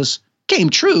Jesus came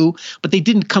true, but they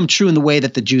didn't come true in the way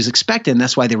that the Jews expected. And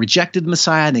that's why they rejected the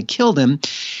Messiah and they killed him.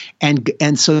 And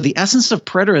so the essence of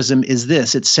preterism is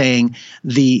this. It's saying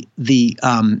the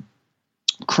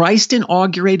Christ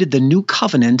inaugurated the new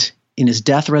covenant in his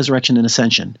death, resurrection, and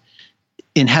ascension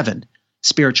in heaven,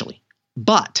 spiritually.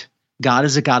 But God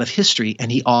is a God of history,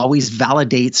 and he always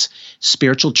validates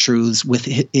spiritual truths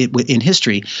in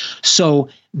history. So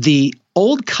the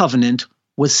old covenant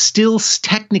was still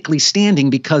technically standing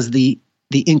because the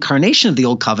incarnation of the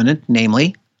old covenant,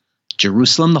 namely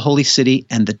Jerusalem, the holy city,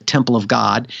 and the temple of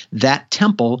God, that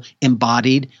temple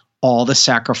embodied all the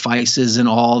sacrifices and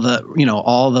all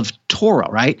the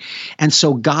Torah, right? And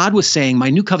so God was saying,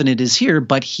 my new covenant is here,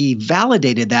 but he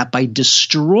validated that by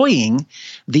destroying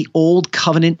the old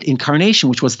covenant incarnation,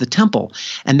 which was the temple.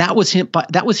 And that was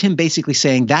him basically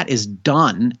saying that is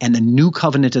done and the new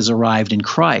covenant has arrived in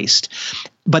Christ.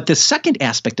 But the second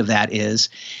aspect of that is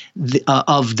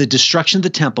of the destruction of the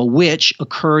temple, which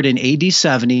occurred in AD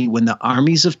 70 when the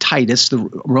armies of Titus, the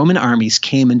Roman armies,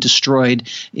 came and destroyed,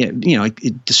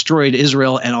 it destroyed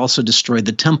Israel and also destroyed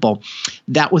the temple.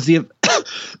 That was the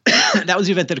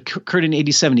event that occurred in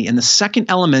AD 70. And the second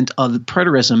element of the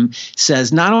preterism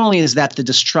says not only is that the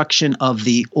destruction of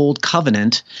the old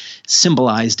covenant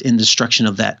symbolized in destruction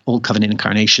of that old covenant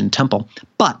incarnation temple,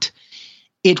 but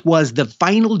it was the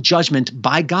final judgment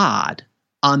by God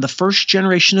on the first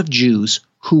generation of Jews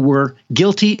who were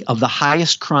guilty of the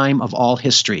highest crime of all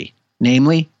history,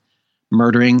 namely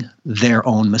murdering their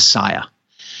own Messiah.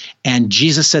 And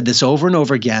Jesus said this over and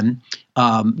over again.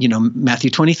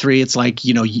 Matthew 23, it's like,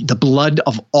 the blood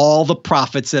of all the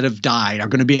prophets that have died are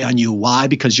going to be on you. Why?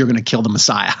 Because you're going to kill the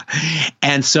Messiah.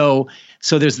 And so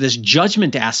there's this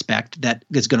judgment aspect that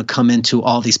is going to come into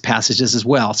all these passages as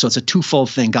well. So it's a twofold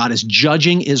thing. God is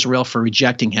judging Israel for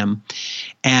rejecting him,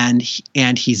 and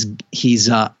he's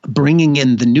bringing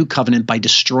in the new covenant by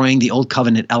destroying the old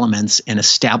covenant elements and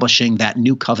establishing that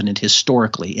new covenant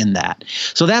historically in that.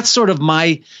 So that's sort of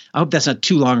I hope that's not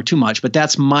too long or too much, but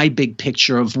that's my big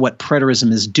picture of what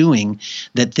preterism is doing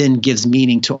that then gives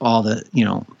meaning to all the,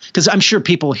 because I'm sure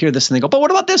people hear this and they go, but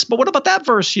what about this? But what about that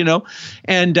verse?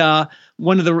 And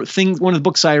one of the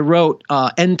books I wrote,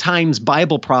 End Times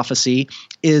Bible Prophecy,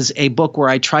 is a book where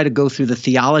I try to go through the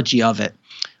theology of it.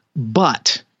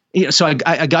 But so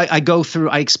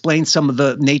I explain some of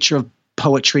the nature of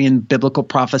poetry and biblical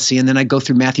prophecy, and then I go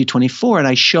through Matthew 24 and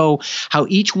I show how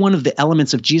each one of the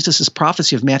elements of Jesus's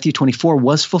prophecy of Matthew 24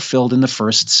 was fulfilled in the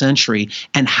first century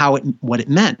and what it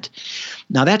meant.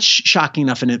 Now that's shocking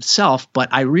enough in itself, but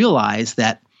I realized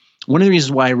that one of the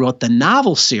reasons why I wrote the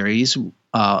novel series,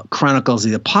 Chronicles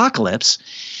of the Apocalypse,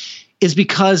 is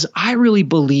because I really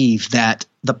believe that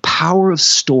the power of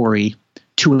story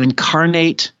to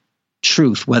incarnate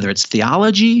truth, whether it's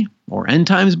theology or end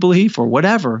times belief or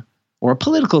whatever, or a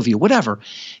political view, whatever,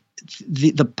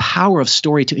 the power of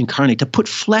story to incarnate, to put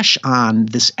flesh on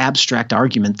this abstract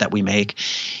argument that we make,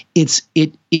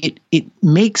 it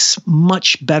makes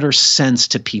much better sense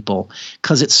to people,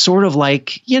 because it's sort of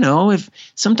like, if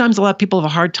sometimes a lot of people have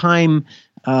a hard time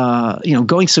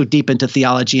going so deep into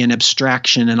theology and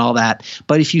abstraction and all that.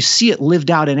 But if you see it lived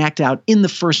out and acted out in the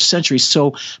first century,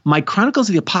 so my Chronicles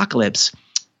of the Apocalypse,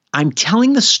 I'm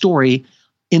telling the story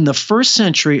in the first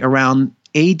century around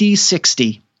AD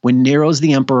 60, when Nero's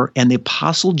the emperor and the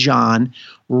Apostle John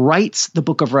writes the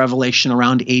book of Revelation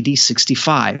around AD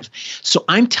 65. So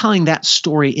I'm telling that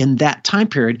story in that time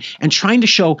period and trying to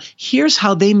show here's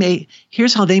how they may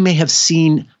have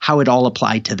seen how it all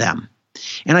applied to them.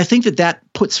 And I think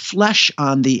that puts flesh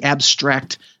on the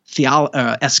abstract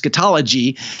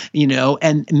eschatology,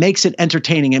 and makes it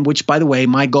entertaining. And which, by the way,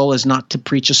 my goal is not to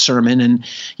preach a sermon and,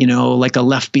 like a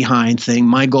Left Behind thing.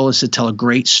 My goal is to tell a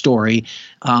great story,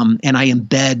 and I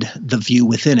embed the view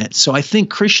within it. So I think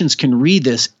Christians can read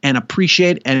this and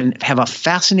appreciate and have a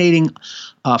fascinating,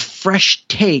 fresh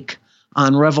take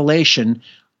on Revelation.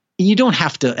 You don't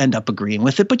have to end up agreeing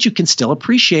with it, but you can still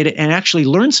appreciate it and actually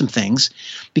learn some things,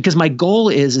 because my goal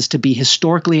is to be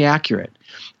historically accurate.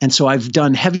 And so I've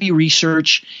done heavy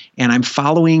research, and I'm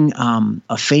following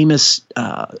a famous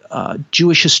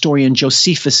Jewish historian,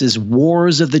 Josephus's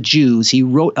Wars of the Jews. He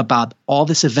wrote about all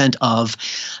this event of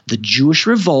the Jewish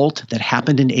revolt that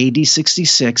happened in AD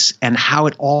 66 and how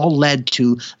it all led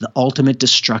to the ultimate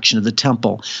destruction of the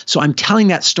temple. So I'm telling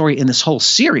that story in this whole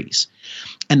series.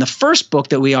 And the first book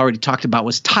that we already talked about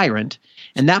was Tyrant,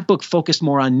 and that book focused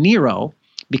more on Nero.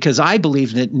 because I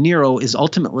believe that Nero is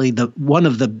ultimately one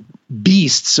of the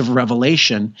beasts of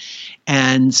Revelation.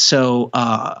 And so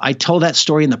I told that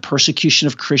story in the persecution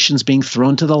of Christians being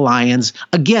thrown to the lions.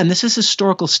 Again, this is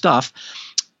historical stuff.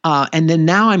 And then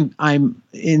now I'm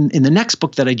in the next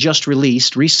book that I just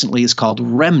released recently is called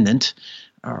Remnant,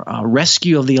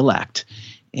 Rescue of the Elect.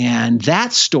 And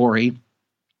that story,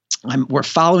 we're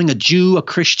following a Jew, a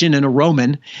Christian, and a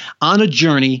Roman on a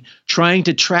journey trying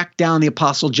to track down the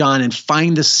Apostle John and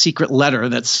find the secret letter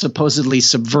that's supposedly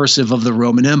subversive of the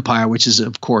Roman Empire, which is,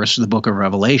 of course, the book of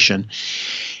Revelation.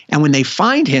 And when they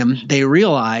find him, they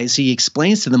realize he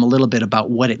explains to them a little bit about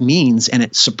what it means, and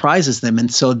it surprises them.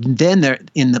 And so then they're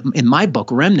in my book,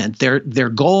 Remnant, their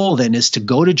goal then is to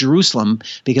go to Jerusalem,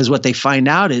 because what they find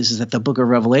out is that the book of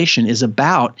Revelation is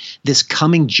about this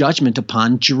coming judgment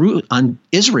on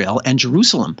Israel and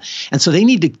Jerusalem. And so they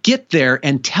need to get there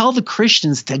and tell the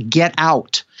Christians to get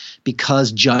out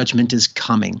because judgment is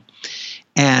coming.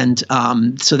 And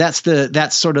so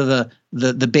that's sort of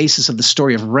the basis of the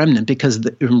story of Remnant, because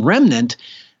in Remnant,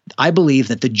 I believe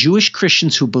that the Jewish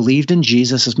Christians who believed in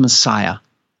Jesus as Messiah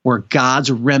were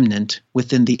God's remnant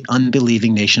within the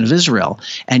unbelieving nation of Israel.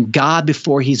 And God,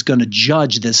 before he's going to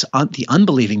judge the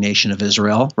unbelieving nation of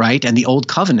Israel, right, and the old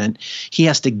covenant, he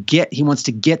wants to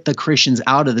get the Christians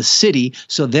out of the city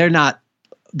so they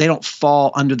don't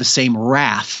fall under the same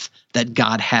wrath that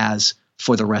God has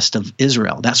for the rest of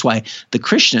Israel. That's why the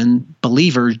Christian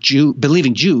believing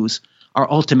Jews are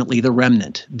ultimately the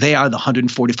remnant. They are the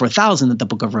 144,000 that the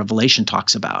book of Revelation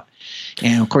talks about.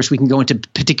 And of course, we can go into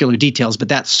particular details, but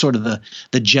that's sort of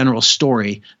the general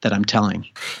story that I'm telling.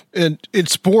 And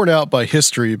it's borne out by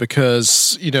history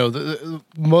because,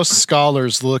 most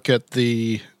scholars look at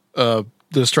the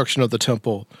destruction of the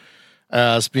temple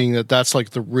as being that's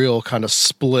like the real kind of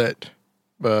split.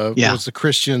 Whereas the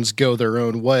Christians go their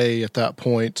own way at that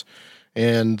point,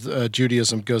 and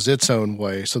Judaism goes its own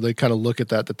way. So they kind of look at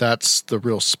that's the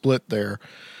real split there.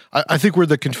 I think where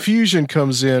the confusion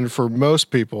comes in for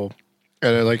most people,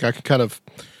 and I can kind of,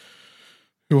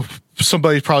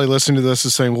 somebody probably listening to this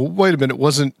is saying, well, wait a minute,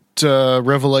 wasn't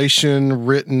Revelation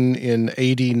written in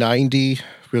AD 90?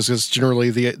 Because it's generally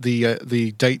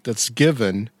the date that's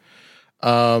given.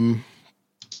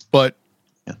 But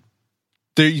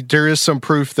there is some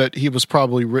proof that he was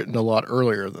probably written a lot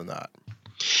earlier than that.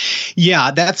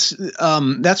 Yeah, that's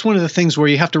one of the things where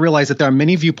you have to realize that there are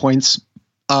many viewpoints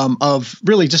of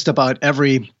really just about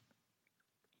every.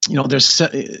 There's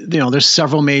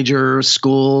several major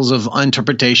schools of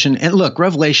interpretation. And look,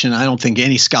 Revelation, I don't think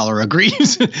any scholar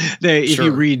agrees. If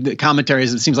you read the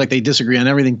commentaries, it seems like they disagree on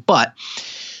everything. But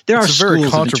it's a very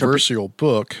controversial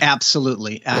book.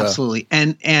 Absolutely. Yeah.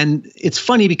 And it's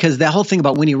funny because that whole thing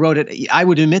about when he wrote it, I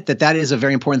would admit that is a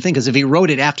very important thing, because if he wrote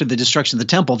it after the destruction of the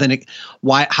temple, then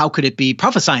how could it be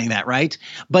prophesying that, right?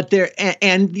 But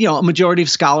a majority of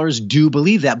scholars do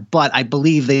believe that, but I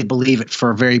believe they believe it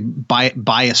for very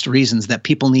biased reasons that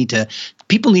people need to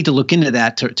look into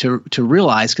that to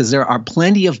realize, because there are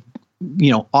plenty of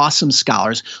awesome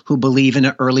scholars who believe in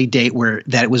an early date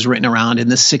that it was written around in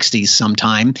the 60s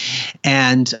sometime.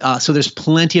 And so there's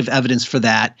plenty of evidence for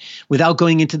that without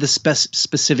going into the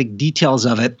specific details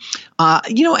of it.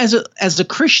 As a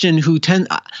Christian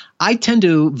I tend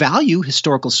to value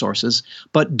historical sources,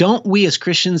 but don't we as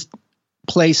Christians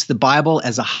place the Bible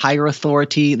as a higher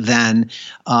authority than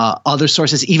other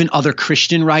sources, even other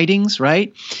Christian writings,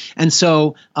 right? And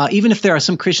so even if there are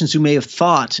some Christians who may have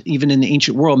thought, even in the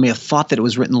ancient world, may have thought that it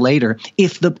was written later,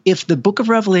 if the book of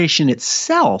Revelation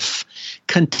itself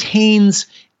contains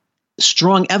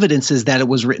strong evidences that it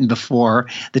was written before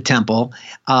the temple,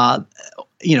 that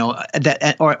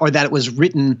it was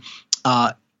written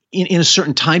in a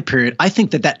certain time period, I think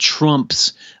that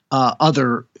trumps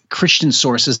other Christian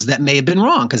sources that may have been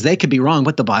wrong, because they could be wrong,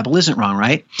 but the Bible isn't wrong,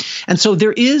 right? And so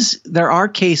there are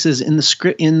cases in the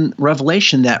script in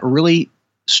Revelation that really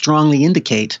strongly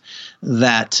indicate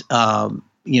that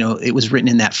it was written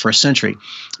in that first century.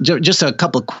 Just a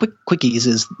couple of quickies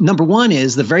is number one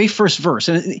is the very first verse,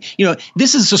 and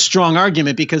this is a strong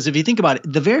argument, because if you think about it,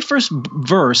 the very first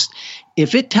verse,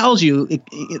 if it tells you,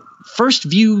 first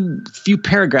few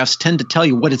paragraphs tend to tell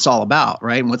you what it's all about,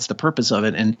 right? And what's the purpose of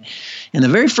it. And the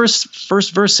very first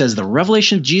verse says, the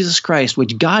revelation of Jesus Christ,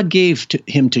 which God gave to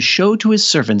him to show to his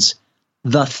servants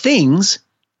the things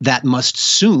that must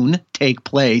soon take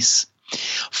place.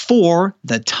 For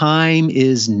the time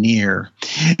is near.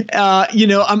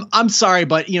 I'm sorry,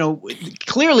 but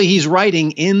clearly he's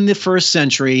writing in the first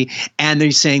century, and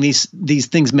they're saying these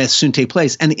things must soon take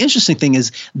place. And the interesting thing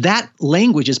is that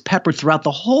language is peppered throughout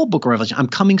the whole book of Revelation. I'm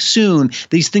coming soon.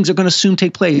 These things are going to soon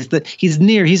take place. That he's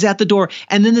near. He's at the door.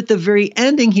 And then at the very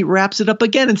ending, he wraps it up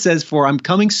again and says, "For I'm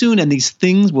coming soon, and these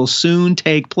things will soon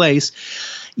take place."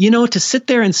 To sit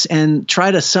there and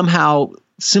try to somehow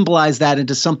symbolize that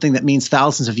into something that means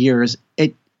thousands of years,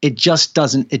 it just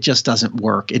doesn't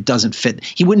work. It doesn't fit.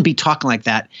 He wouldn't be talking like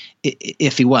that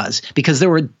if he was, because there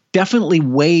were definitely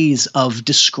ways of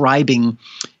describing.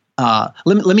 Let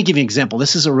me give you an example.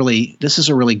 This is a really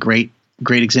great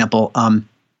example.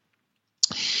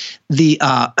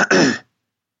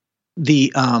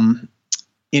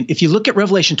 If you look at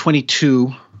Revelation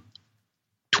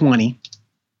 22:20,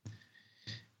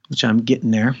 which I'm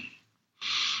getting there.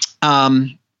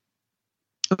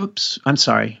 Oops, I'm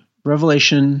sorry.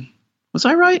 Revelation, was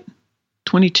I right?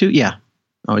 22? Yeah.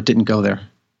 Oh, it didn't go there.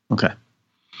 Okay.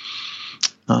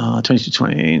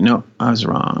 22:20. No, I was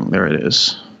wrong. There it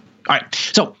is. All right.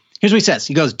 So here's what he says.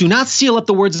 He goes, "Do not seal up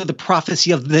the words of the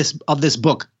prophecy of this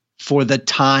book, for the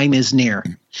time is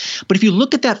near." But if you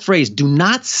look at that phrase, "do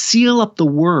not seal up the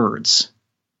words,"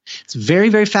 it's very,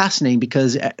 very fascinating,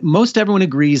 because most everyone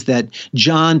agrees that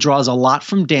John draws a lot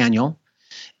from Daniel.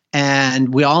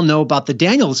 And we all know about the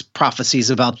Daniel's prophecies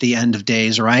about the end of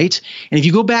days, right? And if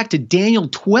you go back to Daniel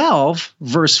 12,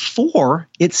 verse 4,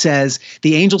 it says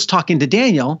the angel's talking to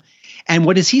Daniel. And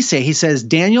what does he say? He says,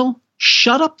 "Daniel,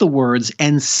 shut up the words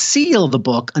and seal the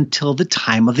book until the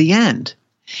time of the end."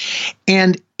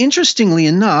 And interestingly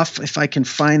enough, if I can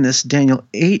find this, Daniel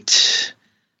 8,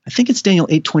 I think it's Daniel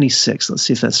 8:26. Let's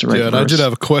see if that's the right verse. And I did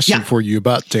have a question for you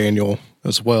about Daniel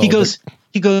as well. He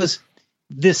goes,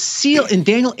 this seal in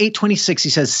Daniel 8:26, he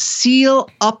says, "Seal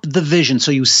up the vision."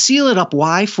 So you seal it up.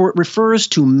 Why? For it refers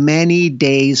to many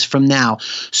days from now.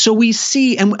 So we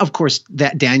see, and of course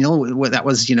that Daniel, that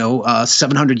was,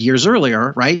 700 years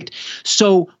earlier, right?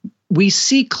 So we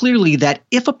see clearly that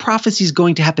if a prophecy is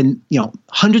going to happen,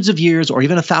 hundreds of years or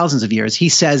even thousands of years, he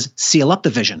says, seal up the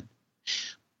vision.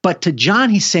 But to John,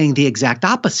 he's saying the exact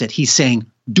opposite. He's saying,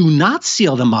 do not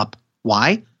seal them up.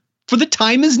 Why? For the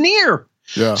time is near.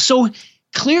 Yeah. So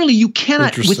clearly you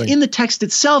cannot, within the text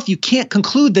itself, you can't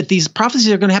conclude that these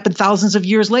prophecies are going to happen thousands of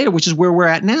years later, which is where we're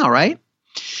at now, right?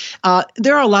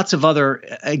 There are lots of other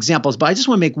examples, but I just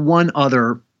want to make one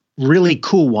other really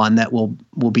cool one that will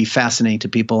be fascinating to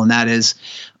people, and that is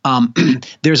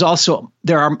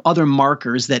there are other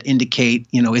markers that indicate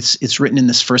it's written in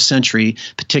this first century,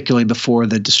 particularly before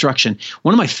the destruction.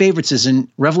 One of my favorites is in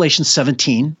Revelation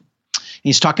 17.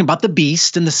 He's talking about the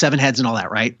beast and the seven heads and all that,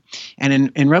 right?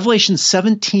 And in Revelation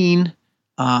 17,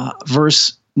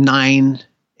 verse 9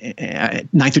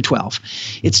 through 12,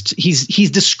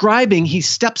 he's describing. He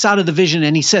steps out of the vision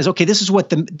and he says, "Okay, this is what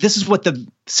the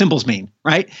symbols mean,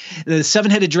 right? The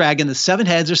seven-headed dragon. The seven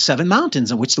heads are seven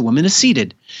mountains on which the woman is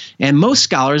seated." And most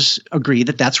scholars agree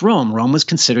that that's Rome. Rome was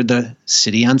considered the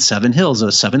city on seven hills, or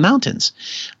seven mountains.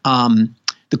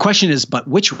 The question is, but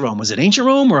which Rome? Was it ancient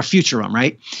Rome or a future Rome,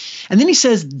 right? And then he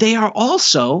says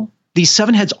these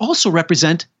seven heads also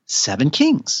represent seven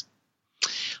kings.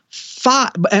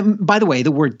 And by the way,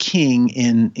 the word king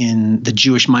in the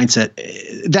Jewish mindset,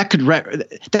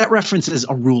 that references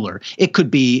a ruler. It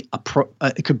could be a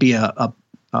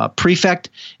prefect.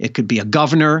 It could be a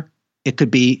governor. It could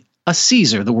be a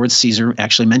Caesar. The word Caesar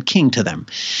actually meant king to them,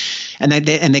 and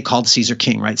they called Caesar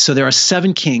king, right? So there are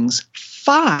seven kings,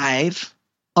 5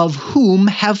 of whom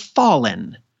have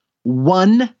fallen.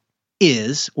 One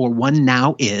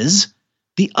now is.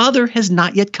 The other has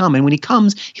not yet come, and when he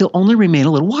comes, he'll only remain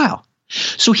a little while.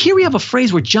 So here we have a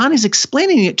phrase where John is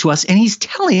explaining it to us, and he's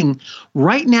telling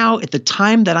right now, at the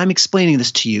time that I'm explaining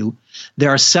this to you, there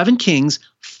are 7 kings,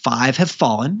 5 have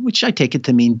fallen, which I take it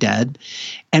to mean dead,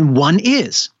 and 1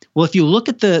 is. Well, if you look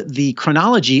at the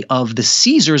chronology of the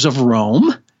Caesars of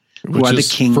Rome, who are the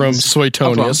kings from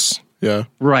Suetonius. Yeah.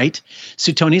 Right.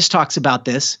 Suetonius talks about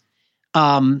this.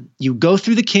 You go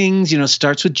through the kings,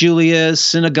 starts with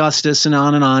Julius and Augustus and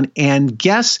on. And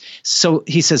so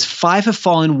he says 5 have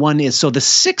fallen, 1 is. So the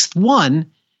 6th one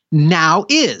now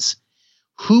is.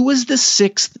 Who was the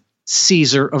 6th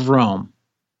Caesar of Rome?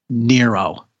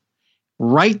 Nero.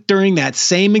 Right during that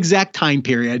same exact time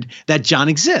period that John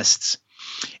exists.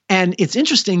 And it's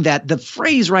interesting that the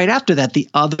phrase right after that, the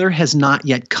other has not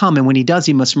yet come. And when he does,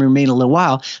 he must remain a little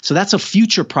while. So that's a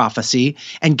future prophecy.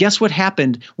 And guess what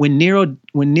happened when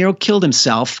Nero killed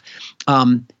himself?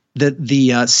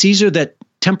 The Caesar that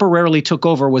temporarily took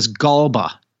over was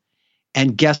Galba.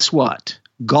 And guess what?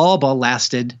 Galba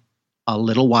lasted a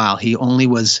little while. He only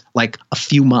was like a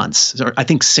few months, or I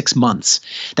think 6 months.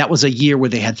 That was a year where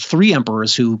they had 3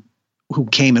 emperors who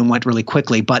came and went really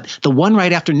quickly. But the one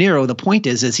right after Nero, the point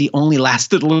is he only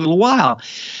lasted a little while.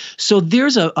 So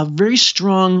there's a very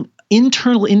strong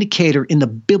internal indicator in the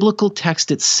biblical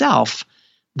text itself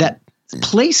that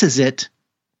places it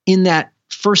in that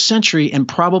first century and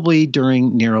probably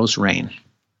during Nero's reign.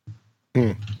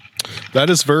 That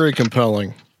is very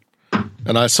compelling.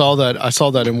 And I saw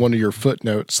that in one of your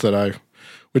footnotes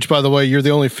which by the way, you're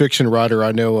the only fiction writer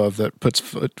I know of that puts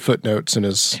footnotes in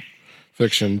his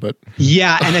fiction, but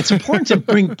yeah, and it's important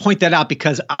to point that out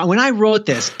because when I wrote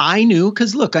this, I knew,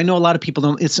 because look, I know a lot of people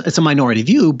don't. It's a minority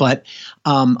view, but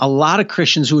a lot of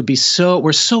Christians who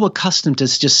were so accustomed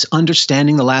to just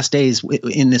understanding the last days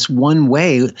in this one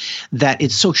way that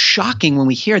it's so shocking when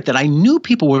we hear it that I knew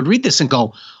people would read this and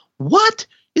go, "What?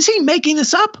 Is he making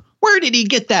this up? Where did he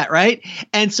get that?" Right?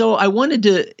 And so I wanted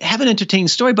to have an entertaining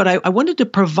story, but I wanted to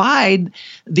provide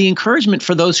the encouragement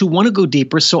for those who want to go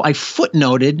deeper. So I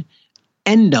footnoted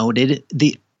and noted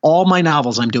all my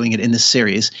novels. I'm doing it in this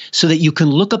series so that you can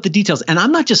look up the details. And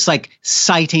I'm not just like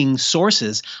citing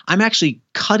sources. I'm actually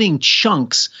cutting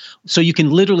chunks so you can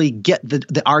literally get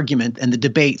the argument and the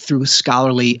debate through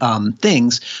scholarly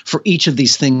things for each of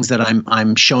these things that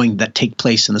I'm showing that take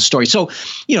place in the story. So,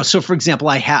 so for example,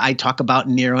 I talk about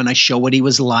Nero and I show what he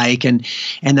was like, and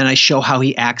then I show how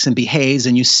he acts and behaves,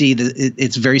 and you see that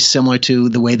it's very similar to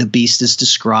the way the beast is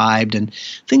described and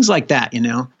things like that,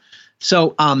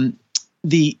 So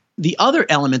the other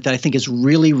element that I think is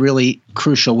really, really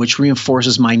crucial, which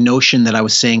reinforces my notion that I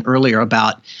was saying earlier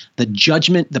about the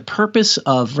judgment, the purpose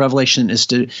of Revelation is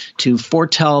to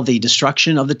foretell the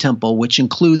destruction of the temple, which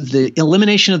includes the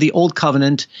elimination of the old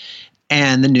covenant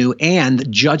and the new, and the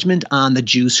judgment on the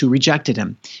Jews who rejected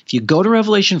him. If you go to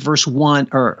Revelation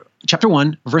chapter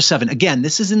 1, verse 7, again,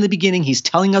 this is in the beginning. He's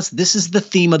telling us this is the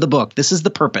theme of the book. This is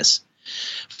the purpose.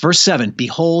 Verse 7,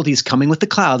 behold, he's coming with the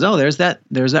clouds. Oh, there's that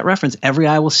reference. Every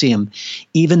eye will see him,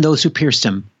 even those who pierced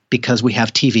him, because we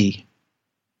have TV.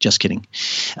 Just kidding.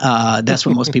 That's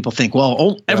what most people think.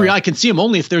 Well, every eye can see him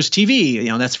only if there's TV.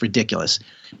 That's ridiculous.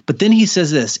 But then he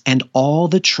says this, and all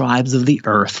the tribes of the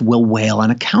earth will wail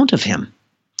on account of him.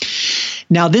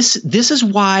 Now, this is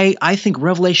why I think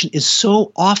Revelation is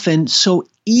so often so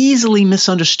easily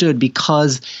misunderstood,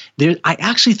 because I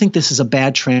actually think this is a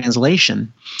bad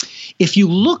translation. If you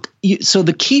look, so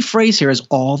the key phrase here is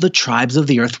all the tribes of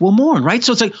the earth will mourn, right?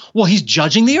 So it's like, well, he's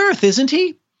judging the earth, isn't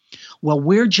he? Well,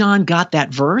 where John got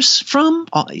that verse from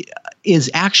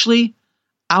is actually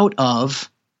out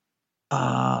of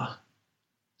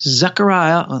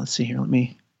Zechariah. Let's see here.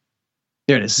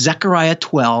 There it is. Zechariah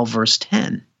 12, verse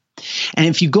 10. And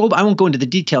if you go, I won't go into the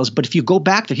details, but if you go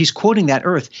back there, he's quoting that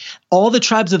earth. All the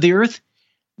tribes of the earth,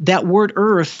 that word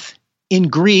earth in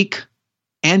Greek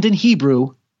and in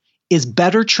Hebrew is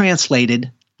better translated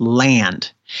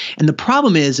land. And the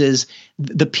problem is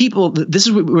the people, this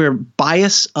is where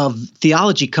bias of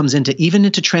theology comes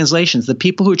into translations. The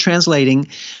people who are translating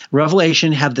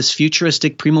Revelation have this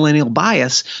futuristic premillennial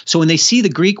bias. So when they see the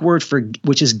Greek word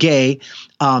which is gay,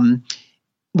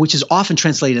 which is often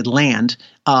translated land,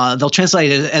 they'll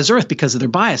translate it as earth because of their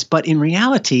bias. But in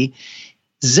reality,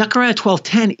 Zechariah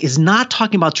 12:10 is not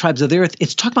talking about tribes of the earth.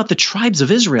 It's talking about the tribes of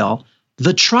Israel,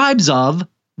 the tribes of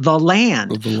the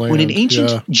land. When an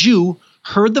ancient Jew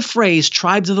heard the phrase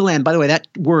tribes of the land, by the way, that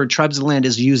word tribes of the land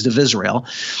is used of Israel,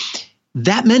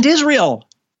 that meant Israel.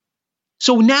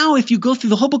 So now if you go through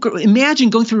the whole book, imagine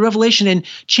going through Revelation and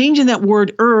changing that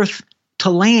word earth to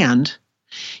land,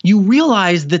 you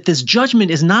realize that this judgment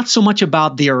is not so much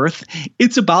about the earth,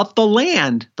 it's about the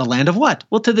land. The land of what?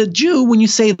 Well, to the Jew, when you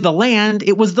say the land,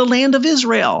 it was the land of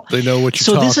Israel. They know what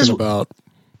you're talking about.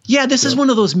 Yeah, this is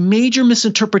one of those major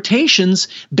misinterpretations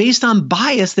based on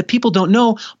bias that people don't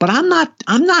know. But I'm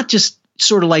not just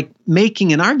sort of like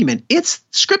making an argument. It's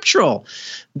scriptural.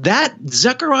 That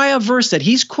Zechariah verse that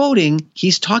he's quoting,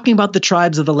 he's talking about the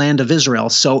tribes of the land of Israel.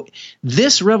 So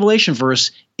this Revelation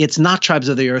verse, it's not tribes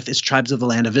of the earth, it's tribes of the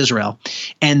land of Israel.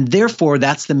 And therefore,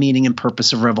 that's the meaning and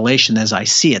purpose of Revelation as I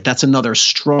see it. That's another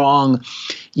strong,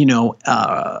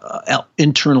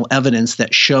 internal evidence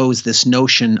that shows this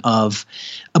notion of,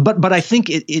 but I think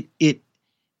it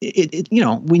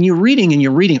when you're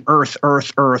reading earth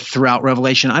throughout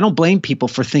Revelation, I don't blame people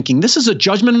for thinking this is a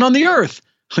judgment on the earth.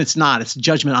 It's not. It's a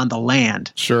judgment on the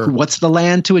land. Sure. What's the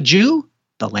land to a Jew?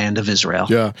 The land of Israel.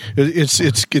 Yeah.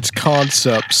 It's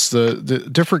concepts, the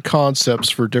different concepts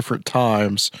for different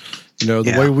times.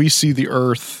 The way we see the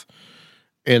earth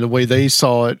and the way they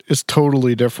saw it is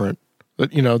totally different.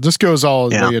 But, this goes all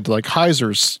the way into like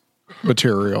Heiser's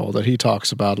material that he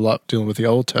talks about a lot, dealing with the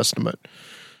Old Testament.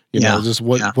 You know, just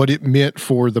what it meant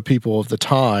for the people of the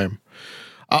time.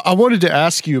 I wanted to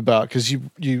ask you about, because you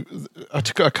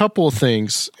a couple of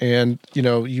things, and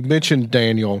you mentioned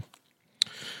Daniel,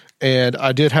 and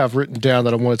I did have written down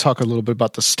that I want to talk a little bit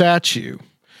about the statue,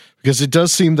 because it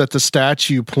does seem that the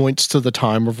statue points to the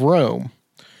time of Rome.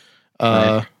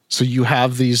 Right. So you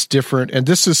have these different, and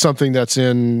this is something that's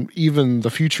in even the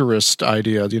futurist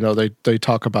idea. They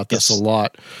talk about this a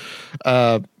lot,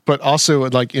 but also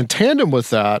like in tandem with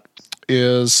that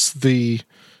is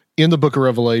in the book of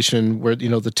Revelation, where,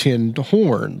 the 10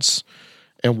 horns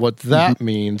and what that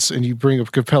means. And you bring a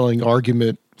compelling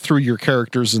argument through your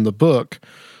characters in the book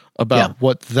about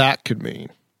what that could mean.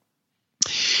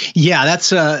 Yeah,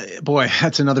 that's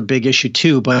another big issue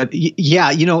too. But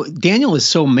Daniel is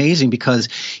so amazing because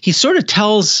he sort of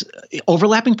tells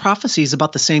overlapping prophecies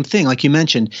about the same thing. Like you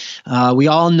mentioned, we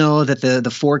all know that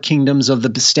the four kingdoms of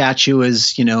the statue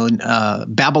is,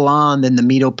 Babylon, then the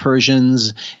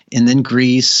Medo-Persians, and then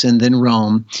Greece, and then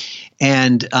Rome.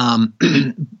 And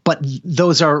but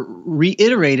those are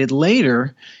reiterated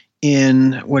later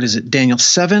in, Daniel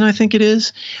 7, I think it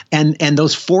is. And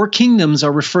those four kingdoms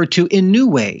are referred to in new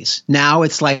ways. Now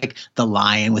it's like the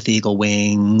lion with eagle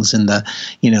wings and the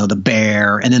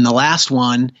bear. And then the last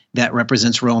one that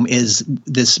represents Rome is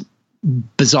this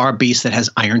bizarre beast that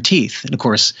has iron teeth. And of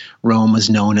course, Rome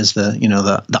was known as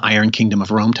the Iron Kingdom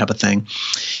of Rome type of thing.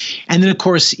 And then of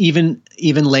course, even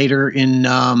later in,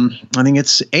 I think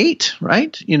it's 8,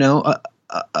 right?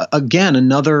 Again,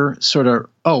 another sort of,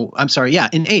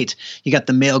 in 8, you got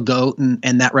the male goat,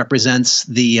 and that represents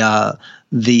the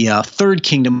third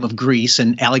kingdom of Greece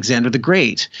and Alexander the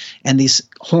Great. And these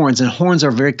horns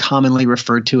are very commonly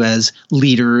referred to as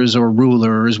leaders or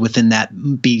rulers within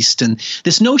that beast. And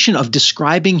this notion of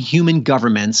describing human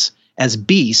governments as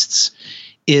beasts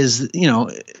is,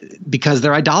 because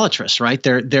they're idolatrous, right?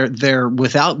 They're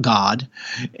without God,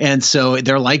 and so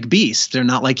they're like beasts. They're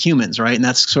not like humans, right? And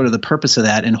that's sort of the purpose of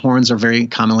that. And horns are very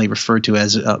commonly referred to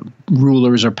as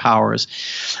rulers or powers.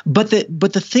 But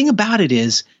the thing about it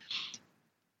is,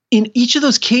 in each of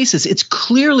those cases, it's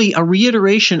clearly a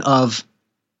reiteration of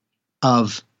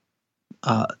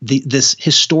this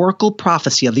historical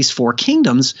prophecy of these four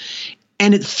kingdoms,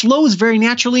 and it flows very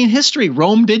naturally in history.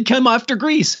 Rome did come after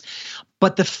Greece.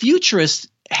 But the futurists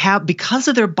have, because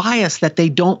of their bias that they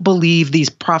don't believe these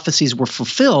prophecies were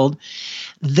fulfilled,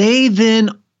 they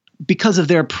then, because of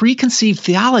their preconceived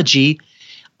theology,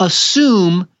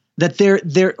 assume that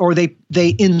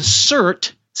they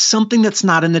insert something that's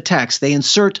not in the text. They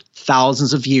insert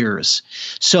thousands of years.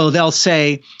 So they'll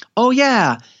say, "Oh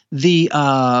yeah, the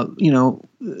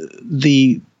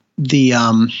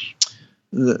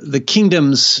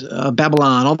kingdoms of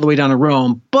Babylon all the way down to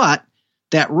Rome, but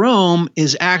that Rome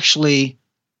is actually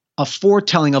a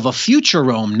foretelling of a future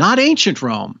Rome, not ancient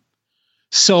Rome."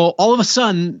 So all of a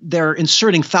sudden, they're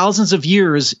inserting thousands of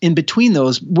years in between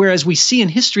those, whereas we see in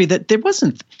history that there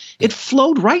wasn't. It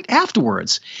flowed right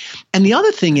afterwards. And the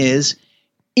other thing is,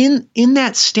 in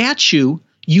that statue,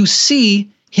 you see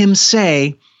him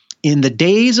say, "In the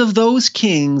days of those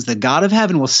kings, the God of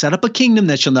heaven will set up a kingdom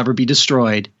that shall never be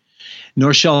destroyed,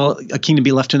 nor shall a kingdom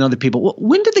be left to another people." Well,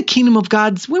 when did the kingdom of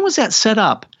God, when was that set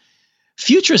up?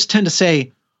 Futurists tend to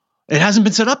say it hasn't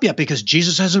been set up yet because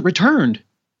Jesus hasn't returned.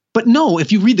 But no,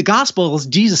 if you read the Gospels,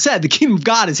 Jesus said the kingdom of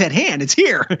God is at hand. It's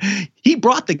here. He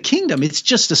brought the kingdom. It's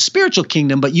just a spiritual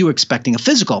kingdom, but you were expecting a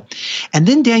physical. And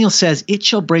then Daniel says, "It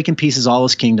shall break in pieces all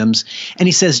his kingdoms." And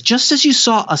he says, "Just as you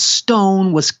saw a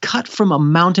stone was cut from a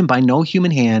mountain by no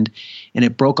human hand, and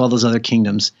it broke all those other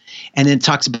kingdoms." And then it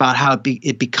talks about how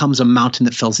it becomes a mountain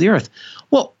that fills the earth.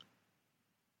 Well,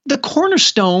 the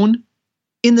cornerstone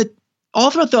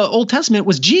all throughout the Old Testament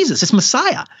was Jesus. It's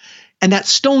Messiah. And that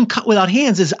stone cut without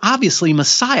hands is obviously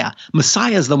Messiah.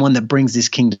 Messiah is the one that brings these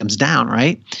kingdoms down,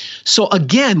 right? So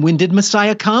again, when did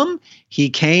Messiah come? He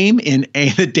came in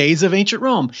the days of ancient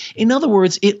Rome. In other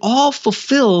words, it all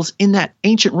fulfills in that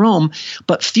ancient Rome,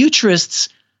 but futurists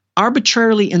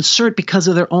arbitrarily insert because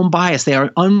of their own bias. They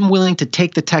are unwilling to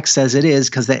take the text as it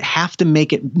is because they have to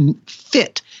make it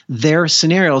fit their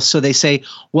scenarios. So they say,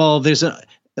 well, there's a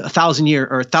 1,000 year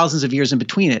or thousands of years in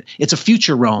between it. It's a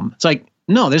future Rome. It's like,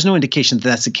 no, there's no indication that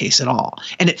that's the case at all.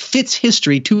 And it fits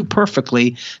history too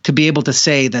perfectly to be able to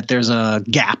say that there's a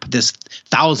gap, this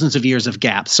thousands of years of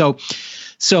gap. So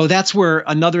So that's where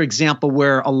another example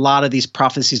where a lot of these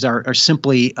prophecies are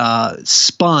simply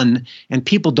spun, and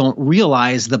people don't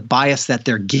realize the bias that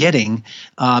they're getting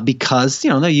because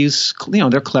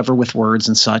they're clever with words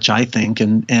and such. I think,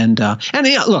 and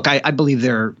look, I believe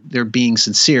they're being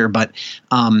sincere, but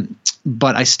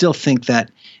I still think that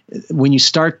when you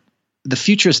start, the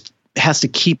futurist has to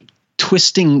keep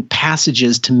twisting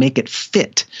passages to make it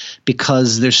fit,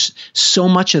 because there's so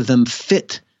much of them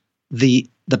fit the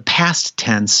past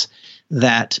tense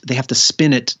that they have to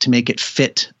spin it to make it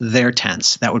fit their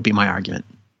tense. That would be my argument.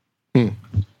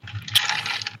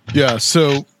 Yeah.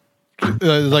 So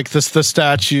like this, the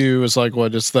statue is like,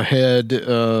 what? It's the head,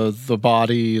 the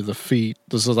body, the feet.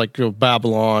 This is like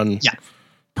Babylon,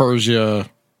 Persia,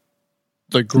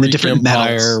 the Greek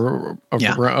Empire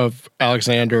of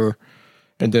Alexander,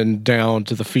 and then down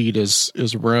to the feet is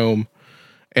Rome.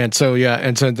 And so,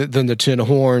 and so then the 10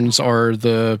 horns are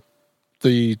the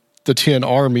 10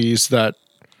 armies that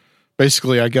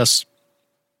basically, I guess,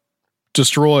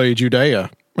 destroy Judea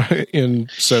in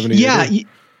 70 AD.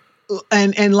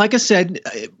 And like I said,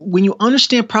 when you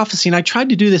understand prophecy, and I tried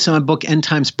to do this in my book, End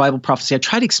Times Bible Prophecy, I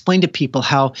try to explain to people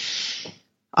how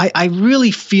I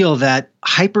really feel that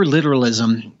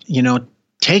hyperliteralism,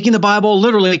 taking the Bible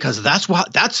literally, because that's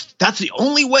the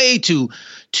only way to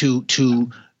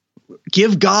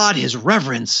give God his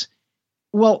reverence.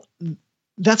 Well,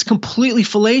 that's completely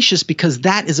fallacious, because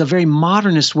that is a very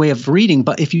modernist way of reading.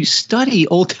 But if you study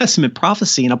Old Testament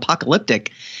prophecy and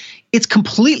apocalyptic, it's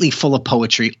completely full of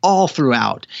poetry all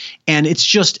throughout. And it's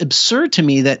just absurd to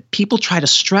me that people try to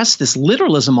stress this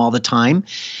literalism all the time.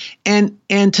 And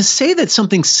to say that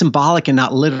something's symbolic and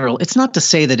not literal, it's not to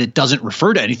say that it doesn't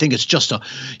refer to anything. It's just I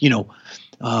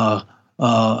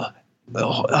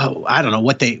don't know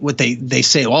what they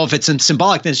say. Well, if it's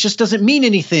symbolic, then it just doesn't mean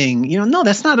anything. No,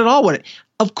 that's not at all what it.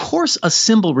 Of course, a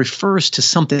symbol refers to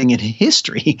something in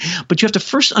history, but you have to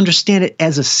first understand it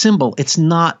as a symbol. It's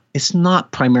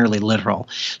not primarily literal.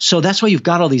 So that's why you've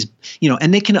got all these,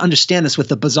 and they can understand this with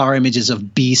the bizarre images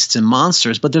of beasts and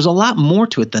monsters, but there's a lot more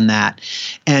to it than that.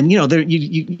 And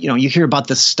you hear about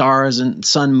the stars and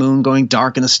sun, moon going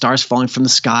dark and the stars falling from the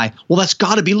sky. Well, that's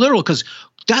got to be literal, because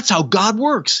that's how God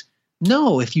works.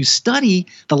 No, if you study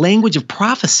the language of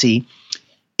prophecy,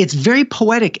 it's very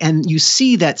poetic, and you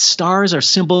see that stars are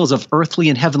symbols of earthly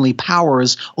and heavenly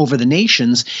powers over the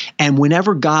nations. And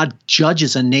whenever God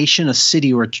judges a nation, a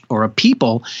city, or a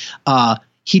people,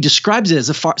 he describes it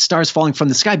as stars falling from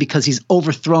the sky, because he's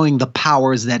overthrowing the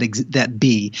powers that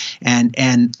be,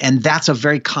 and that's a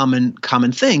very common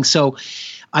thing. So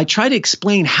I try to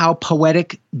explain how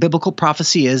poetic biblical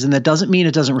prophecy is, and that doesn't mean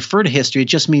it doesn't refer to history. It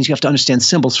just means you have to understand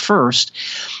symbols first,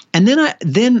 and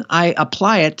then I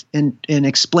apply it and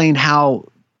explain how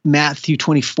Matthew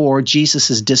 24,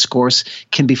 Jesus's discourse,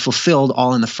 can be fulfilled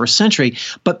all in the first century.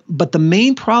 But the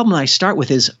main problem I start with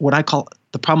is what I call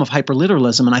the problem of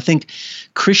hyperliteralism, and I think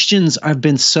Christians have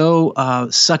been so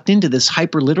sucked into this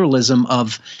hyperliteralism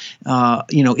of,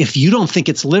 if you don't think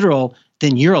it's literal,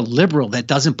 then you're a liberal that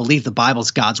doesn't believe the Bible's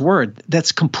God's word.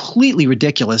 That's completely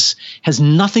ridiculous. Has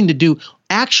nothing to do.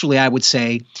 Actually, I would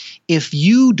say if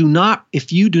you do not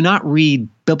read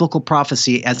biblical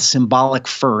prophecy as symbolic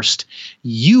first,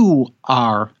 you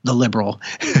are the liberal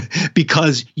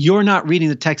because you're not reading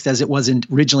the text as it was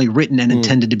originally written and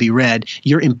intended to be read.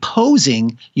 You're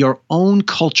imposing your own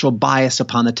cultural bias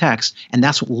upon the text, and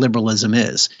that's what liberalism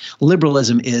is.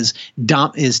 Liberalism is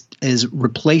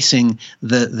replacing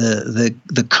the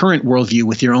current worldview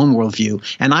with your own worldview.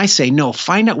 And I say, no,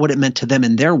 find out what it meant to them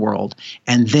in their world,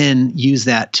 and then use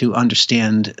that to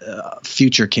understand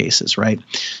future cases, right?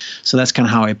 So that's kind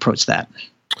of how I approach that.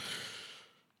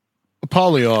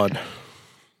 Apollyon.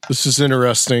 This is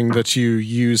interesting that you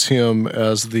use him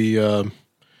as the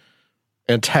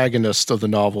antagonist of the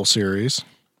novel series.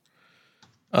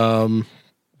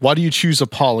 Why do you choose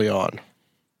Apollyon?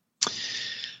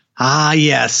 Ah,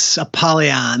 yes,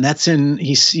 Apollyon. That's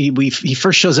he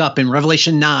first shows up in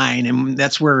Revelation 9, and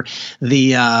that's where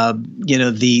the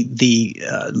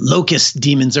locust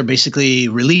demons are basically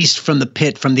released from the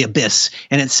pit, from the abyss,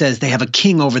 and it says they have a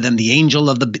king over them, the angel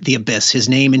of the abyss. His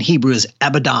name in Hebrew is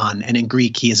Abaddon, and in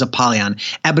Greek he is Apollyon.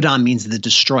 Abaddon means the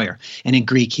destroyer, and in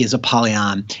Greek he is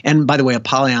Apollyon. And by the way,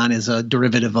 Apollyon is a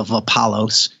derivative of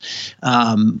Apollos,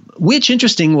 which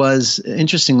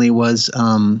interestingly was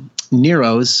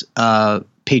Nero's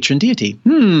patron deity.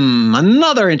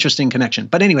 Another interesting connection.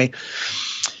 But anyway,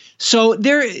 so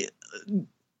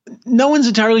no one's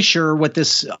entirely sure what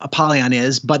this Apollyon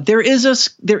is, but there is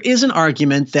an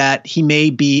argument that he may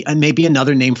be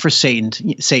another name for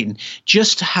Satan.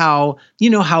 Just how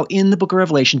in the book of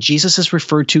Revelation, Jesus is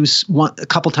referred to a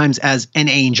couple times as an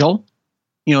angel.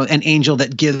 An angel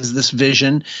that gives this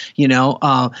vision.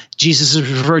 Jesus is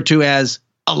referred to as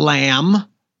a lamb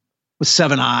with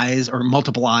 7 eyes or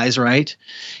multiple eyes, right?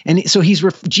 And so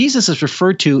Jesus is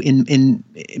referred to in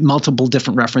multiple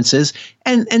different references,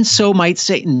 and so might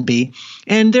Satan be.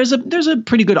 And there's a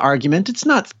pretty good argument. It's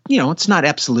not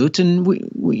absolute, and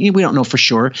we don't know for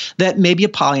sure that maybe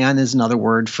Apollyon is another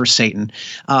word for Satan.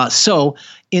 So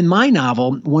in my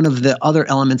novel, one of the other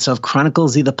elements of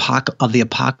Chronicles of the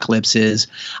Apocalypse is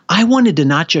I wanted to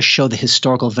not just show the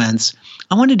historical events.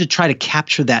 I wanted to try to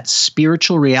capture that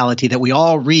spiritual reality that we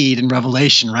all read in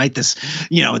Revelation, right? This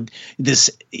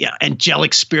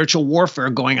angelic spiritual warfare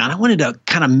going on. I wanted to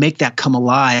kind of make that come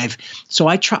alive. So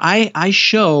I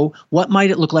show what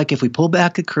might it look like if we pull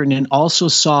back the curtain and also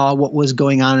saw what was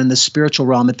going on in the spiritual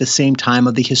realm at the same time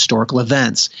of the historical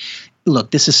events.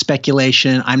 Look, this is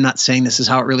speculation. I'm not saying this is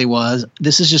how it really was.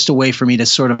 This is just a way for me to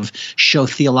sort of show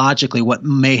theologically what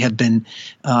may have been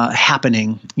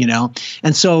happening,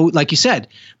 And so, like you said,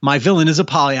 my villain is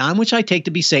Apollyon, which I take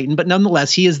to be Satan, but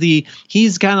nonetheless, he's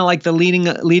kind of like the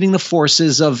leading the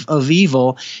forces of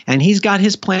evil, and he's got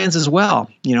his plans as well,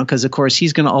 because of course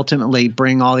he's going to ultimately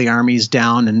bring all the armies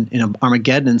down in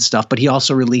Armageddon and stuff. But he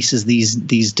also releases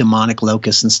these demonic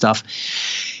locusts and stuff,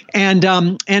 and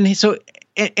so.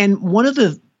 And one of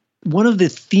the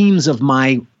themes of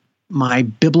my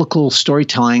biblical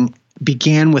storytelling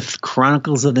began with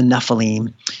Chronicles of the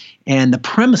Nephilim. And the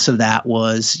premise of that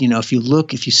was, if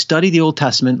you study the Old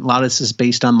Testament, a lot of this is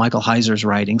based on Michael Heiser's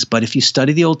writings, but if you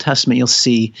study the Old Testament, you'll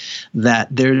see that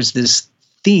there's this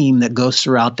theme that goes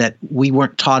throughout that we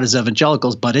weren't taught as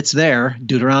evangelicals, but it's there,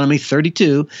 Deuteronomy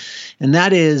 32. And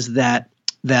that is that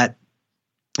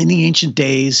in the ancient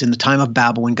days, in the time of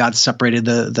Babel, when God separated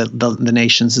the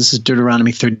nations, this is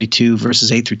Deuteronomy 32, verses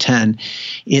 8 through 10.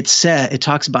 It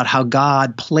talks about how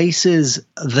God places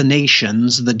the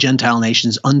nations, the Gentile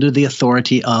nations, under the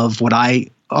authority of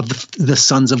the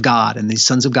sons of God, and these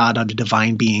sons of God are the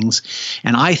divine beings.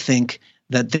 And I think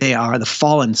that they are the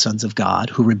fallen sons of God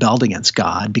who rebelled against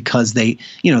God because they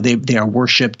are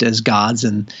worshipped as gods,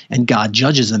 and God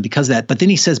judges them because of that. But then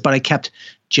he says, but I kept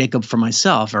Jacob for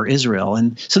myself, or Israel.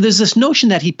 And so there's this notion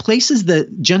that he places the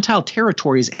Gentile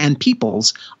territories and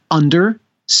peoples under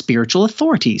spiritual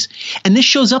authorities. And this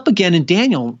shows up again in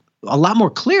Daniel a lot more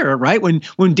clear, right?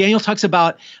 When Daniel talks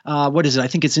about, what is it? I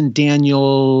think it's in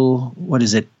Daniel,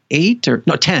 10?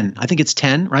 I think it's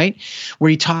 10, right?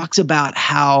 Where he talks about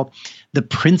how the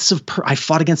prince of I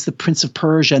fought against the prince of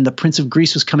Persia and the prince of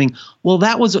Greece was coming. Well,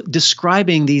 that was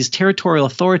describing these territorial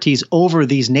authorities over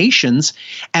these nations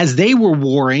as they were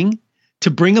warring to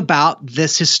bring about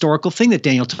this historical thing that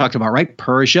Daniel talked about, right?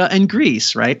 Persia and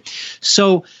Greece, right?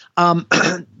 So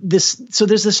there's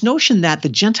this notion that the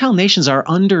Gentile nations are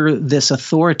under this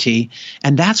authority,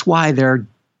 and that's why they're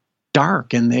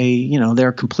dark and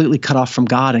they're completely cut off from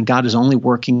God, and God is only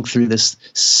working through this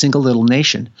single little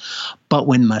nation. But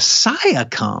when Messiah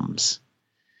comes,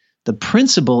 the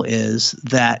principle is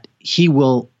that he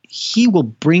will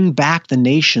bring back the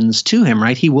nations to him,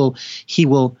 right? He will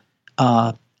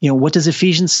what does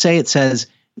Ephesians say? It says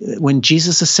when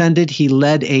Jesus ascended, he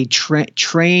led a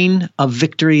train of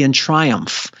victory and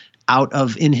triumph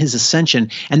in his ascension.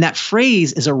 And that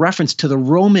phrase is a reference to the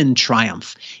Roman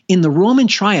triumph. In the Roman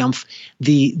triumph,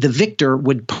 the victor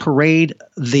would parade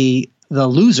the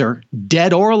loser,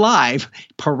 dead or alive,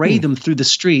 parade them through the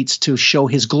streets to show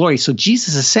his glory. So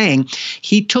Jesus is saying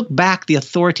he took back the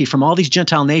authority from all these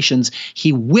Gentile nations.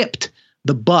 He whipped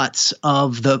the butts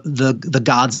of the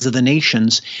gods of the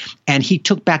nations, and he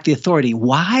took back the authority.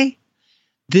 Why?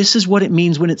 This is what it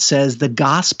means when it says the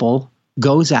gospel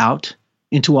goes out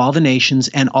into all the nations,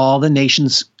 and all the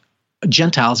nations,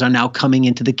 Gentiles, are now coming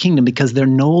into the kingdom because they're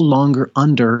no longer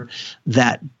under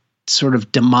that sort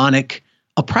of demonic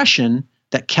oppression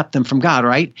that kept them from God,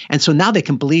 right? And so now they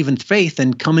can believe in faith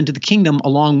and come into the kingdom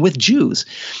along with Jews.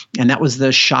 And that was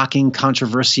the shocking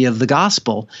controversy of the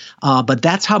gospel. But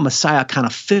that's how Messiah kind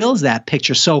of fills that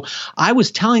picture. So I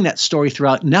was telling that story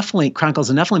throughout Chronicles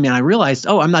of Nephilim, and I realized,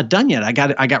 I'm not done yet. I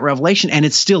got Revelation, and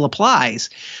it still applies.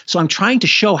 So I'm trying to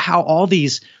show how all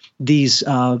these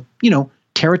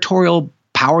territorial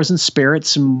powers and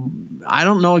spirits, and I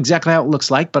don't know exactly how it looks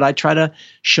like, but I try to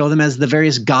show them as the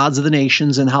various gods of the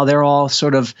nations and how they're all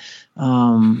sort of,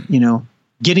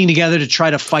 getting together to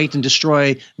try to fight and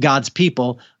destroy God's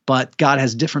people. But God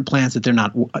has different plans that they're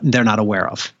not aware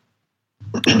of.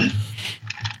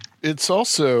 It's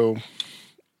also,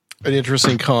 an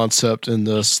interesting concept in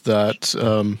this, that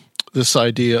this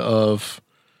idea of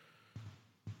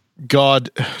God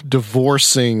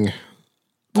divorcing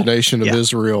the nation of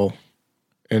Israel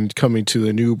and coming to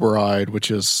the new bride, which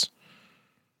is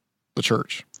the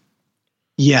church.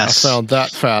 Yes. I found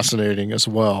that fascinating as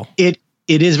well. It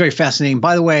is very fascinating.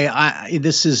 By the way,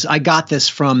 I got this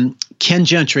from Ken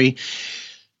Gentry.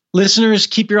 Listeners,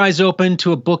 keep your eyes open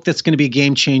to a book that's going to be a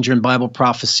game changer in Bible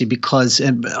prophecy, because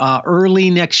early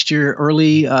next year,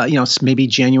 maybe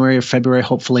January or February,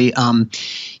 hopefully,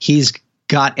 he's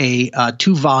got a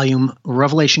 2-volume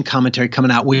Revelation commentary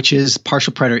coming out, which is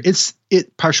partial preterist.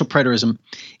 Partial preterism.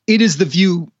 It is the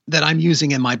view that I'm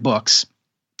using in my books.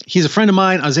 He's a friend of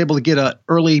mine. I was able to get an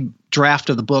early draft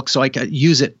of the book so I could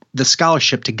use the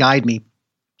scholarship to guide me.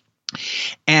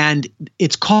 And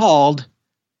it's called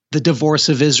The Divorce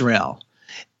of Israel.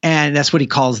 And that's what he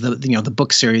calls the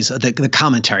book series, the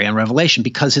commentary on Revelation,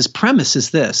 because his premise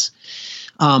is this.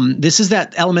 This is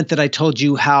that element that I told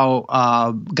you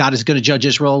how God is going to judge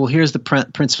Israel. Well, here's the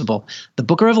principle. The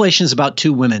book of Revelation is about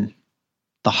 2 women,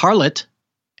 the harlot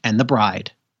and the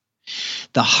bride.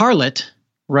 The harlot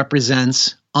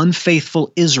represents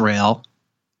unfaithful Israel,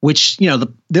 which,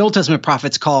 the Old Testament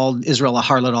prophets called Israel a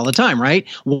harlot all the time, right?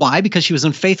 Why? Because she was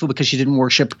unfaithful, because she didn't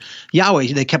worship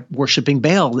Yahweh. They kept worshiping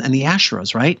Baal and the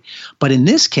Asherahs, right? But in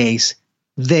this case,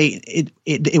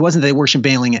 it wasn't that they worshiped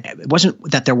Baal. It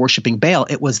wasn't that they're worshiping Baal.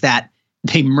 It was that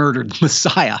they murdered the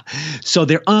Messiah. So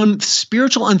their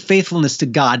spiritual unfaithfulness to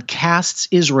God casts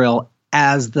Israel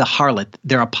as the harlot,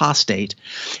 their apostate.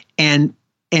 And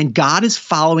God is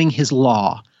following his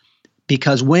law.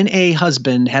 Because when a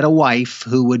husband had a wife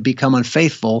who would become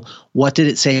unfaithful, what did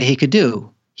it say he could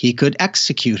do? He could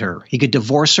execute her. He could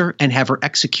divorce her and have her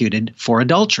executed for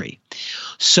adultery.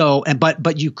 So,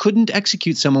 but you couldn't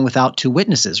execute someone without 2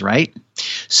 witnesses, right?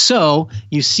 So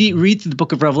you read through the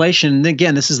book of Revelation, and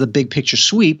again, this is the big picture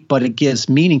sweep, but it gives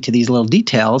meaning to these little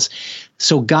details.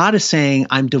 So God is saying,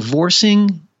 I'm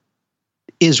divorcing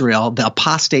Israel, the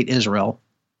apostate Israel,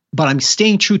 but I'm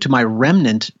staying true to my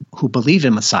remnant who believe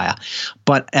in Messiah.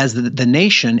 But as the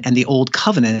nation and the old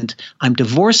covenant, I'm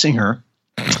divorcing her,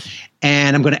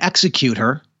 and I'm going to execute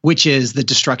her, which is the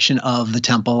destruction of the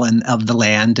temple and of the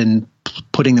land and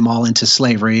putting them all into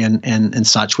slavery and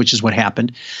such, which is what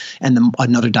happened, and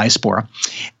another diaspora.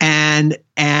 And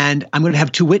I'm going to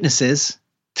have 2 witnesses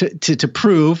to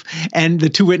prove, and the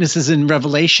 2 witnesses in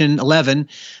Revelation 11,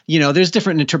 there's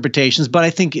different interpretations, but I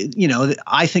think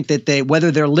that they,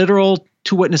 whether they're literal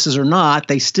 2 witnesses or not,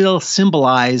 they still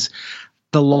symbolize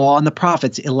the law and the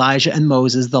prophets, Elijah and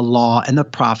Moses, the law and the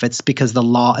prophets, because the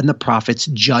law and the prophets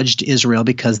judged Israel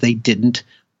because they didn't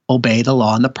obey the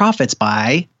law and the prophets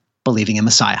by believing in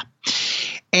Messiah.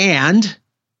 And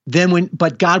then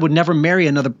but God would never marry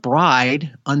another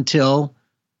bride until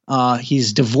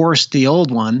he's divorced the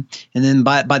old one. And then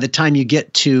by the time you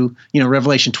get to,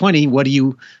 Revelation 20, what do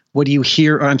you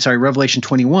hear? Or I'm sorry, Revelation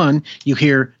 21, you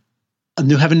hear a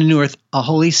new heaven and new earth, a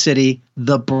holy city,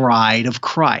 the bride of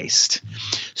Christ.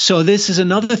 So this is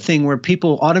another thing where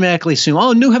people automatically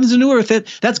assume, new heavens and new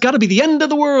earth, that's got to be the end of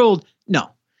the world. No,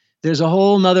 there's a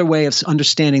whole nother way of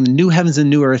understanding the new heavens and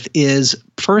new earth is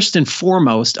first and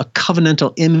foremost a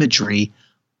covenantal imagery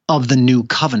of the new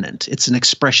covenant. It's an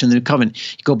expression of the new covenant.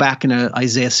 You go back into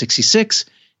Isaiah 66,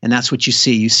 and that's what you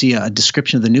see. You see a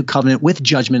description of the new covenant with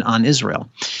judgment on Israel.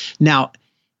 Now,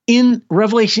 in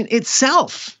Revelation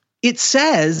itself, it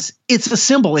says it's a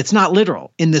symbol. It's not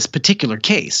literal in this particular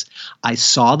case. I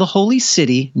saw the holy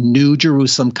city, New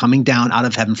Jerusalem, coming down out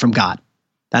of heaven from God.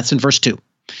 That's in verse 2.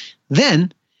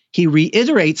 Then he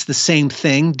reiterates the same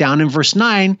thing down in verse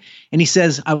 9, and he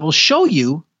says, I will show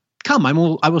you, I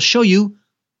will show you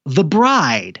the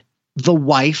bride, the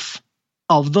wife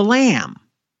of the Lamb.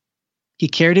 He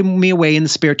carried me away in the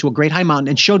spirit to a great high mountain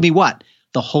and showed me what?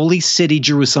 The holy city,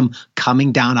 Jerusalem,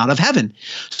 coming down out of heaven.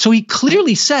 So he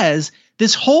clearly says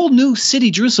this whole new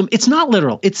city, Jerusalem, it's not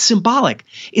literal. It's symbolic.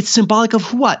 It's symbolic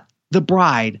of what? The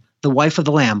bride, the wife of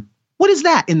the Lamb. What is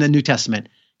that in the New Testament?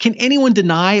 Can anyone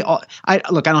deny? I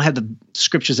don't have the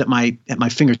scriptures at my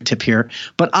fingertip here,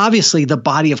 but obviously the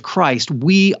body of Christ,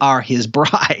 we are his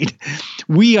bride.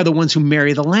 We are the ones who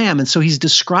marry the Lamb. And so he's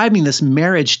describing this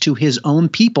marriage to his own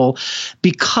people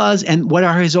and what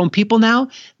are his own people now?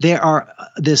 They are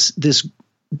this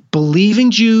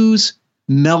believing Jews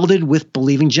melded with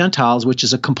believing Gentiles, which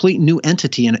is a complete new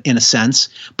entity in a sense,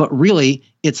 but really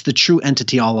it's the true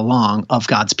entity all along of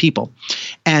God's people.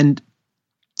 And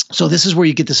so this is where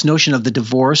you get this notion of the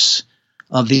divorce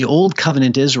of the old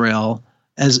covenant Israel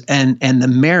and the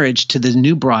marriage to the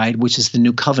new bride, which is the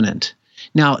new covenant.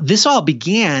 Now, this all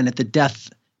began at the death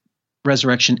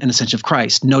resurrection, and ascension of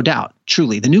Christ, no doubt.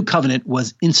 Truly, the new covenant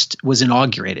was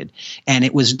inaugurated, and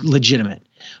it was legitimate.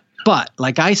 But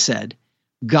like I said,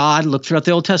 God, look throughout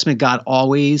the Old Testament, God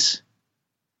always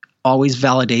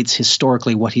validates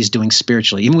historically what he's doing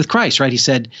spiritually. Even with Christ, right? He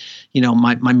said,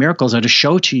 my miracles are to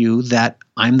show to you that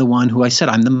I'm the one who I said,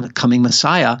 I'm the coming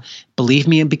Messiah. Believe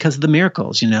me because of the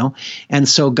miracles, And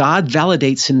so God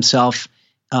validates himself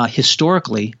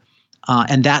historically.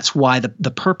 And that's why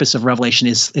the purpose of Revelation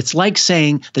is, it's like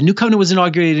saying the new covenant was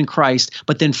inaugurated in Christ,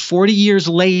 but then 40 years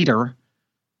later,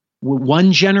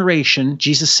 one generation,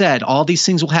 Jesus said, all these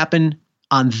things will happen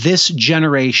on this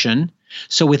generation.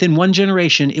 So within one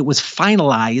generation, it was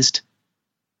finalized,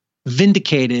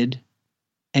 vindicated,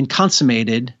 and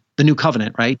consummated, the new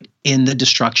covenant, right, in the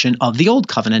destruction of the old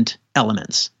covenant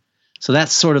elements. So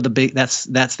that's sort of that's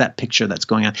that picture that's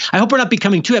going on. I hope we're not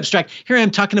becoming too abstract. Here I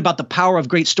am talking about the power of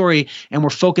great story, and we're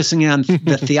focusing on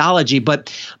the theology.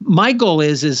 But my goal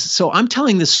is so I'm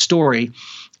telling this story,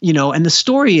 and the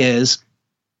story is,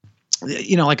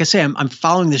 like I say, I'm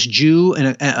following this Jew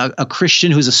and a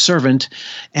Christian who's a servant,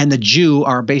 and the Jew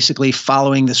are basically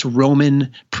following this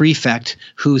Roman prefect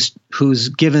who's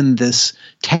given this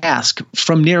task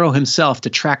from Nero himself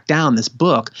to track down this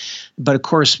book. But of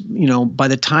course, by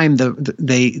the time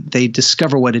they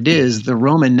discover what it is, the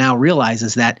Roman now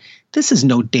realizes that this is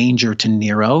no danger to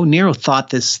Nero. Nero thought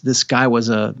this guy was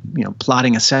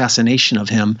plotting assassination of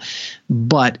him,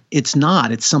 but it's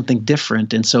not. It's something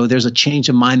different. And so there's a change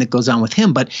of mind that goes on with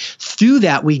him. But through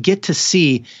that, we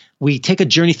take a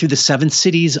journey through the 7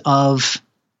 cities of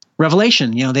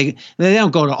Revelation. They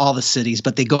don't go to all the cities,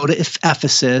 but they go to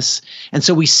Ephesus. And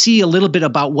so we see a little bit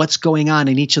about what's going on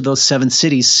in each of those 7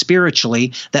 cities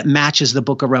spiritually that matches the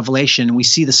book of Revelation. And we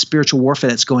see the spiritual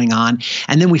warfare that's going on.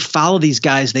 And then we follow these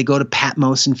guys. They go to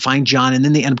Patmos and find John, and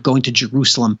then they end up going to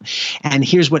Jerusalem. And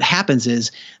here's what happens is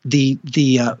the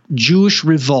Jewish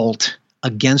revolt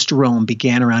against Rome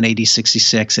began around AD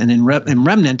 66. And in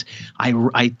Remnant,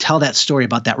 I tell that story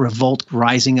about that revolt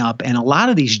rising up. And a lot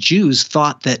of these Jews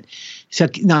thought that,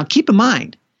 now keep in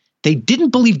mind, they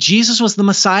didn't believe Jesus was the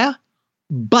Messiah,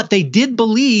 but they did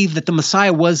believe that the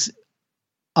Messiah was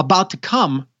about to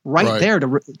come right there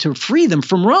to free them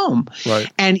from Rome. Right.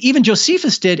 And even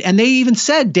Josephus did, and they even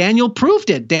said Daniel proved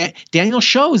it. Daniel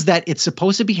shows that it's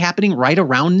supposed to be happening right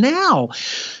around now.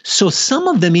 So some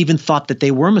of them even thought that they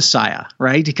were Messiah,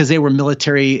 right? Because they were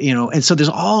military, and so there's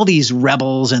all these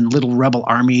rebels and little rebel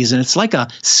armies, and it's like a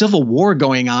civil war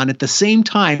going on at the same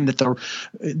time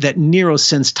that Nero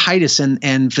sends Titus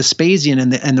and Vespasian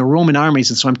and the Roman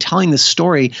armies. And so I'm telling this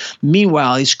story.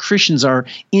 Meanwhile, these Christians are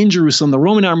in Jerusalem. The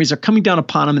Roman armies are coming down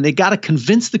upon them, and they got to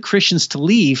convince the Christians to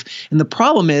leave. And the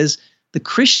problem is the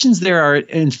Christians there are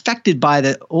infected by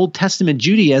the Old Testament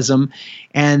Judaism,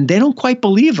 and they don't quite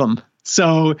believe them.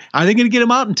 So are they going to get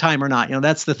them out in time or not?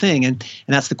 That's the thing. And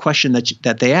that's the question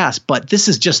that they ask. But this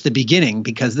is just the beginning,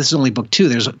 because this is only book 2.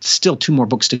 There's still 2 more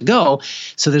books to go.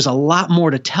 So there's a lot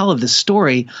more to tell of this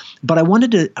story. But I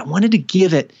wanted to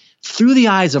give it through the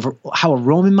eyes of how a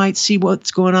Roman might see what's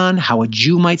going on, how a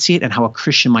Jew might see it, and how a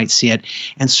Christian might see it,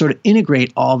 and sort of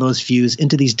integrate all those views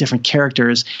into these different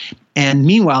characters. And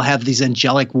meanwhile, have these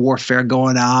angelic warfare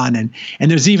going on, and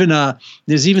there's even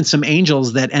some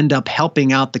angels that end up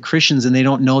helping out the Christians, and they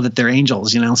don't know that they're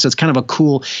angels, So it's kind of a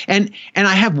cool and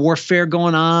I have warfare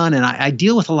going on, and I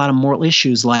deal with a lot of moral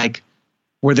issues, like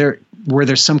were there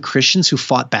some Christians who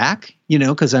fought back,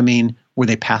 because were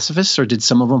they pacifists, or did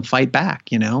some of them fight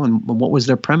back, and what was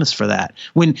their premise for that?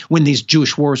 When these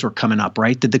Jewish wars were coming up,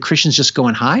 right? Did the Christians just go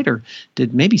and hide, or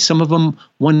did maybe some of them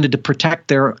wanted to protect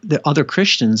the other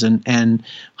Christians, and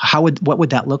what would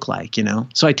that look like,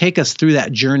 So I take us through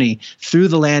that journey through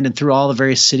the land and through all the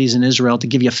various cities in Israel to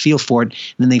give you a feel for it, and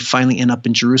then they finally end up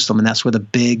in Jerusalem, and that's where the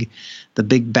big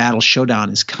battle showdown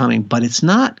is coming, but it's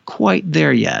not quite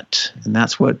there yet, and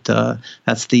that's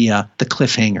that's the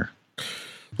cliffhanger.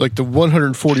 Like the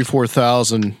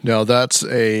 144,000. Now that's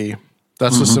a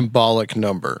symbolic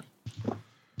number.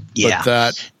 Yeah.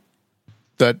 But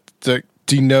that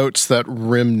denotes that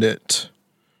remnant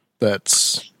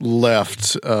that's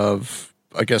left of,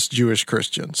 I guess, Jewish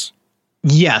Christians.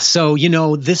 Yeah. So,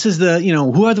 this is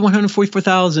who are the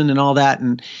 144,000 and all that.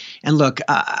 And look,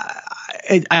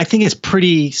 I think it's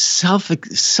pretty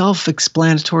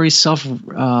self-explanatory,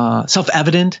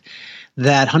 self-evident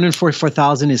that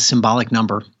 144,000 is symbolic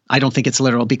number. I don't think it's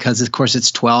literal, because, of course, it's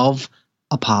 12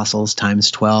 apostles times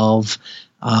 12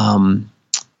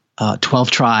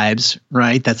 tribes,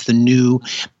 right? That's the new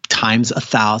times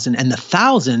 1,000. And the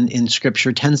 1,000 in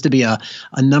Scripture tends to be a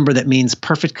number that means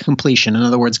perfect completion. In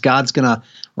other words, God's going to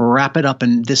wrap it up,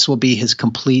 and this will be his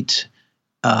complete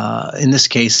in this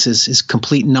case, his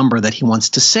complete number that he wants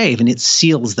to save, and it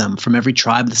seals them from every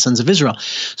tribe of the sons of Israel.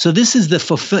 So this is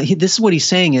this is what he's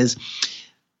saying is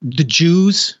the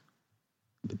Jews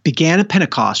began at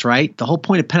Pentecost, right? The whole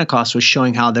point of Pentecost was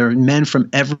showing how there are men from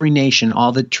every nation,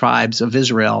 all the tribes of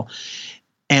Israel,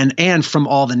 and from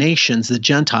all the nations, the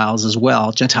Gentiles as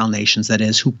well, Gentile nations, that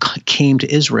is, who came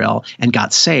to Israel and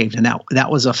got saved. And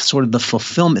that was a sort of the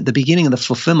fulfillment, the beginning of the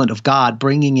fulfillment of God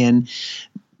bringing in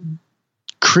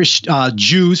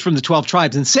Jews from the 12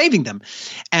 tribes and saving them.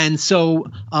 And so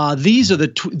these are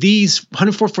these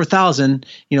 144,000,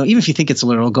 even if you think it's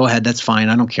literal, go ahead, that's fine.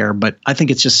 I don't care. But I think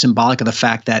it's just symbolic of the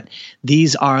fact that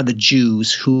these are the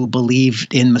Jews who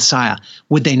believed in Messiah.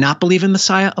 Would they not believe in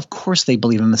Messiah? Of course they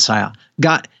believe in Messiah.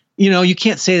 God, you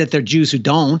can't say that they're Jews who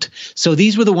don't. So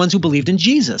these were the ones who believed in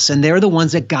Jesus, and they're the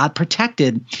ones that God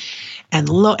protected. And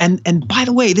by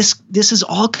the way, this is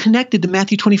all connected to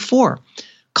Matthew 24.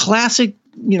 Classic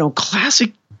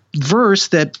verse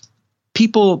that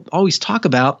people always talk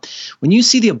about. When you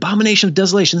see the abomination of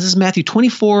desolation, this is Matthew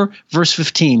 24, verse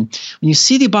 15. When you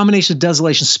see the abomination of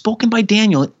desolation spoken by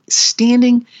Daniel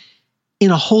standing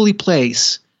in a holy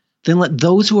place, then let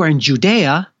those who are in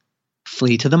Judea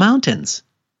flee to the mountains.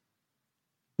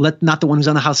 Let not the one who's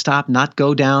on the housetop not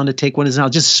go down to take one who's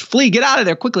out. Just flee, get out of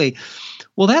there quickly.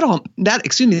 Well, that all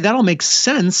makes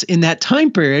sense in that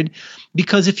time period,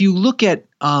 because if you look at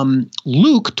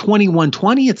Luke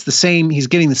 21:20, it's the same. He's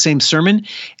getting the same sermon,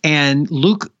 and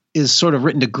Luke is sort of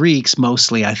written to Greeks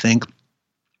mostly, I think.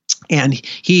 And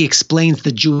he explains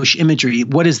the Jewish imagery.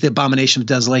 What is the abomination of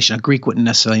desolation? A Greek wouldn't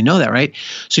necessarily know that, right?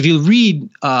 So if you read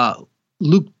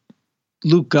Luke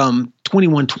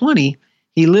 21:20,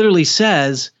 he literally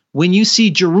says, when you see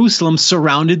Jerusalem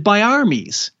surrounded by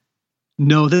armies,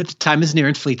 know that the time is near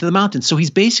and flee to the mountains. So he's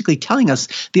basically telling us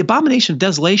the abomination of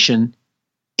desolation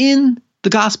in the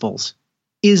Gospels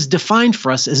is defined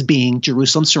for us as being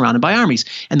Jerusalem surrounded by armies.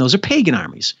 And those are pagan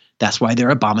armies. That's why they're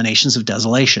abominations of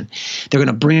desolation. They're going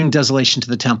to bring desolation to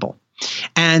the temple.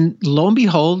 And lo and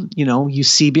behold,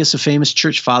 Eusebius, a famous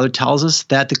church father, tells us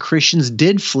that the Christians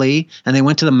did flee, and they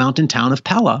went to the mountain town of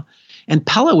Pella. And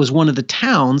Pella was one of the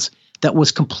towns that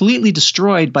was completely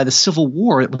destroyed by the civil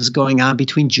war that was going on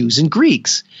between Jews and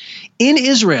Greeks. In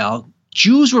Israel,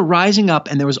 Jews were rising up,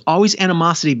 and there was always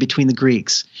animosity between the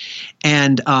Greeks.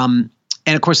 And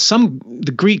of course,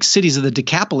 the Greek cities of the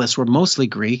Decapolis were mostly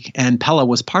Greek, and Pella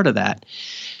was part of that.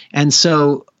 And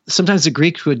so sometimes the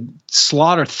Greeks would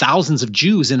slaughter thousands of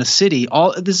Jews in a city.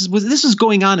 This was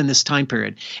going on in this time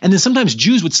period. And then sometimes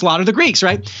Jews would slaughter the Greeks,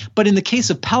 right? But in the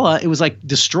case of Pella, it was like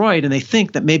destroyed, and they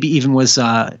think that maybe even was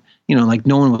like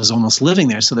no one was almost living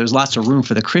there. So there's lots of room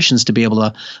for the Christians to be able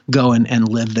to go and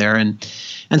live there. And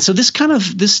so this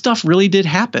stuff really did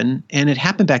happen, and it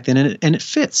happened back then, and it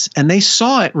fits. And they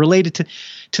saw it related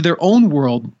to their own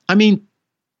world. I mean,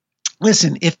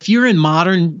 listen, if you're in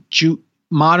modern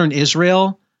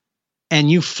Israel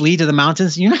and you flee to the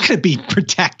mountains, you're not going to be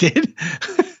protected.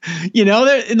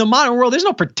 In the modern world, there's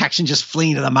no protection just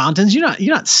fleeing to the mountains. You're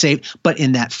not safe. But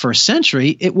in that first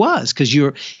century, it was, because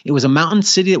it was a mountain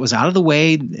city that was out of the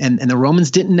way, and the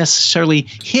Romans didn't necessarily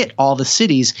hit all the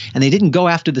cities, and they didn't go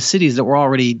after the cities that were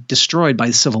already destroyed by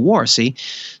the Civil War. See,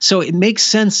 so it makes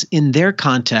sense in their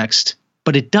context,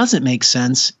 but it doesn't make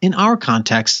sense in our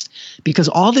context, because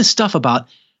all this stuff about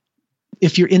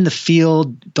if you're in the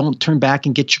field, don't turn back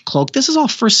and get your cloak. This is all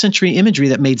first century imagery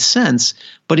that made sense,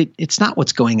 but it's not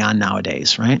what's going on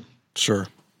nowadays, right? Sure.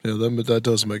 Yeah, that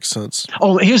does make sense.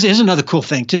 Oh, here's another cool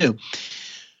thing too.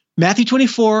 Matthew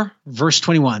 24, verse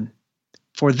 21.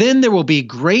 For then there will be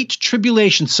great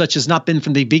tribulation, such as not been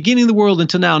from the beginning of the world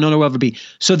until now, nor will ever be.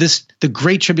 So the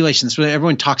great tribulation, that's what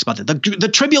everyone talks about. The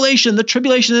tribulation,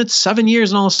 that's 7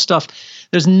 years and all this stuff.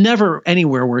 There's never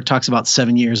anywhere where it talks about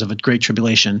 7 years of a great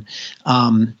tribulation.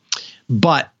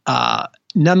 But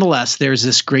nonetheless, there's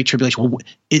this great tribulation. Well,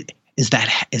 is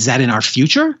that in our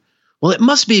future? Well, it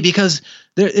must be, because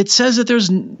it says that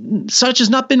there's such has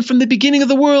not been from the beginning of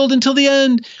the world until the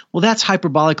end. Well, that's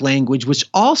hyperbolic language, which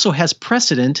also has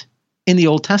precedent in the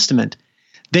Old Testament.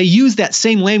 They use that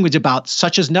same language about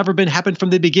such has never been happened from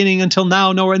the beginning until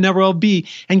now, nor never will be.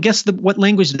 And guess what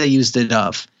language they used it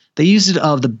of? They used it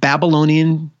of the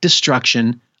Babylonian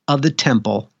destruction of the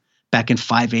temple back in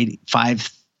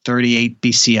 538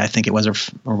 BC, I think it was,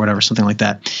 or whatever, something like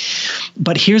that.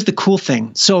 But here's the cool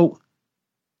thing. So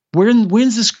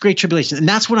when's this great tribulation? And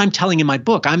that's what I'm telling in my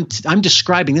book. I'm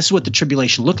describing this is what the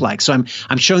tribulation looked like. So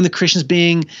I'm showing the Christians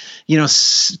being,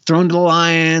 thrown to the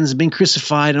lions, being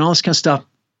crucified, and all this kind of stuff.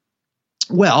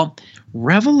 Well,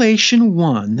 Revelation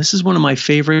 1, this is one of my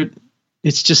favorite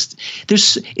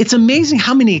It's amazing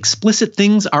how many explicit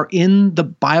things are in the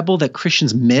Bible that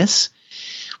Christians miss.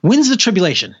 When's the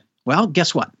tribulation? Well,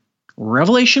 guess what?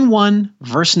 Revelation 1,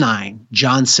 verse 9,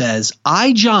 John says,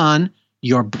 I, John,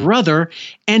 your brother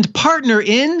and partner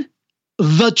in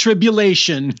the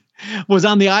tribulation, was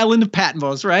on the island of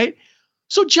Patmos, right?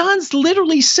 So John's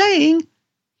literally saying,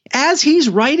 as he's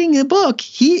writing a book,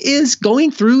 he is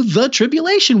going through the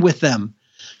tribulation with them.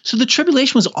 So the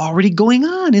tribulation was already going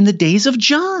on in the days of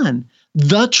John.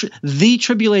 The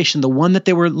tribulation, the one that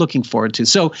they were looking forward to.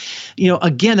 So,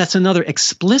 again, that's another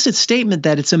explicit statement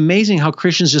that it's amazing how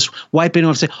Christians just wipe it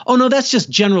off and say, oh, no, that's just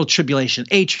general tribulation,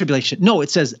 a tribulation. No, it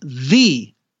says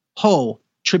the ho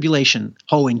tribulation,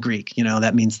 ho in Greek.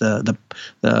 That means the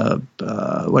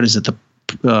what is it?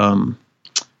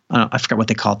 I forgot what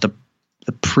they call it.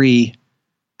 The pre.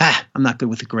 I'm not good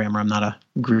with the grammar. I'm not a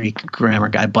Greek grammar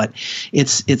guy, but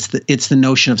it's the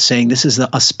notion of saying this is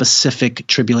a specific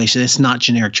tribulation. It's not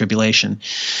generic tribulation.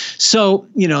 So,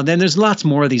 then there's lots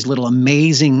more of these little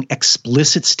amazing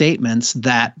explicit statements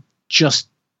that just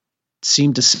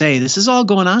seem to say this is all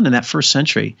going on in that first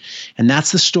century. And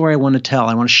that's the story I want to tell.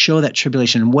 I want to show that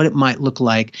tribulation and what it might look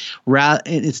like.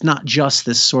 It's not just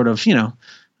this sort of,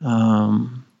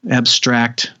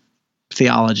 abstract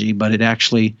theology, but it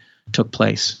actually took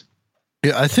place.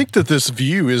 Yeah, I think that this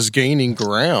view is gaining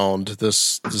ground,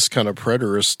 this kind of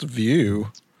preterist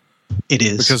view. It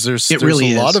is. Because there's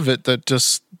really a lot of it that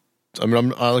just,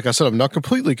 like I said, I'm not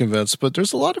completely convinced, but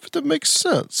there's a lot of it that makes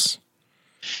sense.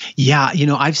 Yeah,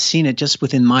 I've seen it just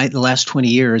within the last 20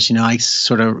 years. I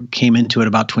sort of came into it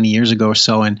about 20 years ago or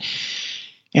so,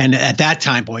 and at that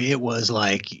time, boy, it was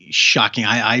like shocking.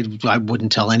 I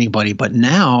wouldn't tell anybody, but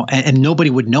now, and nobody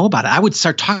would know about it. I would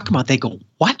start talking about it. They go,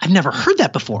 what? I've never heard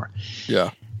that before.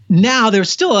 Yeah. Now there's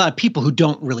still a lot of people who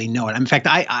don't really know it. In fact,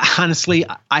 I honestly,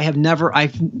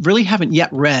 I really haven't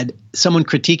yet read someone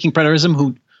critiquing preterism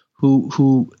who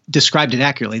described it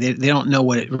accurately. They don't know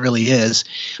what it really is,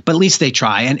 but at least they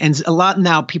try. And a lot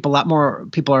more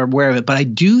people are aware of it. But I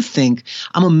do think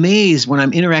I'm amazed when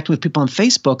I'm interacting with people on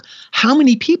Facebook, how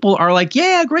many people are like,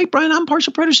 yeah, great, Brian, I'm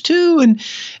partial preterist too. And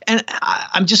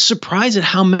I'm just surprised at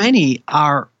how many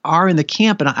are in the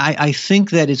camp. And I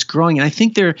think that it's growing. And I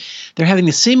think they're having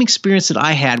the same experience that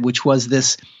I had, which was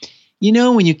this,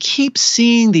 when you keep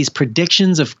seeing these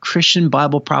predictions of Christian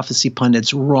Bible prophecy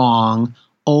pundits wrong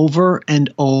over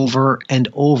and over and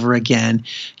over again,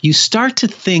 you start to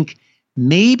think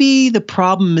maybe the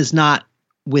problem is not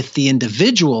with the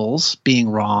individuals being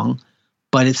wrong,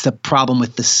 but it's the problem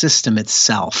with the system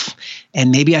itself.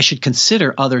 And maybe I should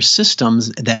consider other systems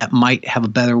that might have a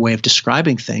better way of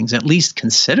describing things, at least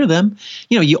consider them.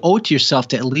 You owe it to yourself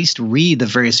to at least read the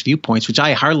various viewpoints, which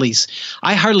I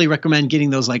hardly recommend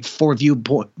getting those like four view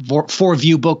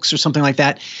books or something like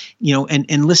that,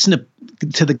 and listen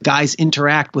to the guys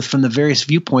interact with from the various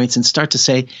viewpoints and start to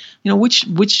say,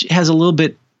 which has a little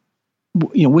bit,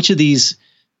 which of these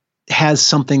has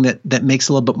something that makes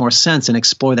a little bit more sense, and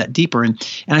explore that deeper. And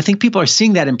I think people are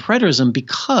seeing that in preterism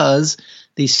because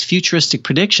these futuristic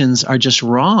predictions are just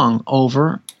wrong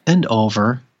over and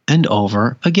over and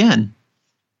over again.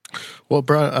 Well,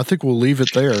 Brian, I think we'll leave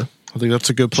it there. I think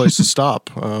that's a good place to stop.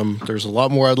 There's a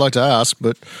lot more I'd like to ask,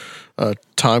 but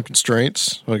time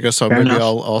constraints. I guess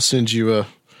I'll send you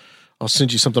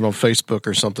something on Facebook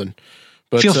or something.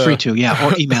 But feel free to,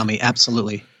 or email me.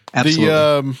 Absolutely.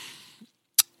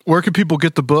 Where can people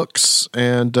get the books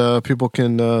and people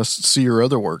can see your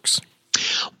other works?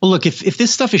 Well, look, if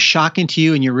this stuff is shocking to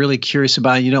you and you're really curious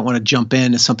about it, you don't want to jump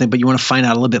into something, but you want to find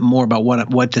out a little bit more about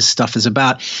what this stuff is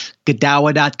about,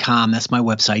 Godawa.com. That's my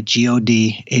website,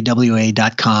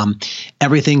 GODAWA.com.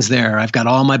 Everything's there. I've got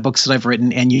all my books that I've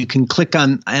written, and you can click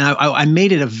on, and I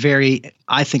made it a very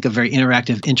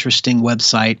interactive, interesting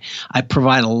website. I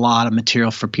provide a lot of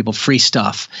material for people, free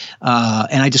stuff.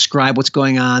 And I describe what's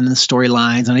going on in the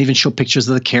storylines, and I even show pictures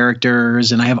of the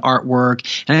characters, and I have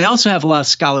artwork. And I also have a lot of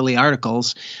scholarly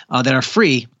articles that are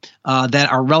free, that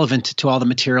are relevant to all the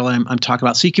material I'm talking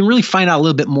about. So you can really find out a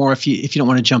little bit more if you don't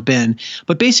want to jump in.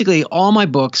 But basically, all my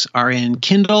books are in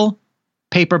Kindle,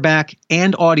 paperback,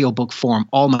 and audiobook form.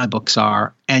 All my books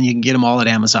are, and you can get them all at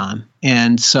Amazon.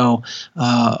 And so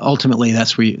ultimately,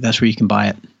 that's where you can buy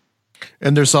it.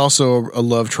 And there's also a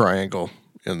love triangle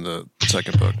in the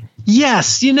second book.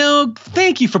 Yes,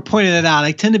 thank you for pointing that out.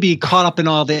 I tend to be caught up in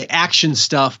all the action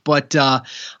stuff, but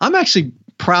I'm actually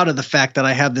proud of the fact that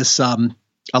I have this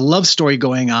love story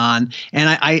going on.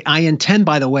 And I intend,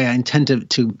 by the way,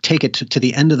 to take it to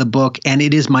the end of the book. And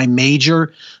it is my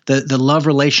major, the love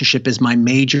relationship is my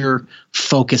major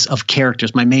focus of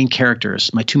characters. My main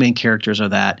characters, my two main characters are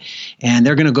that. And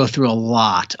they're going to go through a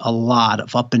lot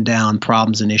of up and down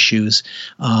problems and issues.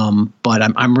 But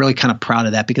I'm really kind of proud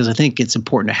of that because I think it's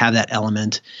important to have that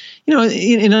element. You know,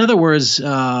 in other words,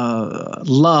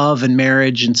 love and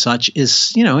marriage and such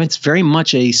is, you know, it's very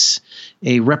much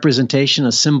a representation,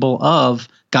 a symbol of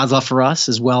God's love for us,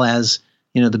 as well as,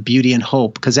 you know, the beauty and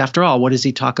hope. Because after all, what does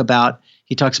he talk about?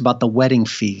 He talks about the wedding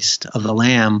feast of the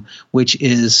Lamb, which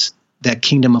is that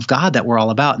kingdom of God that we're all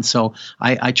about. And so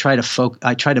I try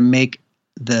to make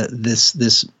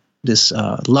this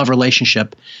love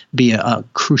relationship be a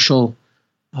crucial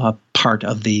part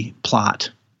of the plot.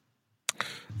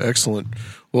 Excellent.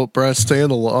 Well, Brad, stay on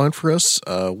the line for us.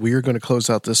 We are going to close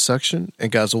out this section,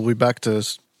 and guys, we'll be back to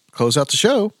close out the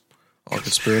show on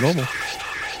Conspiranormal.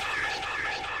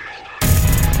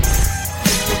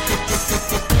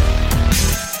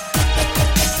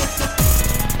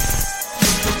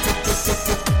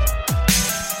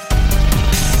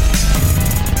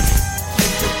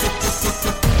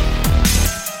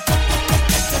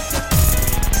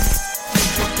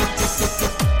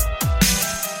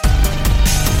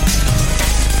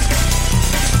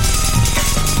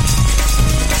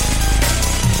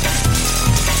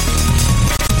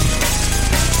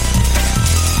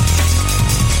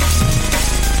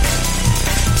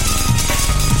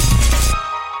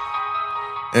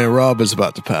 And Rob is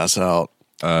about to pass out.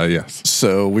 Yes.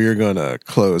 So we are going to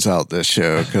close out this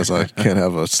show because I can't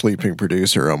have a sleeping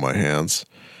producer on my hands.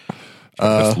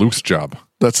 That's Luke's job.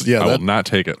 I will not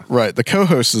take it. Right. The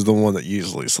co-host is the one that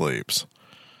usually sleeps.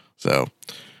 So,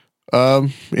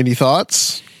 any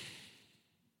thoughts?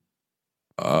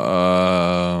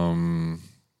 I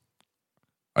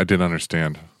did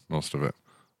understand most of it.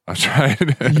 I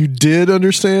tried. You did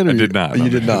understand? Or I did not. You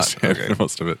did not. Okay.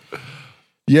 Most of it.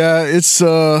 Yeah, it's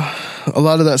a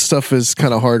lot of that stuff is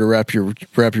kind of hard to wrap your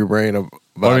brain about.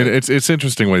 Well, I mean, it's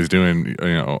interesting what he's doing.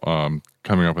 You know,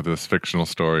 coming up with this fictional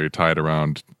story tied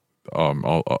around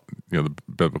all the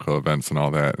biblical events and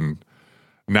all that, and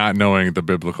not knowing the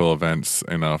biblical events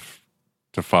enough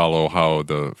to follow how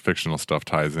the fictional stuff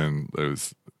ties in.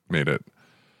 Made it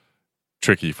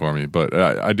tricky for me, but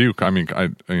I do. I mean,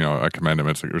 I commend him.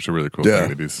 It's a really cool thing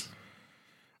that he's.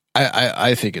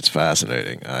 I think it's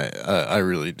fascinating. I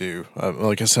really do.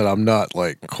 Like I said, I'm not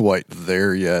like quite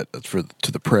there yet to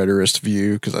the preterist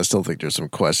view because I still think there's some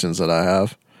questions that I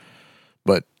have.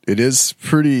 But it does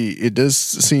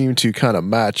seem to kind of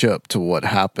match up to what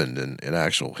happened in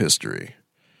actual history.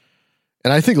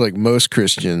 And I think like most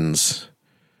Christians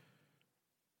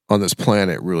on this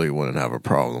planet really wouldn't have a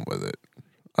problem with it.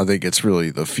 I think it's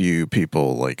really the few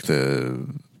people like the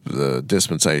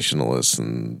dispensationalists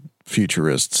and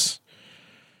futurists,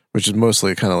 which is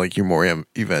mostly kind of like your more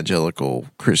evangelical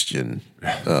Christian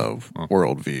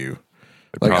worldview.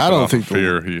 Like I don't think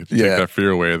fear. You take that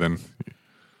fear away, then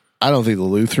I don't think the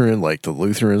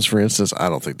Lutherans, for instance, I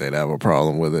don't think they'd have a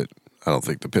problem with it. I don't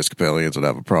think the Episcopalians would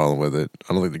have a problem with it.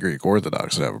 I don't think the Greek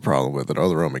Orthodox would have a problem with it, or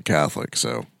the Roman Catholic.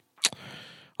 So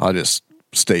I'll just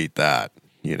state that,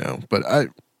 But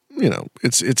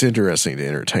it's interesting to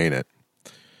entertain it.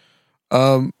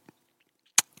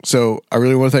 So I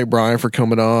really want to thank Brian for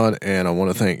coming on, and I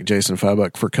want to thank Jason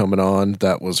Fabek for coming on.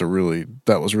 That was really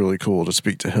cool to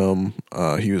speak to him.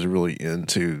 He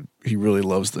really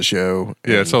loves the show.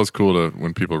 Yeah, it's always cool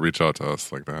when people reach out to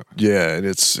us like that. Yeah, and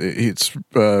it's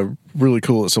really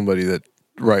cool that somebody that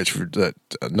draws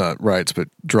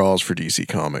for DC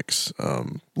Comics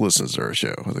listens to our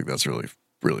show. I think that's really,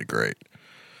 really great.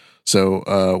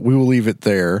 So we will leave it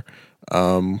there.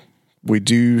 We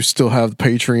do still have the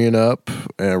Patreon up.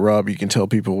 Rob, you can tell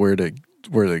people where to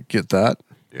get that.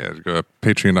 Yeah, go to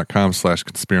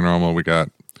patreon.com/conspiranormal. We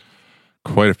got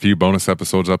quite a few bonus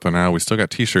episodes up and now. We still got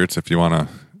t-shirts if you want to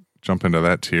jump into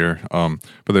that tier. But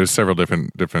there's several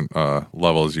different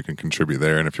levels you can contribute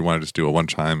there. And if you want to just do a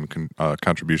one-time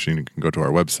contribution, you can go to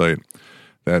our website.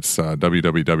 That's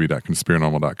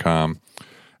www.conspiranormal.com.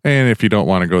 And if you don't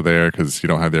want to go there because you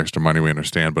don't have the extra money, we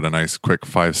understand. But a nice, quick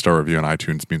 5-star review on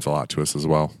iTunes means a lot to us as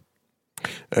well.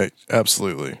 Hey,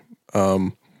 absolutely.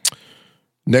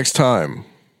 Next time,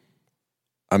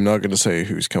 I'm not going to say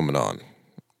who's coming on.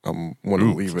 I'm going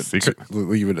to leave it secret.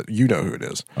 You know who it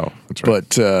is. Oh, that's right.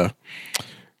 But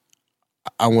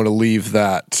I want to leave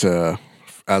that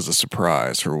as a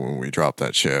surprise for when we drop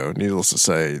that show. Needless to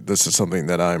say, this is something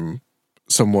that I'm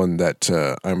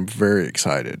very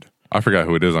excited. I forgot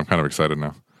who it is. I'm kind of excited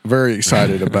now. Very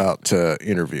excited about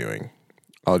interviewing.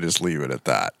 I'll just leave it at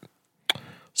that.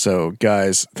 So,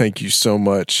 guys, thank you so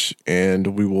much,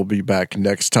 and we will be back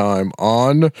next time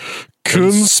on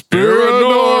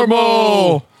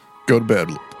Conspiranormal. Go to bed.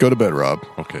 Go to bed, Rob.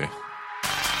 Okay.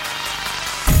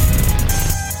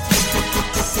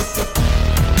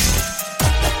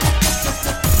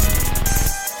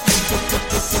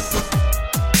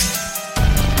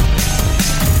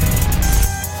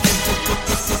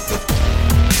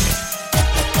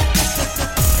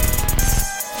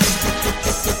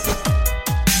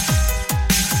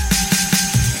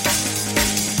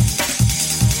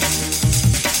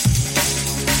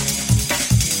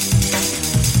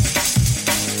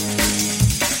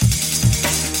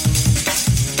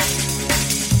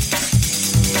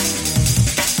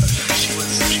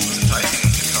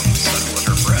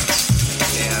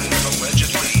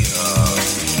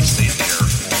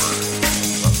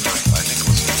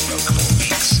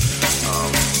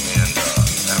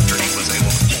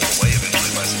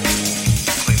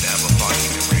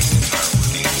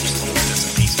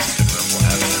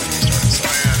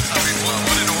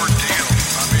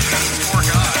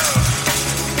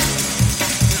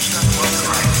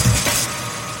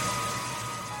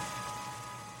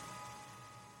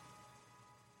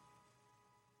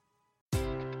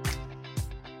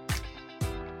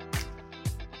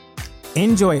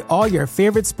 Enjoy all your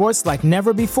favorite sports like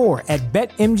never before at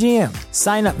BetMGM.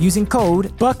 Sign up using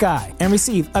code Buckeye and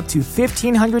receive up to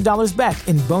 $1,500 back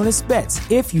in bonus bets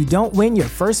if you don't win your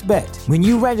first bet. When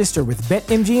you register with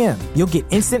BetMGM, you'll get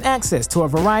instant access to a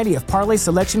variety of parlay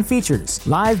selection features,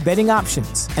 live betting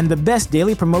options, and the best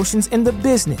daily promotions in the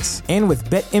business. And with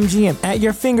BetMGM at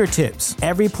your fingertips,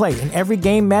 every play and every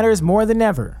game matters more than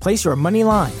ever. Place your money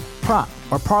line, prop,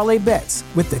 or parlay bets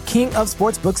with the king of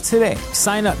sportsbooks today.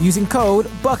 Sign up using code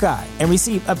Buckeye and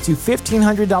receive up to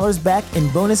 $1,500 back in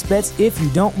bonus bets if you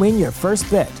don't win your first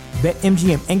bet.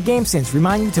 BetMGM and GameSense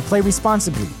remind you to play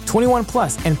responsibly. 21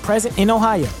 plus and present in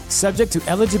Ohio, subject to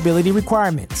eligibility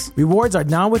requirements. Rewards are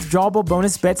non-withdrawable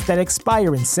bonus bets that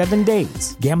expire in 7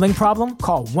 days. Gambling problem?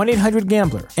 Call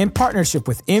 1-800-GAMBLER. In partnership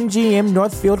with MGM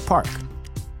Northfield Park.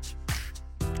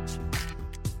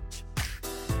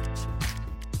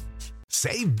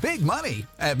 Save big money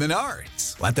at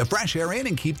Menards. Let the fresh air in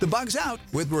and keep the bugs out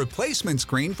with replacement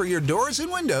screen for your doors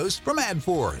and windows from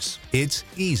Adforce. It's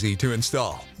easy to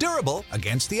install, durable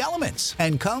against the elements,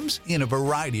 and comes in a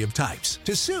variety of types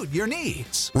to suit your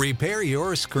needs. Repair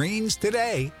your screens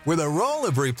today with a roll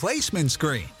of replacement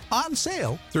screen on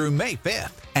sale through May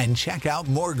 5th. And check out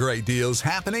more great deals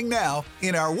happening now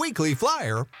in our weekly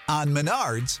flyer on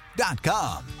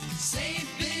Menards.com. Save